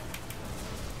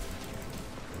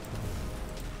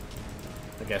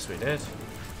 I guess we did.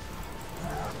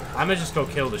 I'm gonna just go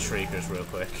kill the Shriekers real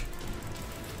quick.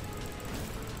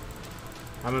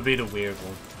 I'm gonna be the weird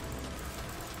one.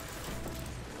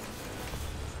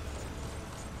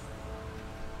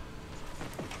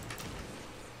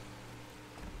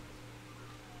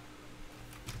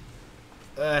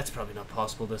 That's probably not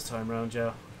possible this time around,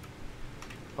 Joe.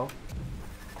 Oh.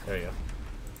 There you go.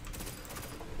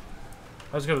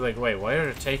 I was gonna be like, wait, why are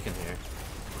they taken here?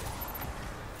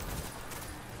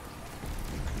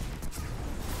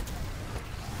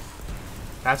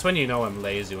 That's when you know I'm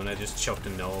lazy, when I just chucked a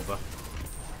Nova.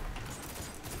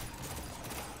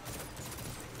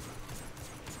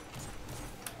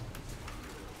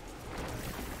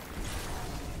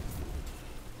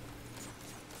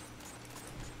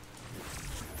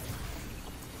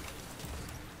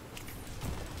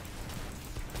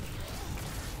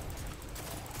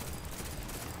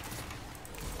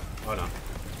 Oh no.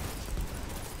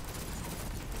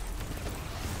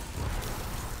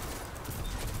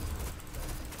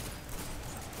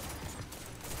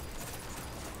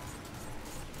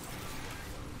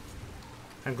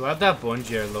 I'm glad that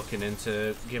Bungie are looking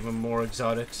into giving more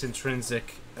exotics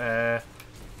intrinsic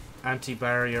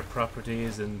anti-barrier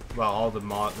properties and, well, all the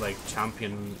mod, like,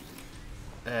 champion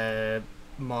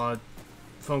mod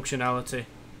functionality.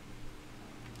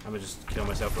 I'm gonna just kill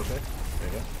myself real quick. There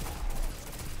you go.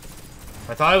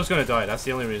 I thought I was gonna die, that's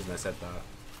the only reason I said that.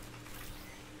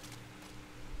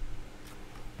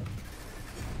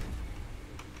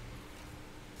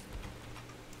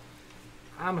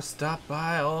 I'ma stop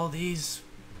by all these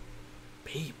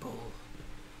people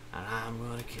and I'm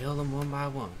gonna kill them one by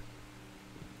one.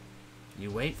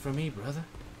 You wait for me, brother.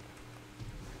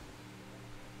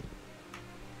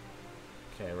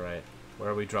 Okay, right. Where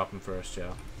are we dropping first,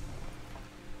 Joe?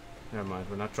 Never mind,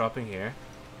 we're not dropping here.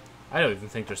 I don't even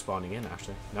think they're spawning in,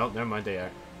 actually. No, never mind, they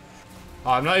are.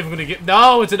 Oh, I'm not even gonna get...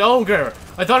 No, it's an ogre!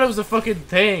 I thought it was a fucking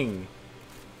thing!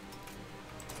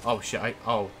 Oh, shit.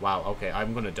 Oh, wow, okay,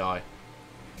 I'm gonna die.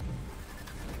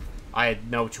 I had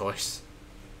no choice.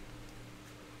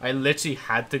 I literally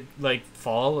had to, like,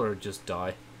 fall or just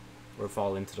die. Or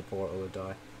fall into the portal or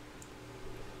die.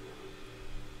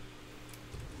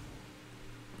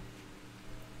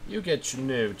 You get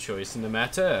no choice in the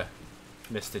matter,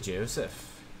 Mr.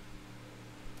 Joseph.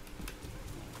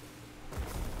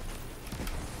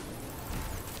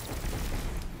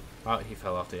 Oh, he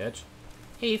fell off the edge.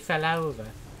 He fell over.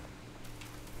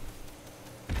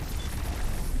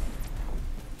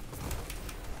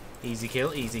 Easy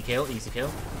kill, easy kill, easy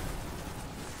kill.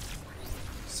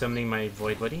 Summoning my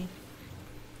void buddy.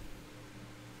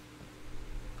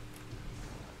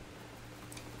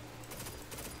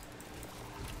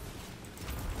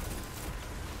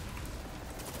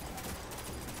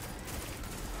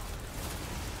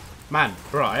 Man,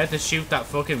 bro, I had to shoot that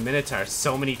fucking Minotaur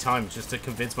so many times just to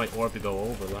convince my orb to go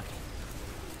over, like.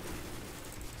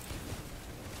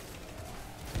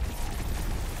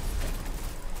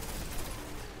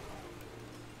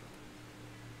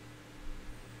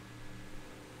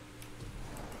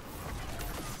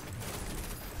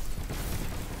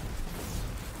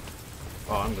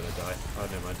 Oh, I'm gonna die. Oh,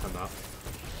 never mind, I'm not.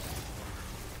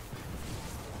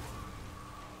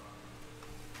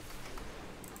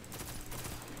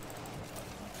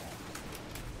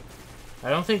 I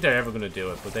don't think they're ever going to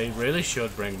do it, but they really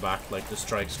should bring back, like, the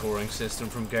strike scoring system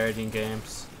from Guardian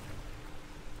games.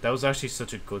 That was actually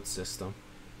such a good system.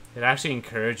 It actually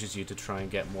encourages you to try and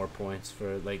get more points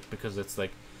for, like, because it's, like,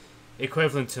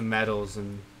 equivalent to medals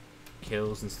and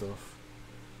kills and stuff.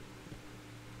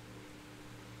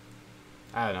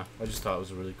 I don't know. I just thought it was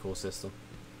a really cool system.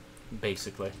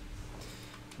 Basically.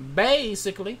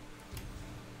 Basically.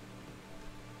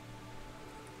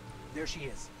 There she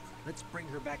is. Let's bring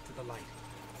her back to the light.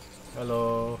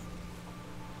 Hello.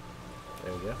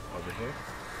 There we go. Over here.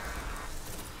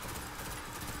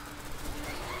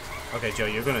 Okay, Joe,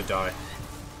 you're gonna die.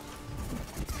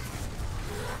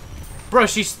 Bro,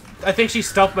 I think she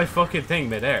stopped my fucking thing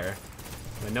midair.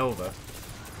 My Nova.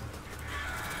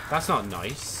 That's not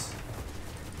nice.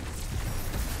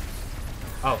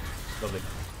 Oh, lovely.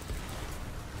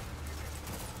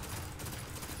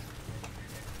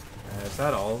 Is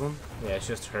that all of them? Yeah, it's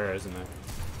just her, isn't it?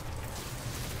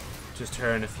 Just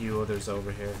her and a few others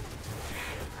over here.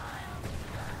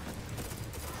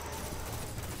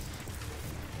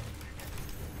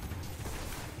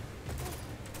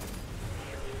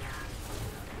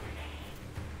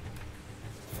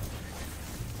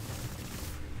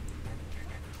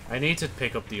 I need to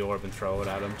pick up the orb and throw it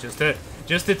at him just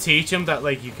to teach him that,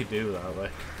 like, you could do that,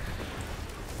 like.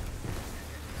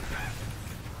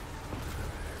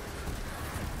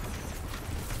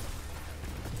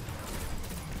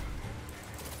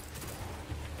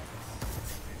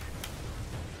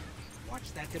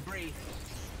 Debris.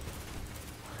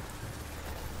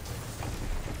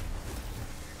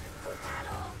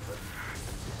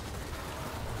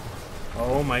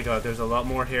 Oh my god, there's a lot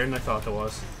more here than I thought there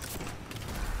was.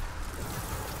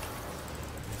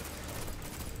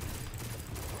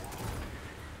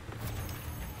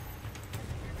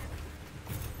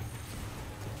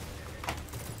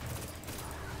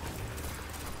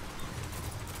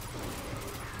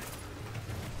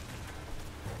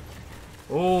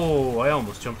 Oh, I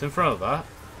almost jumped in front of that.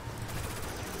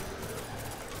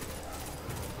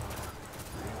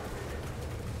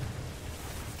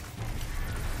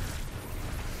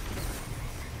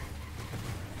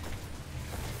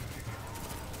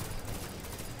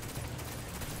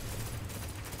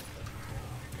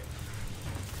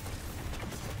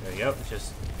 There you go,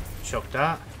 just chuck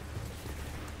that.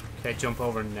 Okay, jump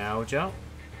over now, Joe.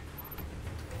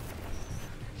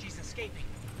 She's escaping.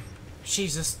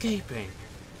 She's escaping.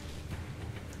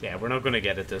 Yeah, we're not gonna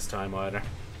get it this time either.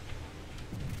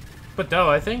 But though,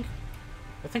 I think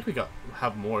we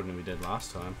have more than we did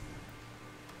last time.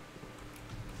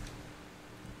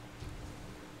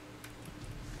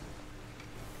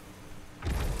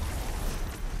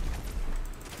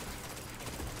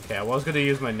 Okay, I was gonna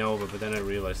use my Nova, but then I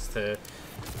realized the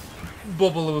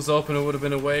bubble was up and it would have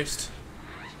been a waste.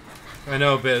 I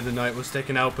know a bit of the Knight was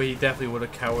sticking out, but he definitely would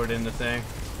have cowered in the thing.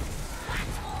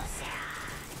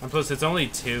 And plus, it's only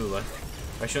two, like,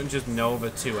 I shouldn't just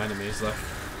Nova two enemies, like.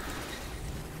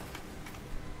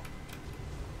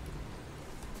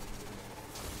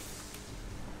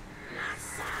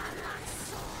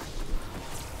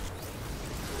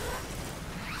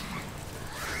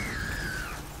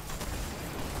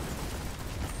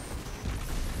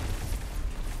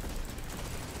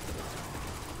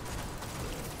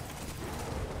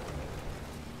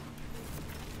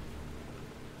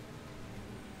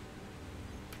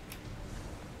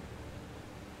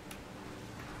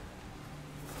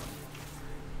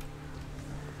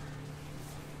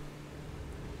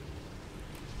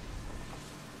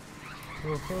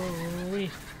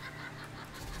 Holy.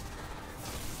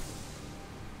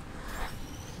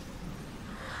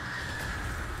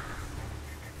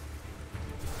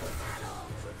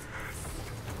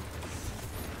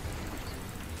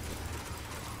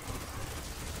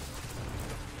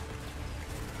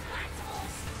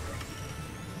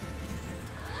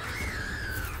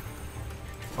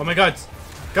 Oh my god.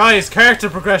 Guys, character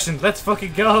progression. Let's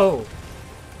fucking go.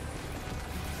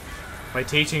 My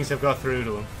teachings have got through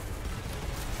to him.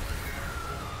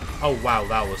 Oh wow,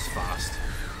 that was fast.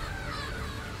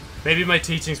 Maybe my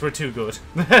teachings were too good.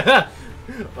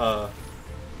 Oh,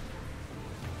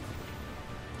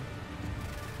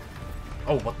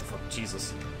 what the fuck?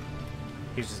 Jesus.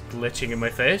 He's just glitching in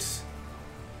my face.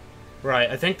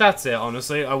 Right, I think that's it,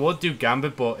 honestly. I would do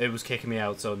Gambit, but it was kicking me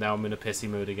out, so now I'm in a pissy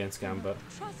mood against Gambit.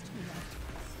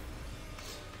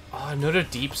 Oh, another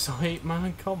deep sight,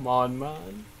 man. Come on,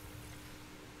 man.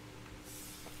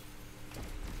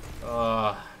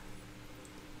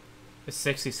 It's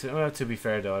 60. Well, to be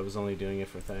fair, though, I was only doing it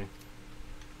for thing.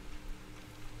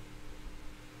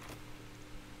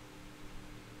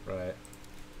 Right.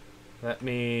 Let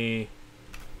me...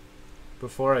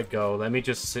 Before I go, let me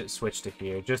just switch to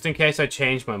here. Just in case I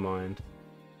change my mind.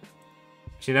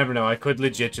 You never know. I could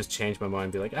legit just change my mind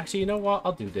and be like, actually, you know what?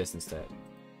 I'll do this instead.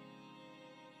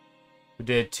 We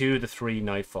did 2 to 3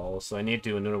 Nightfalls, so I need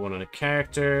to do another one on a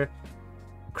character.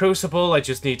 Crucible, I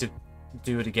just need to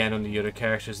do it again on the other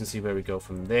characters and see where we go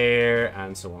from there,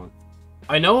 and so on.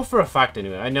 I know for a fact,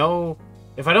 anyway. I know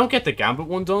if I don't get the Gambit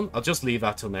one done, I'll just leave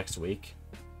that till next week.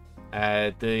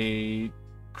 The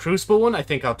Crucible one, I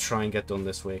think I'll try and get done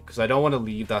this week, because I don't want to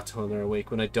leave that till another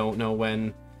week when I don't know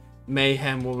when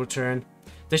Mayhem will return.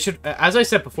 They should, as I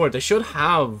said before, they should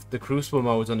have the Crucible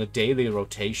modes on a daily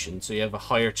rotation, so you have a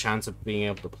higher chance of being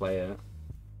able to play it.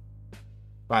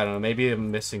 But I don't know, maybe I'm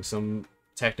missing some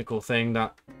technical thing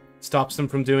that stops them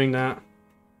from doing that.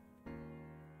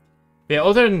 But yeah,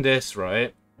 other than this,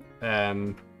 right,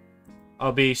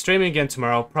 I'll be streaming again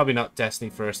tomorrow. Probably not Destiny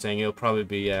first thing. It'll probably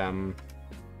be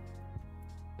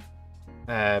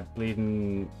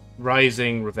Bleeding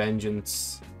Rising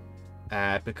Revengeance,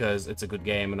 because it's a good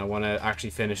game and I want to actually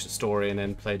finish the story and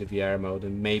then play the VR mode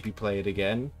and maybe play it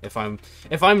again. If I'm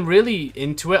really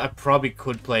into it, I probably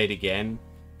could play it again.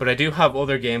 But I do have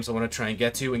other games I want to try and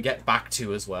get to and get back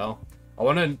to as well. I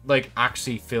want to like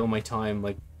actually fill my time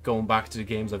like going back to the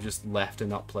games I've just left and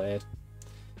not played.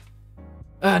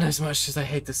 And as much as I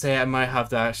hate to say it, I might have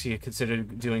to actually consider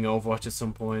doing Overwatch at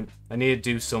some point. I need to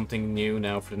do something new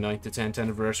now for the 9th to 10th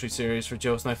anniversary series for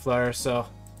Joe's Night Flyer, so...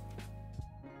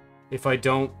 If I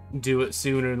don't do it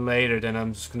sooner than later, then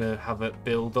I'm just going to have it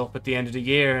build up at the end of the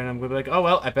year, and I'm going to be like, oh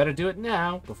well, I better do it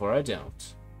now before I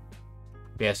don't.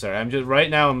 But yeah, sorry, I'm just...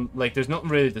 Right now, I'm like, there's nothing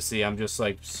really to see, I'm just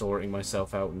like sorting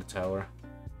myself out in the tower.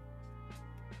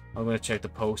 I'm going to check the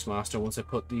Postmaster once I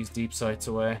put these deep sights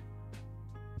away.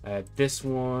 This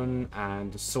one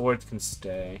and the sword can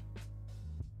stay.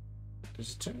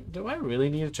 Do I really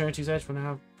need Eternity's Edge when I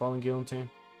have Fallen Guillotine?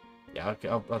 Yeah,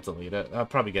 I'll delete it. I'll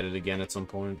probably get it again at some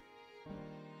point.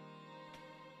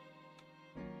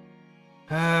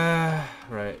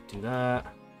 Right, do that.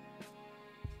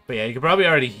 But yeah, you can probably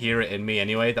already hear it in me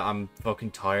anyway that I'm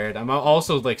fucking tired. I'm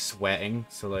also like sweating,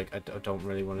 so like I don't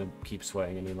really want to keep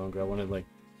sweating any longer. I want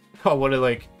to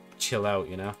like chill out,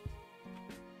 you know.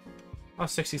 Oh,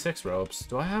 66 robes.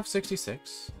 Do I have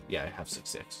 66? Yeah, I have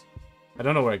 66. I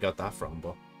don't know where I got that from,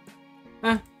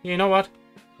 but... you know what?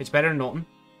 It's better than nothing.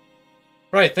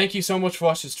 Right, thank you so much for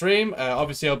watching the stream.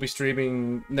 Obviously, I'll be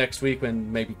streaming next week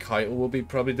when maybe Kyle will be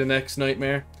probably the next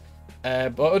nightmare.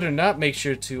 But other than that, make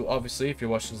sure to, obviously, if you're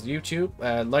watching this on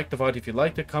YouTube, like the VOD if you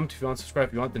liked it, comment if you want, subscribe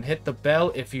if you want, then hit the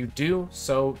bell if you do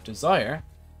so desire.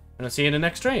 And I'll see you in the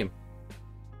next stream.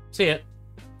 See ya.